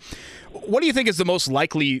like that. What do you think is the most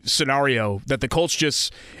likely scenario, that the Colts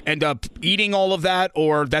just end up eating all of that,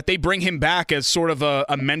 or that they bring him back as sort of a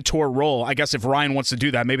mentor role? I guess if Ryan wants to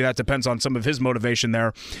do that, maybe that depends on some of his motivation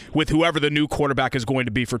there with whoever the new quarterback is going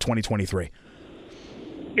to be for 2023.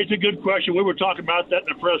 It's a good question. We were talking about that in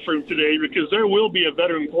the press room today, because there will be a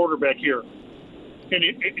veteran quarterback here in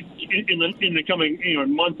the coming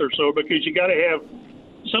month or so, because you got to have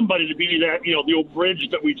somebody to be that, the old bridge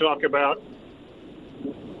that we talk about.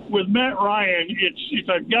 With Matt Ryan, if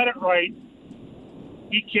I've got it right,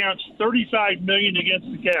 he counts $35 million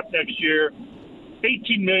against the cap next year.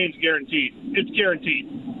 $18 million is guaranteed. It's guaranteed.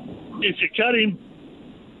 If you cut him,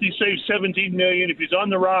 he saves $17 million. If he's on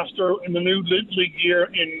the roster in the new league year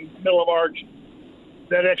in middle of March,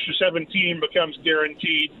 that extra $17 becomes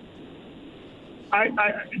guaranteed.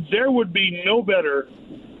 There would be no better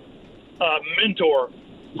mentor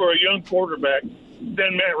for a young quarterback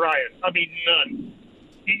than Matt Ryan. I mean, none.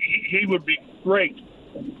 He would be great.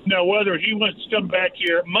 Now, whether he wants to come back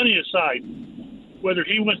here, money aside, whether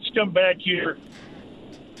he wants to come back here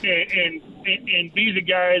and be the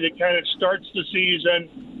guy that kind of starts the season,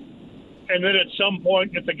 and then at some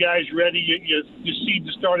point, if the guy's ready, you see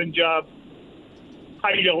the starting job,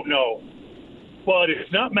 I don't know. But if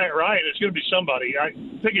it's not Matt Ryan, it's going to be somebody. I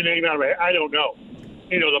pick a name out of it. I don't know.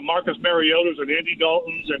 The Marcus Mariotas and Andy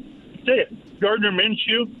Daltons and Gardner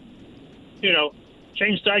Minshew.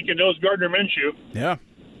 Shane Steichen knows Gardner Minshew. Yeah.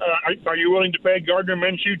 Are you willing to pay Gardner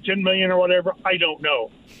Minshew $10 million or whatever? I don't know.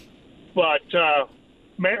 But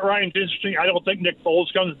Matt Ryan's interesting. I don't think Nick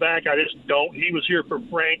Foles comes back. I just don't. He was here for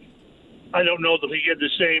Frank. I don't know that he had the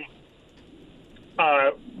same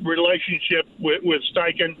relationship with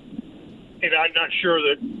Steichen. And I'm not sure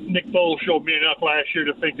that Nick Foles showed me enough last year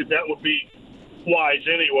to think that would be wise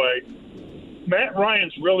anyway. Matt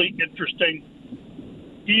Ryan's really interesting.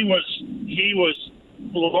 He was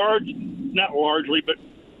not largely, but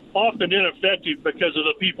often ineffective because of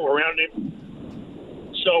the people around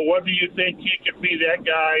him. So whether you think he could be that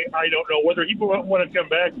guy, I don't know. Whether he will want to come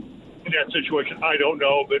back in that situation, I don't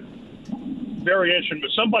know. But very interesting. But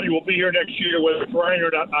somebody will be here next year, whether it's Ryan or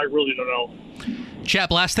not, I really don't know.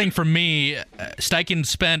 Chap, last thing from me. Steichen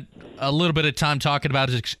spent a little bit of time talking about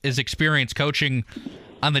his experience coaching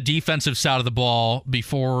on the defensive side of the ball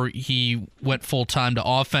before he went full-time to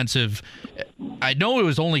offensive. I know it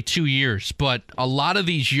was only 2 years, but a lot of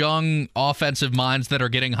these young offensive minds that are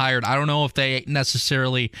getting hired, I don't know if they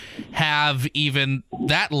necessarily have even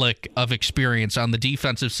that lick of experience on the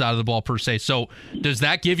defensive side of the ball per se. So does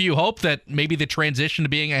that give you hope that maybe the transition to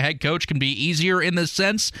being a head coach can be easier in this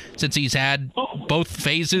sense, since he's had both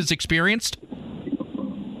phases experienced?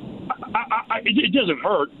 It doesn't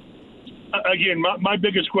hurt. Again, my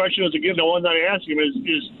biggest question is, again, the one that I ask him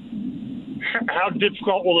is how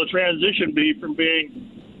difficult will the transition be from being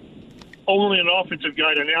only an offensive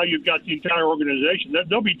guy to now you've got the entire organization?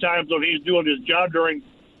 There'll be times when he's doing his job during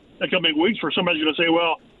the coming weeks where somebody's going to say,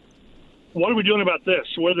 well, what are we doing about this?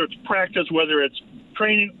 Whether it's practice, whether it's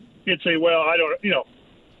training, he'd say, well, I don't,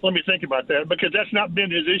 let me think about that, because that's not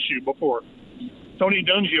been his issue before. Tony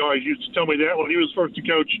Dungy always used to tell me that when he was first to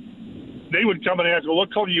coach. They would come and ask, well,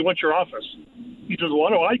 what color do you want your office? He says, well,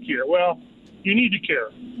 do I care? Well, you need to care.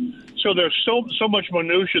 So there's so much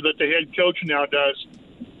minutia that the head coach now does.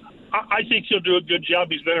 I think he'll do a good job.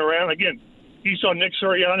 He's been around. Again, he saw Nick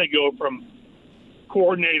Sirianni go from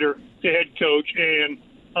coordinator to head coach, and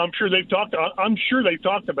I'm sure they've talked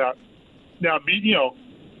about. Now,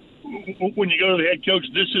 when you go to the head coach,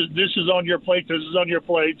 this is on your plate. This is on your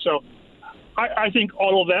plate. So I think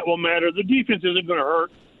all of that will matter. The defense isn't going to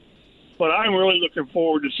hurt. But I'm really looking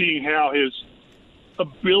forward to seeing how his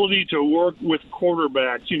ability to work with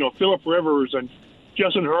quarterbacks, Phillip Rivers and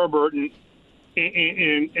Justin Herbert and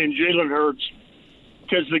Jalen Hurts,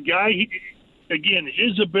 because the guy, again,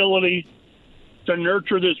 his ability to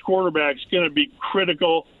nurture this quarterback is going to be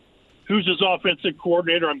critical. Who's his offensive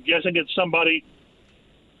coordinator? I'm guessing it's somebody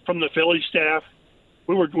from the Philly staff.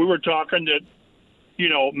 We were talking that,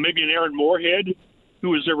 maybe an Aaron Moorhead who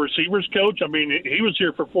was their receivers coach. I mean, he was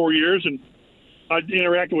here for 4 years, and I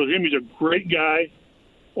interacted with him. He's a great guy.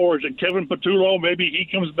 Or is it Kevin Patullo? Maybe he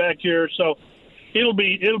comes back here. So it'll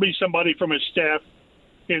be somebody from his staff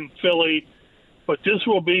in Philly. But this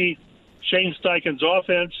will be Shane Steichen's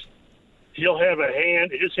offense. He'll have a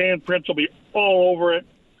hand. His handprints will be all over it.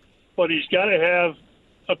 But he's got to have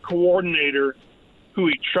a coordinator who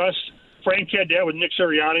he trusts. Frank had that with Nick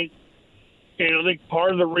Sirianni. And I think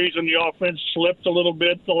part of the reason the offense slipped a little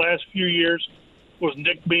bit the last few years was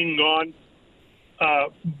Nick being gone.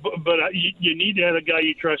 But you need to have a guy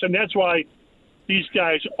you trust. And that's why these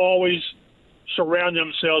guys always surround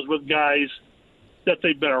themselves with guys that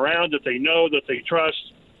they've been around, that they know, that they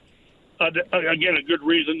trust. Again, a good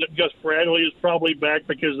reason that Gus Bradley is probably back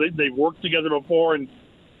because they've worked together before, and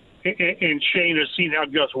Shane has seen how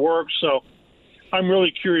Gus works. So I'm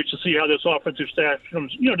really curious to see how this offensive staff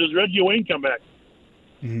comes. Does Reggie Wayne come back?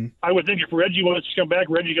 Mm-hmm. I would think if Reggie wants to come back,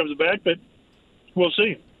 Reggie comes back, but we'll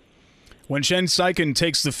see. When Shane Steichen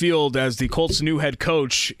takes the field as the Colts' new head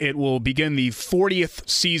coach, it will begin the 40th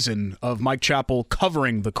season of Mike Chappell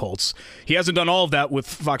covering the Colts. He hasn't done all of that with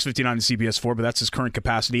Fox 59 and CBS 4, but that's his current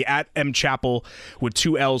capacity. At mchappell with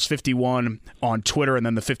 2 L's 51 on Twitter, and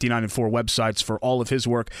then the 59 and 4 websites for all of his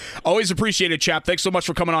work. Always appreciate it, Chap. Thanks so much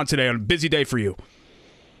for coming on today on a busy day for you.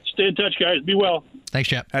 Stay in touch, guys. Be well. Thanks,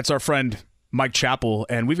 Chap. That's our friend Mike Chappell,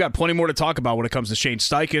 and we've got plenty more to talk about when it comes to Shane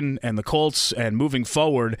Steichen and the Colts and moving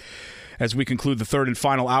forward as we conclude the third and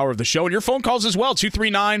final hour of the show. And your phone calls as well,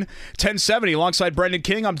 239-1070. Alongside Brendan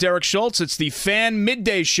King, I'm Derek Schultz. It's the Fan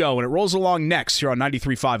Midday Show, and it rolls along next here on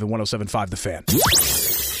 93.5 and 107.5 The Fan.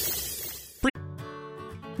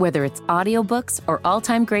 Whether it's audiobooks or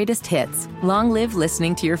all-time greatest hits, long live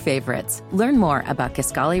listening to your favorites. Learn more about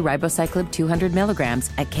Kisqali Ribociclib 200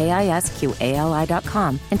 milligrams at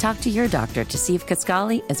KISQALI.com and talk to your doctor to see if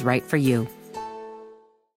Kisqali is right for you.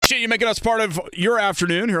 You making us part of your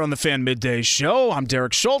afternoon here on the Fan Midday Show. I'm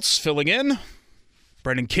Derek Schultz, filling in.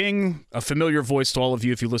 Brendan King, a familiar voice to all of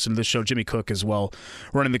you if you listen to this show. Jimmy Cook as well,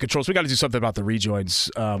 running the controls. We got to do something about the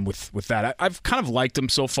rejoins with that. I've kind of liked them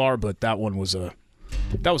so far, but that one was a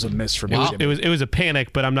miss for me. It was a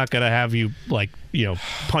panic, but I'm not gonna have you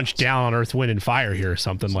punch down on Earth, Wind, and Fire here or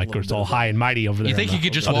something like it's all high and mighty over there. You think you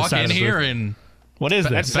could just walk in here and? What is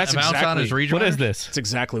this? That's exactly, what is this? That's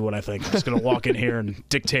exactly what I think. I'm just going to walk in here and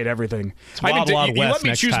dictate everything. Wild you West let me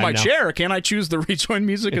next choose time my now. chair. Can't I choose the rejoin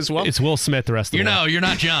music as well? It's Will Smith the rest of the way. No, you're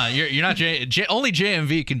not John. You're not only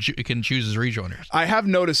JMV can choose his rejoiners. I have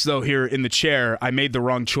noticed, though, here in the chair, I made the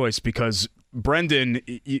wrong choice because Brendan,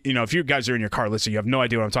 if you guys are in your car listening, you have no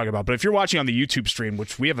idea what I'm talking about. But if you're watching on the YouTube stream,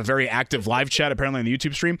 which we have a very active live chat apparently on the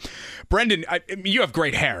YouTube stream, Brendan, you have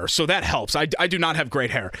great hair, so that helps. I do not have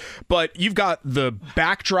great hair. But you've got the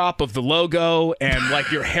backdrop of the logo and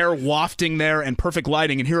like your hair wafting there and perfect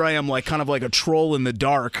lighting. And here I am like kind of like a troll in the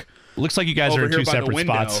dark. Looks like you guys are in two separate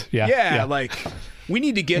spots. Yeah, like we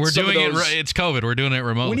need to get some of those. It's COVID. We're doing it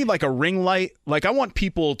remotely. We need like a ring light. Like I want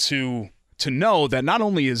people to know that not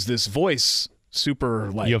only is this voice super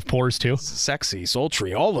like you have pores too, sexy,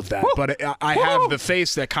 sultry, all of that, but I have the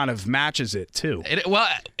face that kind of matches it too. It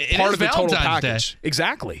part is of the total Valentine's package. Day.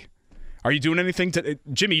 Exactly. Are you doing anything to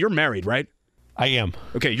Jimmy? You're married, right? I am.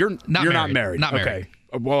 Okay, you're not married. Not married. Okay.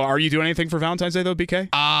 Well, are you doing anything for Valentine's Day though, BK?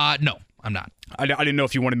 No, I'm not. I didn't know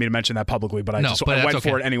if you wanted me to mention that publicly, but I went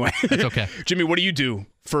for it anyway. It's okay. Jimmy, what do you do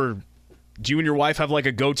for? Do you and your wife have like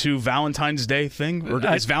a go-to Valentine's Day thing? Or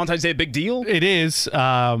is Valentine's Day a big deal? It is.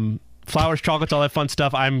 Flowers, chocolates, all that fun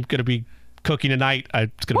stuff. I'm going to be cooking tonight.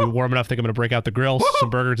 It's going to be warm enough. I think I'm going to break out the grill, some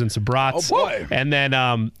burgers and some brats. Oh, boy. And then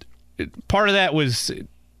part of that was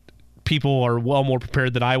people are well more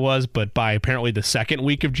prepared than I was, but by apparently the second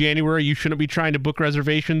week of January, you shouldn't be trying to book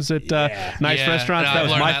reservations at nice restaurants. No, that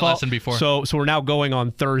was my fault. Lesson before. So we're now going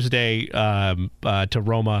on Thursday to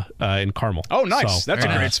Roma in Carmel. Oh, nice. So, that's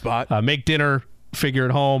a great spot. Make dinner, figure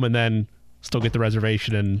it home, and then still get the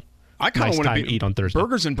reservation and I kind of want to eat on Thursday.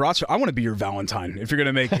 Burgers and brats. I want to be your Valentine. If you're going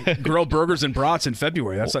to make grilled burgers and brats in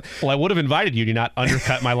February, that's well, I would have invited you to not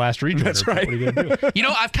undercut my last rejoin. That's right. What are you going to do?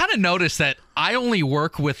 I've kind of noticed that I only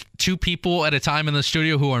work with two people at a time in the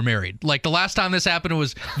studio who are married. Like the last time this happened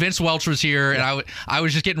was Vince Welch was here, and I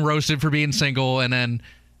was just getting roasted for being single, and then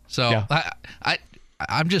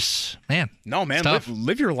I'm just No, man,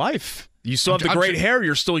 live your life. You still have the great hair.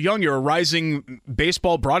 You're still young. You're a rising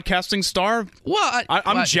baseball broadcasting star. Well,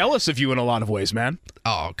 I'm jealous of you in a lot of ways, man.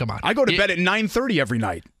 Oh, come on. I go to bed at 9:30 every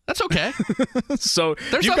night. That's okay. So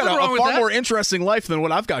There's you've nothing got wrong a with far that. more interesting life than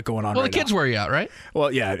what I've got going on Well, right the kids now. wear you out, right?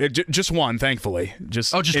 Well, yeah, just one, thankfully.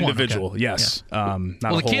 Just individual, one. Okay. yes. Yeah.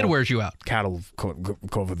 Not The kid wears you out. Cattle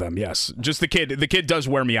over them, yes. Just the kid. The kid does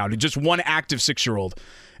wear me out. Just one active 6-year-old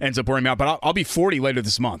ends up wearing me out. But I'll be 40 later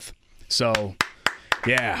this month. So,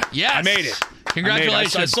 yeah. Yes. I made it.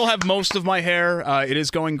 Congratulations. I still have most of my hair. It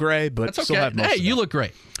is going gray, but That's okay. still have most Hey, of you it. look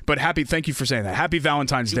great. But thank you for saying that. Happy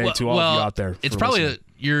Valentine's Day to all of you out there. It's for probably listening.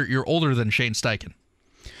 you're older than Shane Steichen.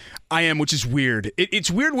 I am, which is weird. It's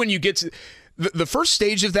weird when you get to the first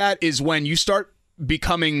stage of that is when you start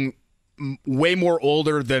becoming way more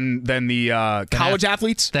older than the college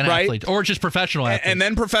athletes, right? Athletes, or just professional athletes. And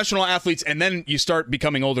then professional athletes, and then you start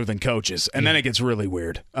becoming older than coaches, and then it gets really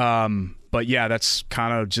weird. But yeah, that's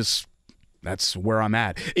kind of just that's where I'm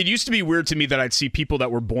at. It used to be weird to me that I'd see people that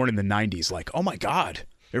were born in the 90s, like, oh my God,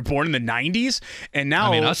 they're born in the 90s, and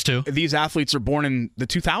now us too. These athletes are born in the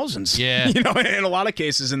 2000s. Yeah, in a lot of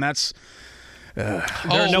cases, and that's. There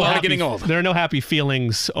are getting old. There are no happy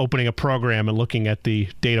feelings opening a program and looking at the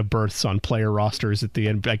date of births on player rosters at the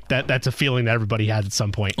end. Like that's a feeling that everybody has at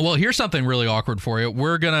some point. Well, here's something really awkward for you.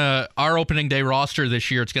 Our opening day roster this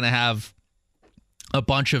year, it's gonna have a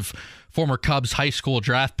bunch of former Cubs high school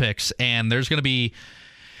draft picks, and there's gonna be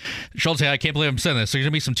Schultz. I can't believe I'm saying this. There's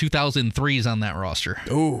gonna be some 2003s on that roster.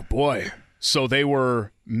 Oh boy! So they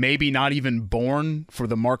were maybe not even born for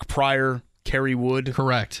the Mark Pryor, Kerry Wood.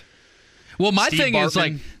 Correct. Well, my Steve thing Bartman. is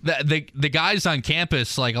like the guys on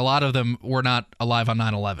campus, like a lot of them were not alive on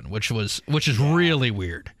 9/11, which is really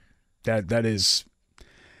weird. That is,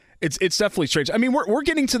 it's definitely strange. I mean, we're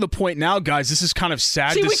getting to the point now, guys. This is kind of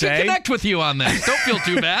sad to we say. can connect with you on this. Don't feel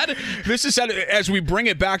too bad. This is sad as we bring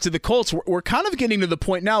it back to the Colts. We're kind of getting to the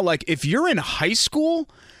point now. Like if you're in high school,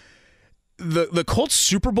 the Colts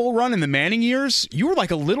Super Bowl run in the Manning years, you were like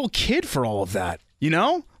a little kid for all of that.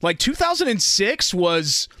 Like 2006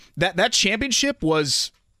 was that championship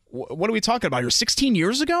was. What are we talking about here? 16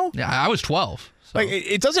 years ago? Yeah, I was 12. So. Like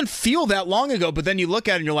it doesn't feel that long ago, but then you look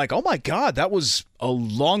at it and you're like, oh my God, that was a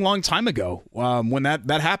long, long time ago when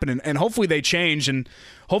that happened. And hopefully they change, and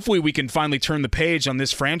hopefully we can finally turn the page on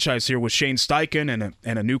this franchise here with Shane Steichen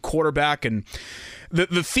and a new quarterback. And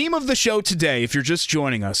the theme of the show today, if you're just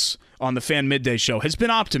joining us on the Fan Midday Show, has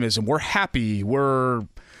been optimism. We're happy. We're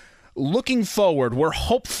looking forward. We're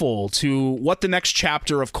hopeful to what the next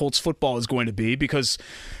chapter of Colts football is going to be, because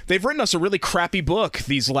they've written us a really crappy book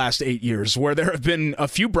these last 8 years where there have been a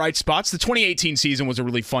few bright spots. The 2018 season was a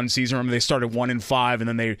really fun season. Remember, they started 1-5, and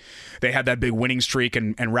then they had that big winning streak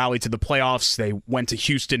and rallied to the playoffs. They went to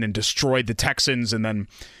Houston and destroyed the Texans, and then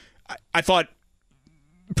I thought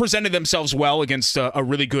presented themselves well against a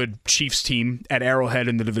really good Chiefs team at Arrowhead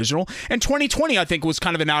in the divisional. And 2020, I think, was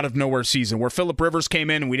kind of an out-of-nowhere season where Phillip Rivers came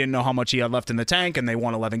in and we didn't know how much he had left in the tank, and they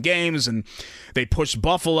won 11 games, and they pushed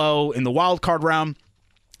Buffalo in the wild card round.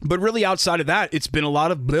 But really, outside of that, it's been a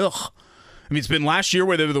lot of blech. I mean, it's been last year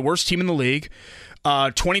where they were the worst team in the league.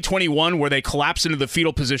 2021, where they collapsed into the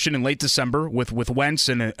fetal position in late December with Wentz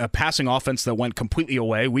and a passing offense that went completely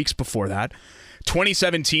away weeks before that.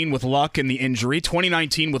 2017 with Luck and the injury,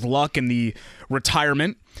 2019 with Luck and the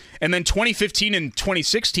retirement, and then 2015 and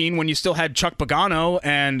 2016 when you still had Chuck Pagano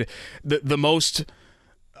and the most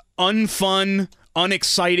unfun,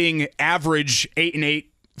 unexciting, average 8-8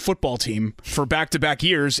 football team for back-to-back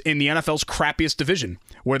years in the NFL's crappiest division,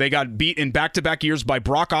 where they got beat in back-to-back years by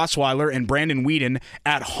Brock Osweiler and Brandon Weeden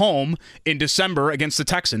at home in December against the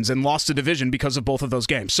Texans and lost the division because of both of those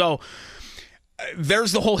games. So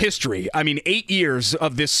there's the whole history. I mean, 8 years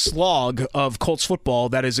of this slog of Colts football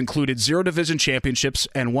that has included 0 division championships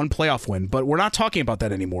and 1 playoff win. But we're not talking about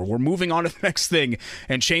that anymore. We're moving on to the next thing,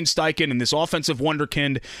 and Shane Steichen and this offensive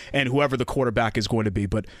wonderkind and whoever the quarterback is going to be.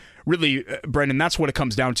 But really, Brendan, that's what it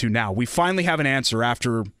comes down to now. We finally have an answer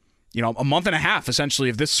after a month and a half, essentially,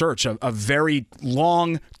 of this search, a very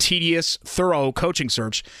long, tedious, thorough coaching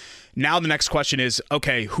search. Now the next question is,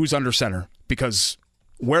 okay, who's under center? Because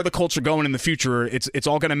where the Colts are going in the future, it's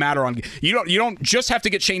all going to matter on. You don't just have to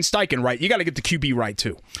get Shane Steichen right. You got to get the QB right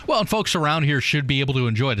too. Well, and folks around here should be able to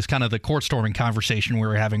enjoy it. It's kind of the court storming conversation we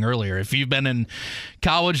were having earlier. If you've been in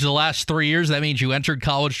college the last 3 years, that means you entered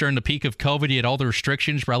college during the peak of COVID. You had all the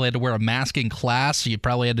restrictions. Probably had to wear a mask in class. You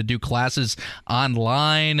probably had to do classes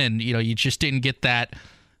online, and you just didn't get that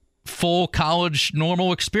full college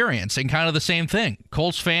normal experience. And kind of the same thing.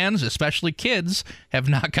 Colts fans, especially kids, have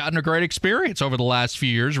not gotten a great experience over the last few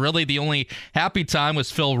years. Really, the only happy time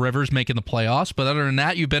was Phil Rivers making the playoffs. But other than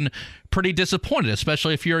that, you've been pretty disappointed,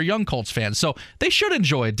 especially if you're a young Colts fan. So they should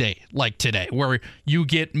enjoy a day like today where you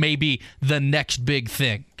get maybe the next big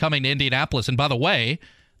thing coming to Indianapolis. And by the way,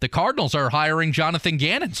 the Cardinals are hiring Jonathan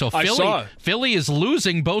Gannon. So Philly is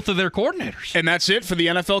losing both of their coordinators. And that's it for the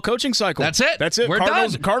NFL coaching cycle. That's it. That's it. We're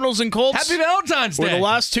Cardinals, done. Cardinals and Colts. Happy Valentine's Day. We're the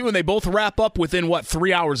last two, and they both wrap up within,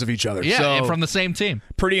 3 hours of each other. Yeah, so, and from the same team.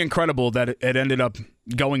 Pretty incredible that it ended up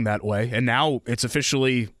going that way. And now it's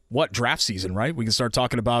officially, draft season, right? We can start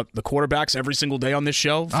talking about the quarterbacks every single day on this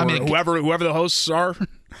show for whoever the hosts are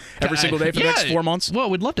every single day for the next 4 months. Well,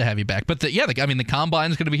 we'd love to have you back. But the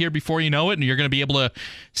Combine's going to be here before you know it, and you're going to be able to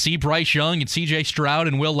see Bryce Young and C.J. Stroud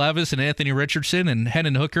and Will Levis and Anthony Richardson and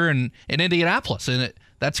Hendon Hooker in Indianapolis. And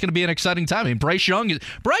that's going to be an exciting time. I mean, Bryce Young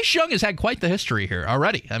has had quite the history here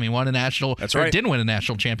already. I mean, didn't win a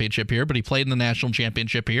national championship here, but he played in the national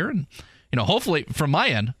championship here. And, hopefully, from my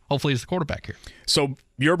end, he's the quarterback here. So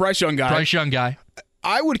you're a Bryce Young guy. Bryce Young guy.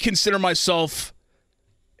 I would consider myself,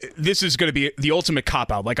 this is going to be the ultimate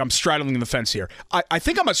cop-out. Like, I'm straddling the fence here. I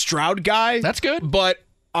think I'm a Stroud guy. That's good. But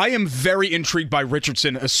I am very intrigued by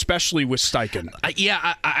Richardson, especially with Steichen.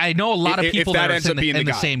 I know a lot of people that are in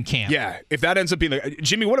the same camp. Yeah, if that ends up being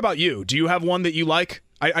Jimmy, what about you? Do you have one that you like?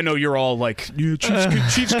 I know you're all like,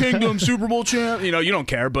 Chiefs Kingdom, Super Bowl champ. You don't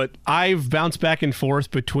care, but I've bounced back and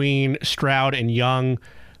forth between Stroud and Young.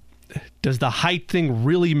 Does the height thing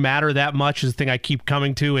really matter that much is the thing I keep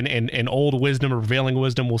coming to, and old wisdom or prevailing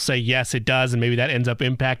wisdom will say yes, it does, and maybe that ends up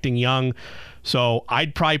impacting Young. So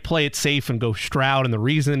I'd probably play it safe and go Stroud, and the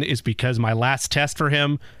reason is because my last test for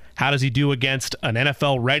him, how does he do against an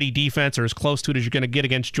NFL-ready defense, or as close to it as you're going to get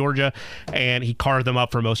against Georgia? And he carved them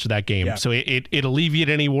up for most of that game. Yeah. So it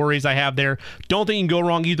alleviated any worries I have there. Don't think you can go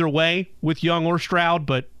wrong either way with Young or Stroud,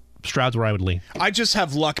 but Stroud's where I would lean. I just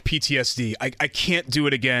have Luck PTSD. I can't do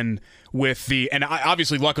it again with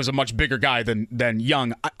obviously Luck was a much bigger guy than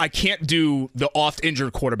Young. I can't do the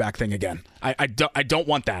oft-injured quarterback thing again. I don't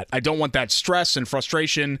want that. I don't want that stress and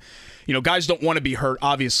frustration. Guys don't want to be hurt,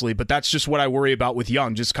 obviously, but that's just what I worry about with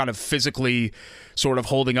Young, just kind of physically sort of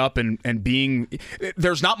holding up and being –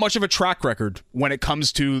 there's not much of a track record when it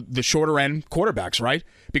comes to the shorter end quarterbacks, right?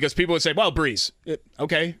 Because people would say, well, Breeze,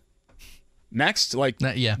 okay. Next,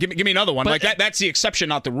 give me another one. But that's the exception,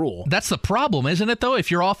 not the rule. That's the problem, isn't it, though?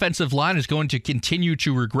 If your offensive line is going to continue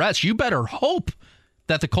to regress, you better hope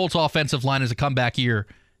that the Colts offensive line is a comeback year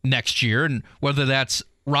next year, and whether that's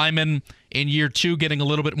Ryman in year 2 getting a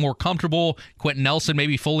little bit more comfortable, Quentin Nelson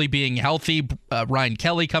maybe fully being healthy, Ryan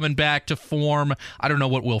Kelly coming back to form. I don't know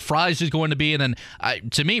what Will Fries is going to be, and then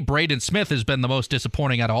to me, Braden Smith has been the most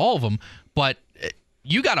disappointing out of all of them, but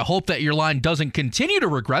you got to hope that your line doesn't continue to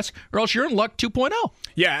regress, or else you're in Luck 2.0.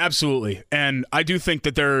 Yeah, absolutely. And I do think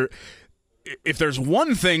that if there's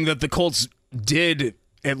one thing that the Colts did,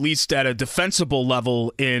 at least at a defensible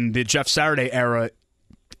level in the Jeff Saturday era,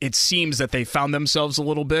 it seems that they found themselves a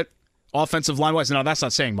little bit offensive line-wise. Now, that's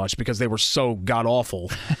not saying much because they were so god-awful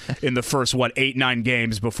in the first, 8-9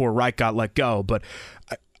 games before Reich got let go. But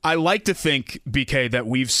I like to think, BK, that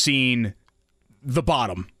we've seen the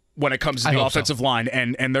bottom when it comes to the offensive line,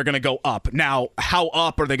 and they're going to go up. Now, how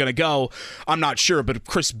up are they going to go? I'm not sure, but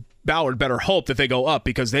Chris Ballard better hope that they go up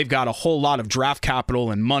because they've got a whole lot of draft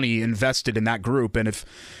capital and money invested in that group. And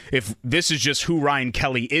if this is just who Ryan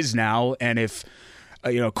Kelly is now, and if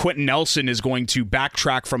Quentin Nelson is going to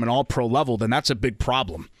backtrack from an all-pro level, then that's a big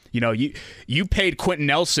problem. You paid Quentin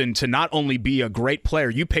Nelson to not only be a great player,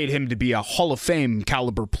 you paid him to be a Hall of Fame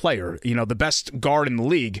caliber player, the best guard in the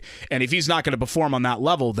league. And if he's not going to perform on that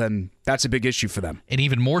level, then that's a big issue for them. And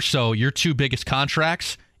even more so, your 2 biggest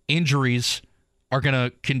contracts, injuries are going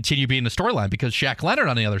to continue being the storyline because Shaq Leonard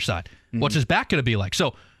on the other side. Mm-hmm. What's his back going to be like?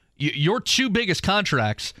 So your 2 biggest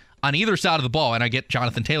contracts on either side of the ball, and I get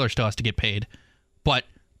Jonathan Taylor still has to get paid, but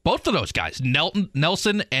both of those guys,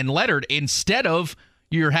 Nelson and Leonard, instead of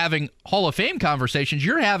you're having Hall of Fame conversations,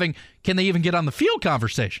 you're having, can they even get on the field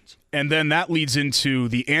conversations? And then that leads into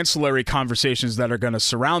the ancillary conversations that are going to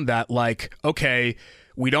surround that, like, okay,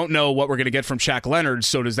 we don't know what we're going to get from Shaq Leonard,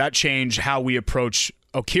 so does that change how we approach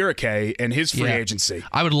Okirike and his free agency?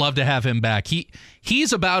 I would love to have him back.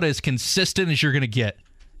 He's about as consistent as you're going to get.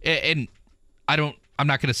 And I'm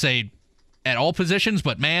not going to say at all positions,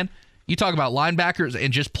 but man, you talk about linebackers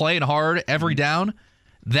and just playing hard every down,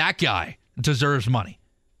 that guy deserves money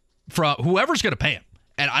from whoever's going to pay him.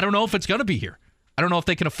 And I don't know if it's going to be here. I don't know if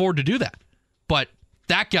they can afford to do that. But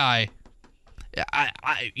that guy,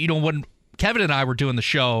 when Kevin and I were doing the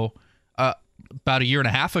show about a year and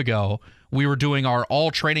a half ago, we were doing our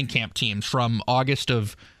all training camp teams from August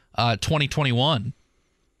of 2021.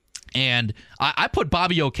 And I put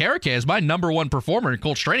Bobby Okereke as my number 1 performer in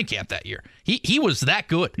Colts training camp that year. He was that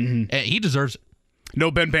good. Mm-hmm. He deserves it.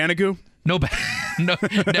 No Ben Banigou? No Ben. No.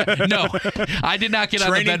 I did not get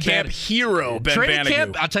on the Ben Training camp hero, Ben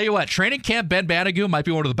Banigou. I'll tell you what, training camp Ben Banigou might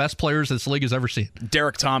be one of the best players this league has ever seen.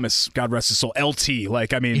 Derek Thomas, God rest his soul, LT.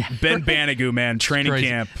 Ben Banigou, man, training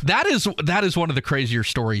camp. That is one of the crazier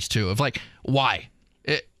stories, too, of why?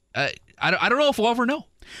 I don't know if we'll ever know.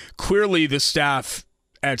 Clearly, the staff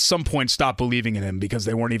at some point stopped believing in him because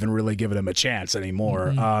they weren't even really giving him a chance anymore.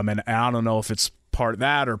 Mm-hmm. And I don't know if it's part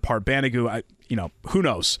that or part Banigou. Who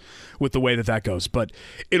knows with the way that goes. But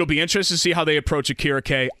it'll be interesting to see how they approach Akira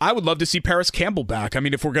K. I would love to see Paris Campbell back. I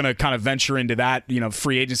mean, if we're going to kind of venture into that,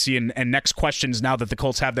 free agency and next questions now that the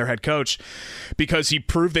Colts have their head coach, because he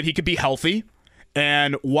proved that he could be healthy.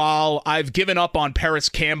 And while I've given up on Paris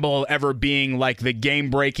Campbell ever being like the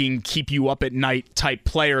game-breaking, keep-you-up-at-night type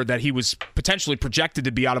player that he was potentially projected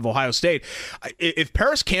to be out of Ohio State, if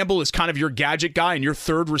Paris Campbell is kind of your gadget guy and your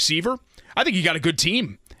third receiver, I think you got a good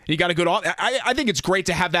team. You got a good. I think it's great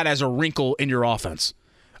to have that as a wrinkle in your offense,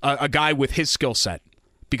 a guy with his skill set,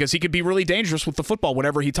 because he could be really dangerous with the football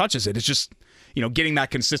whenever he touches it. It's just getting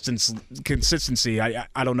that consistency.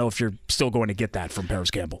 I don't know if you're still going to get that from Paris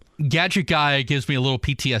Campbell. Gadget guy gives me a little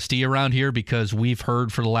PTSD around here because we've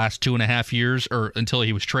heard for the last 2.5 years, or until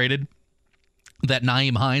he was traded, that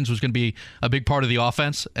Nyheim Hines was going to be a big part of the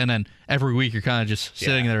offense, and then every week you're kind of just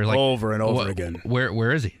sitting there like over and over again.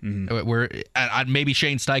 Where is he? Mm-hmm. Maybe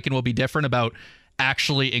Shane Steichen will be different about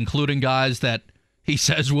actually including guys that he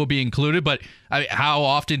says will be included, but how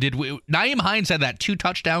often did we? Nyheim Hines had that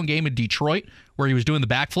 2-touchdown game in Detroit where he was doing the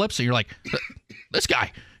backflips, and you're like, this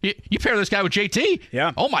guy, you pair this guy with JT,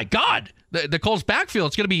 yeah. Oh my God, the Colts backfield,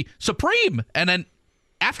 it's going to be supreme. And then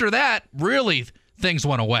after that, really things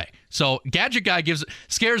went away. So gadget guy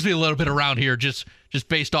scares me a little bit around here, just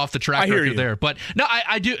based off the track record there. But no,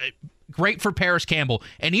 I do. Great for Paris Campbell,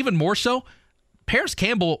 and even more so, Paris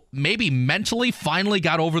Campbell maybe mentally finally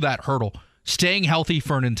got over that hurdle, staying healthy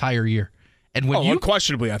for an entire year. And when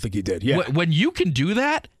unquestionably, I think he did. Yeah. When you can do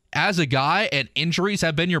that as a guy, and injuries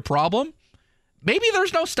have been your problem, maybe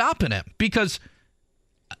there's no stopping him, because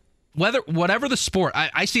whatever the sport,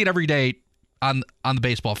 I see it every day on the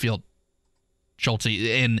baseball field, Schultz,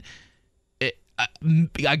 and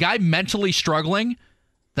a guy mentally struggling,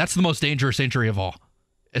 that's the most dangerous injury of all,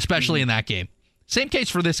 especially in that game. Same case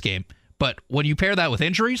for this game, but when you pair that with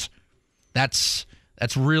injuries, that's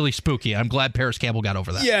really spooky. I'm glad Paris Campbell got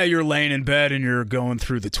over that. Yeah, you're laying in bed and you're going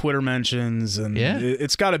through the Twitter mentions, and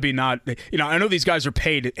it's got to be not. I know these guys are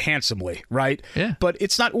paid handsomely, right? Yeah. But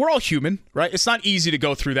it's not. We're all human, right? It's not easy to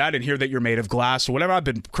go through that and hear that you're made of glass or whatever. I've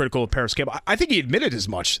been critical of Paris Campbell. I think he admitted as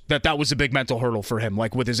much, that was a big mental hurdle for him,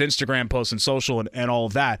 like with his Instagram posts and social and all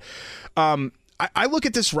of that. I look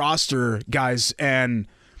at this roster, guys, and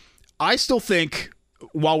I still think,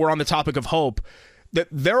 while we're on the topic of hope, that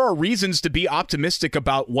there are reasons to be optimistic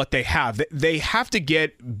about what they have. They have to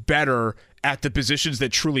get better at the positions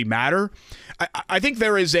that truly matter. I think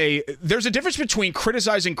there's a difference between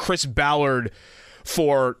criticizing Chris Ballard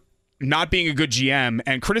for not being a good GM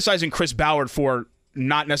and criticizing Chris Ballard for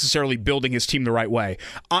not necessarily building his team the right way.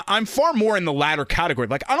 I'm far more in the latter category.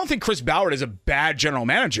 Like, I don't think Chris Ballard is a bad general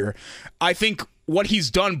manager. I think what he's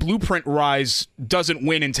done blueprint-wise doesn't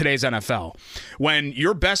win in today's NFL. When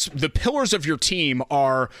the pillars of your team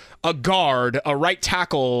are a guard, a right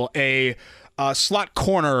tackle, a slot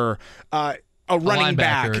corner, a running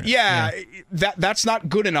back. Yeah. That's not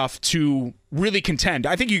good enough to really contend.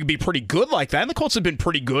 I think you could be pretty good like that, and the Colts have been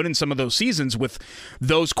pretty good in some of those seasons with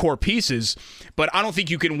those core pieces, but I don't think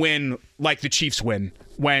you can win like the Chiefs win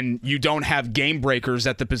when you don't have game breakers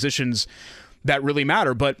at the positions that really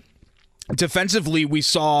matter. But defensively, we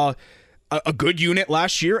saw a good unit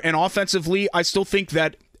last year, and offensively, I still think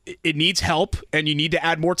that it needs help, and you need to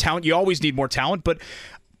add more talent. You always need more talent, but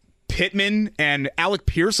Pittman and Alec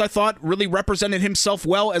Pierce, I thought, really represented himself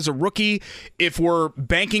well as a rookie. If we're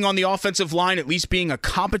banking on the offensive line at least being a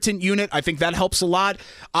competent unit, I think that helps a lot.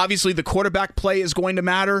 Obviously, the quarterback play is going to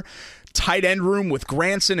matter. Tight end room with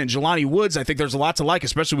Granson and Jelani Woods, I think there's a lot to like,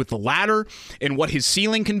 especially with the latter and what his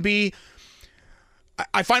ceiling can be.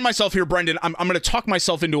 I find myself here, Brendan, I'm going to talk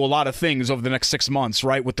myself into a lot of things over the next 6 months,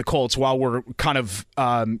 right, with the Colts, while we're kind of,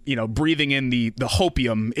 breathing in the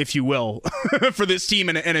hopium, if you will, for this team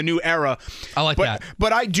in a new era. I like that.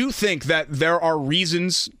 But I do think that there are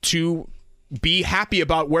reasons to be happy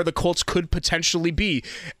about where the Colts could potentially be.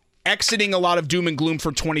 Exiting a lot of doom and gloom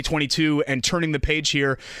for 2022 and turning the page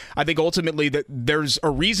here, I think ultimately that there's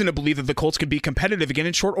a reason to believe that the Colts can be competitive again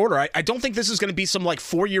in short order. I don't think this is going to be some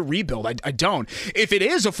 4-year rebuild. I don't. If it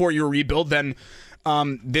is a 4-year rebuild, then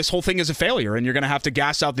this whole thing is a failure, and you're going to have to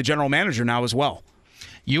gas out the general manager now as well.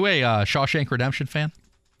 You a Shawshank Redemption fan?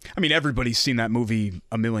 I mean, everybody's seen that movie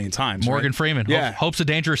a million times. Morgan right? Freeman. Yeah. Hope's a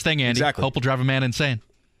dangerous thing, Andy. Exactly. Hope will drive a man insane.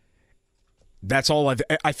 That's all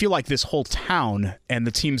I feel like this whole town and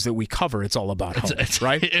the teams that we cover, it's all about hope,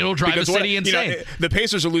 right? It'll drive the city insane. The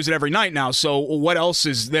Pacers are losing every night now, so what else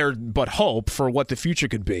is there but hope for what the future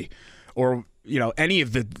could be? Or, any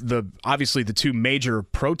of the obviously the two major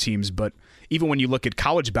pro teams, but even when you look at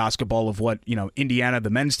college basketball of what, Indiana,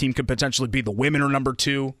 the men's team could potentially be, the women are number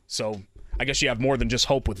 2. So I guess you have more than just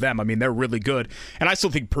hope with them. I mean, they're really good. And I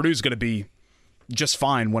still think Purdue's going to be just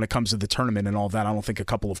fine when it comes to the tournament and all that. I don't think a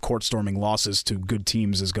couple of court-storming losses to good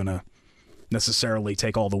teams is going to necessarily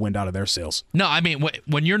take all the wind out of their sails. No, I mean,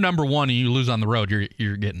 when you're number 1 and you lose on the road,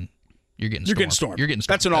 you're getting stormed. You're getting stormed.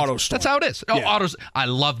 That's an auto storm. That's how it is. Yeah. Autos. I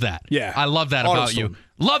love that. Yeah. I love that Auto about storm.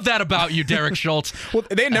 you. Love that about you, Derek Schultz. Well,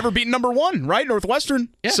 they had never beaten number 1, right? Northwestern.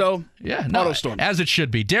 Yeah. So, auto storm. As it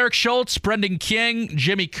should be. Derek Schultz, Brendan King,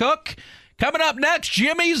 Jimmy Cook. Coming up next,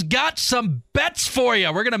 Jimmy's got some bets for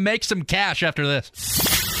you. We're going to make some cash after this.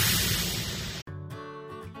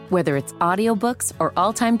 Whether it's audiobooks or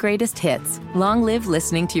all-time greatest hits, long live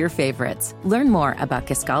listening to your favorites. Learn more about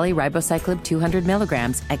Kisqali Ribociclib 200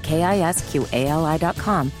 milligrams at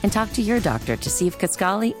KISQALI.com and talk to your doctor to see if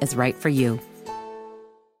Kisqali is right for you.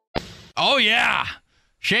 Oh, yeah.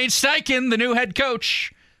 Shane Steichen, the new head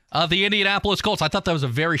coach of the Indianapolis Colts. I thought that was a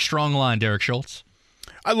very strong line, Derek Schultz.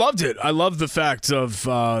 I loved it. I love the fact of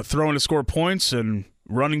throwing to score points and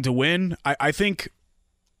running to win. I think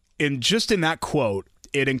in that quote,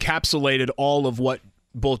 it encapsulated all of what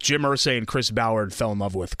both Jim Irsay and Chris Ballard fell in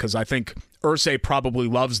love with, because I think Irsay probably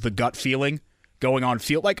loves the gut feeling going on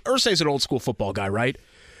field. Like, Irsay's an old school football guy, right?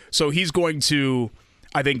 So he's going to,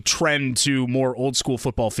 I think, trend to more old school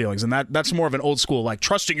football feelings, and that's more of an old school, like,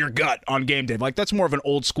 trusting your gut on game day. Like, that's more of an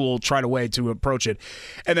old school try to way to approach it.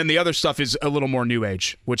 And then the other stuff is a little more new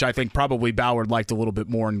age, which I think probably Ballard liked a little bit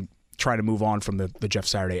more and try to move on from the Jeff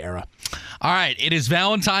Saturday era. All right, it is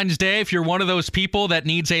Valentine's Day. If you're one of those people that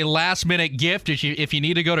needs a last-minute gift, if you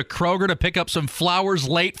need to go to Kroger to pick up some flowers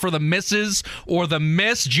late for the missus or the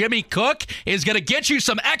miss, Jimmy Cook is going to get you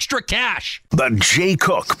some extra cash. The Jay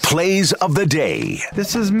Cook Plays of the Day.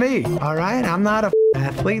 This is me, all right? I'm not a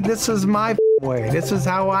athlete. This is my way. This is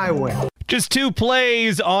how I win. Just 2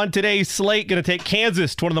 plays on today's slate. Going to take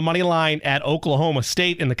Kansas to win the money line at Oklahoma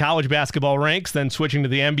State in the college basketball ranks. Then switching to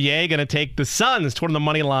the NBA, going to take the Suns to win the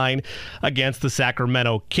money line against the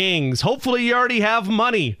Sacramento Kings. Hopefully you already have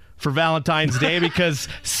money for Valentine's Day because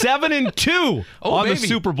 7-2 on the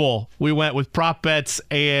Super Bowl. We went with prop bets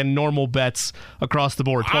and normal bets across the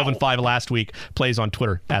board. 12-5 last week. Plays on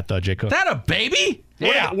Twitter at the J Cook. That a baby?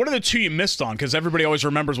 Yeah. What are the 2 you missed on? Because everybody always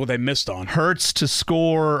remembers what they missed on. Hurts to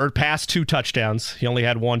score or pass 2 touchdowns. He only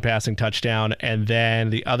had 1 passing touchdown. And then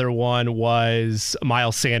the other one was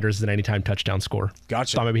Miles Sanders, an anytime touchdown score.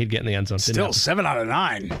 Gotcha. Thought maybe he'd get in the end zone. Still 7 out of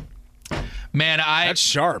 9. Man, that's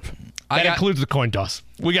sharp. That includes the coin toss.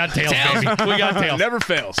 We got tails, baby. We got tails. Never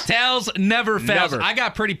fails. Tails never fails. Never. I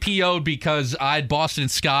got pretty PO'd because I had Boston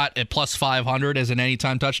Scott at plus 500 as an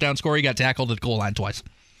anytime touchdown score. He got tackled at the goal line twice.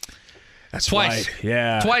 That's twice. Right.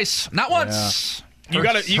 Yeah. Twice. Not once. Yeah. You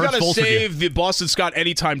gotta save the Boston Scott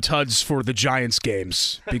anytime tuds for the Giants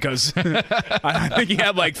games, because I think he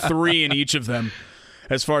had like 3 in each of them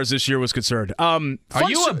as far as this year was concerned. Are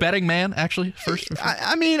you a betting man, actually?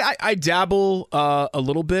 I mean, I dabble a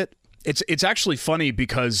little bit. It's actually funny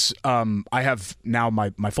because I have now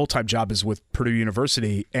my full-time job is with Purdue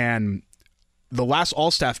University, and the last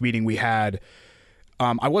all-staff meeting we had,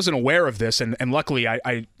 I wasn't aware of this, and luckily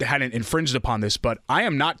I hadn't infringed upon this, but I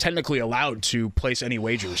am not technically allowed to place any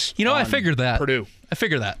wagers. I figured that. Purdue. I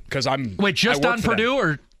figured that. Because I'm... Wait, just on Purdue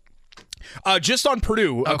or... just on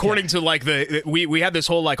Purdue, okay. According to like we had this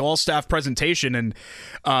whole like all staff presentation, and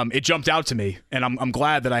it jumped out to me, and I'm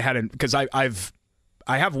glad that I hadn't, because I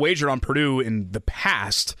have wagered on Purdue in the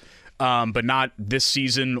past, but not this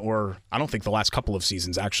season, or I don't think the last couple of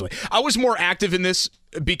seasons actually. I was more active in this,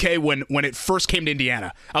 BK, when it first came to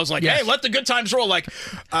Indiana. I was like, hey, let the good times roll, like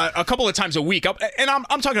a couple of times a week, and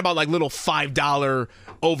I'm talking about like little $5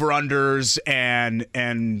 over-unders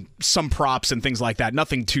and some props and things like that.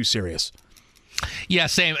 Nothing too serious. Yeah,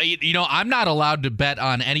 same. I'm not allowed to bet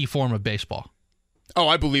on any form of baseball. Oh,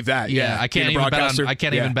 I believe that. Yeah, I can't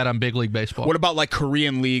even bet on big league baseball. What about like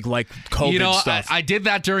Korean League, like COVID stuff? I did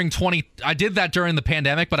that during the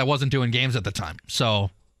pandemic, but I wasn't doing games at the time. So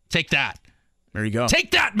take that. There you go.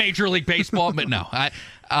 Take that, Major League Baseball. But no,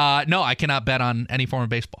 I cannot bet on any form of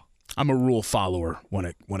baseball. I'm a rule follower when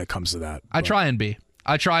it comes to that. I try and be.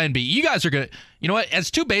 You guys are gonna. You know what? As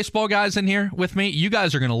 2 baseball guys in here with me, you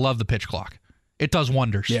guys are gonna love the pitch clock. It does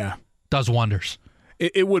wonders. Yeah, does wonders.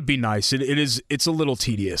 It would be nice. It's a little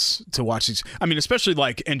tedious to watch these. I mean, especially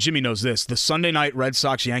like, and Jimmy knows this, the Sunday night Red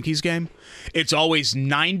Sox-Yankees game, it's always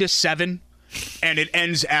 9-7, and it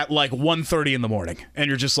ends at like 1:30 in the morning. And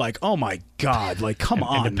you're just like, oh my God, like, come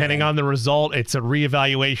on. And depending on the result, it's a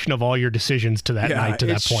reevaluation of all your decisions to that night, to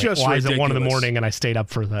that point. Why is it 1 in the morning and I stayed up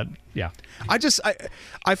for that? Yeah.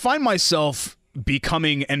 I find myself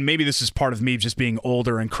becoming, and maybe this is part of me just being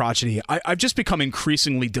older and crotchety, I've just become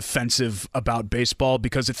increasingly defensive about baseball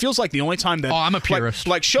because it feels like the only time that... Oh, I'm a purist.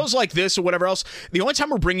 Like shows like this or whatever else, the only time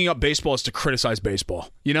we're bringing up baseball is to criticize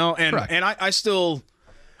baseball, you know? And Correct. and I still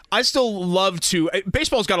love to...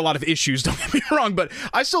 Baseball's got a lot of issues, don't get me wrong, but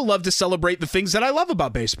I still love to celebrate the things that I love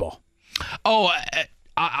about baseball. Oh,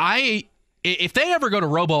 if they ever go to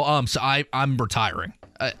robo-umps, I'm retiring.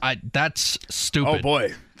 That's stupid. Oh,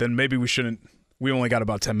 boy. Then maybe we shouldn't... We only got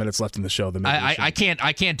about 10 minutes left in the show. I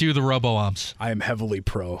can't do the robo-umps. I am heavily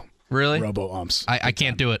pro. Really? Robo-umps. I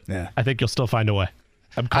can't do it. Yeah. I think you'll still find a way.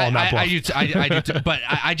 I'm calling that bluff. I do too, but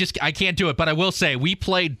I can't do it. But I will say we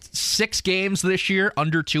played 6 games this year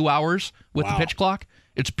under 2 hours with the pitch clock.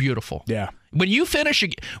 It's beautiful. Yeah. When you finish a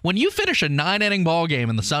 9-inning ball game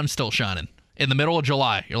and the sun's still shining in the middle of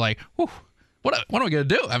July, you're like, whew, what am I going to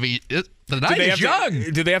do? I mean, the night is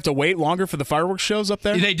young. Do they have to wait longer for the fireworks shows up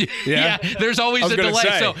there? They do. Yeah. There's always a delay.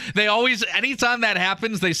 Say. So they always, anytime that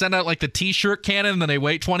happens, they send out like the T-shirt cannon, and then they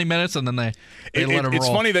wait 20 minutes, and then they let them roll. It's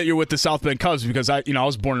funny that you're with the South Bend Cubs because I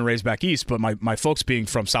was born and raised back east, but my folks being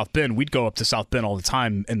from South Bend, we'd go up to South Bend all the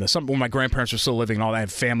time in the summer when my grandparents were still living and all that. I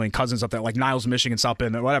had family and cousins up there, like Niles, Michigan, South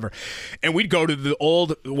Bend, whatever. And we'd go to the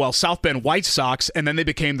old, South Bend White Sox, and then they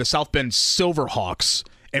became the South Bend Silverhawks.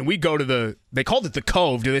 And we'd go to they called it the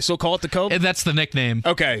Cove. Do they still call it the Cove? And that's the nickname.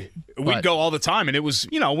 Okay. We'd go all the time. And it was,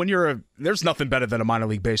 when there's nothing better than a minor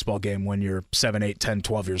league baseball game when you're 7, 8, 10,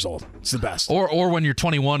 12 years old. It's the best. Or when you're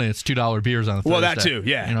 21 and it's $2 beers on a Thursday. Well, that too,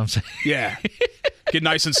 yeah. You know what I'm saying? Yeah. Get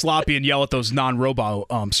nice and sloppy and yell at those non-robo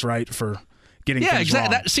umps, right, for getting things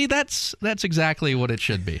wrong. That's exactly what it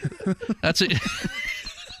should be. That's it.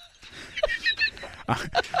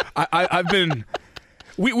 I've been...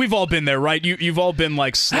 We've all been there, right? You've all been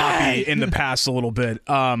like sloppy in the past a little bit.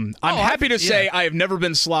 I'm happy to say I have never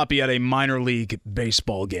been sloppy at a minor league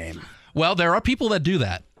baseball game. Well, there are people that do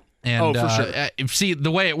that. And, for sure. See,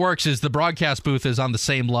 the way it works is the broadcast booth is on the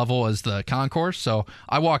same level as the concourse. So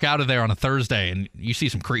I walk out of there on a Thursday, and you see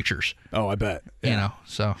some creatures. Oh, I bet. Yeah.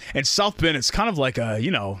 So. And South Bend, it's kind of like a,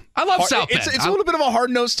 I love South Bend. It's a little bit of a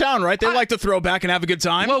hard-nosed town, right? They like to throw back and have a good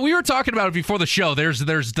time. Well, we were talking about it before the show. There's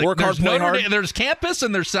campus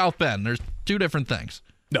and there's South Bend. There's 2 different things.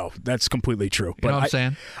 No, that's completely true. You know what I'm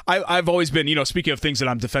saying? I've always been, speaking of things that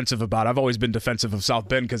I'm defensive about, I've always been defensive of South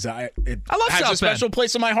Bend because it has a special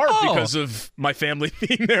place in my heart because of my family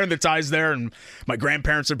being there and the ties there, and my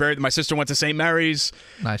grandparents are buried. My sister went to St. Mary's.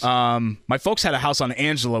 Nice. My folks had a house on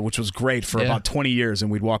Angela, which was great for about 20 years, and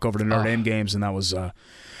we'd walk over to Notre Dame games, and that was...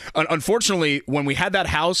 Unfortunately, when we had that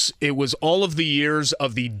house, it was all of the years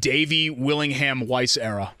of the Davey Willingham Weiss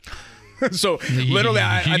era. So literally,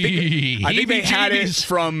 I think they had it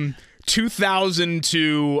from 2000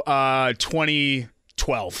 to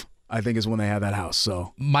 2012. I think is when they had that house.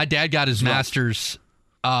 So my dad got his master's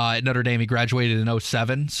at Notre Dame. He graduated in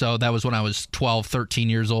 2007, so that was when I was 12, 13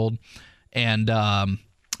 years old, and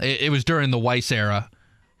it was during the Weiss era.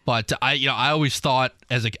 But I always thought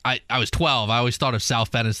I was 12. I always thought of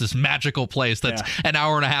South Bend as this magical place that's an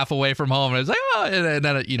hour and a half away from home. And I was like, and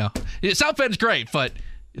then South Bend's great, but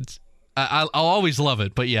it's. I'll always love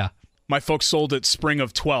it, but yeah. My folks sold it spring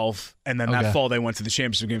of 12, and then that fall they went to the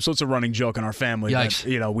championship game. So it's a running joke in our family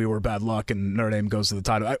that we were bad luck and Notre Dame goes to the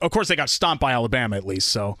title. Of course, they got stomped by Alabama at least,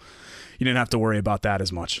 so you didn't have to worry about that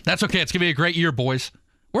as much. That's okay. It's gonna be a great year, boys.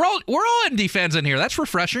 We're all Indy fans in here. That's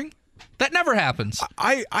refreshing. That never happens.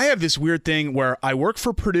 I have this weird thing where I work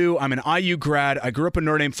for Purdue. I'm an IU grad. I grew up a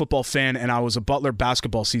Notre Dame football fan, and I was a Butler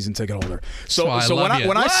basketball season ticket holder. So I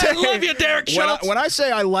love you, Derek Schultz. When I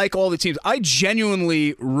say I like all the teams, I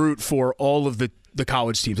genuinely root for all of the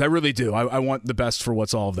college teams. I really do. I want the best for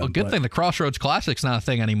what's all of them. Well, good thing the Crossroads Classic's not a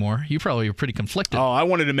thing anymore. You probably were pretty conflicted. Oh, I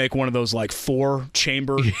wanted to make one of those like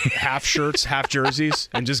 4-chamber half shirts, half jerseys,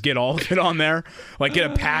 and just get all of it on there. Like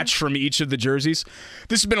get a patch from each of the jerseys.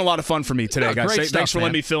 This has been a lot of fun for me today, guys. Thanks for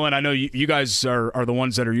letting me fill in. I know you guys are the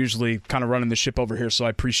ones that are usually kind of running the ship over here, so I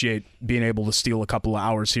appreciate being able to steal a couple of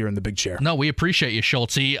hours here in the big chair. No, we appreciate you,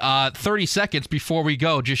 Schultz. 30 seconds before we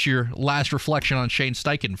go, just your last reflection on Shane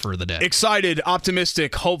Steichen for the day. Excited,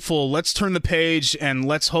 optimistic, hopeful. Let's turn the page and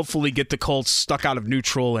let's hopefully get the Colts stuck out of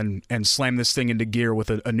neutral and slam this thing into gear with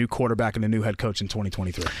a new quarterback and a new head coach in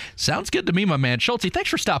 2023. Sounds good to me, my man. Schultz, thanks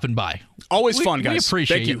for stopping by. Always fun, guys. We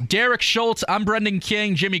appreciate Thank you. Derek Schultz, I'm Brendan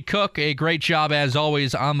King, Jimmy Cook. A great job, as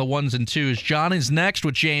always, on the ones and twos. John is next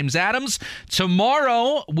with James Adams.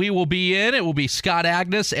 Tomorrow, we will be in. It will be Scott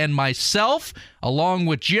Agnes and myself, along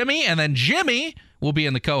with Jimmy, and then Jimmy will be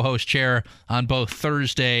in the co-host chair on both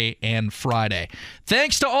Thursday and Friday.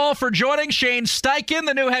 Thanks to all for joining. Shane Steichen,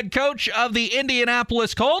 the new head coach of the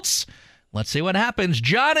Indianapolis Colts. Let's see what happens.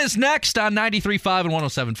 John is next on 93.5 and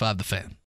 107.5 The Fan.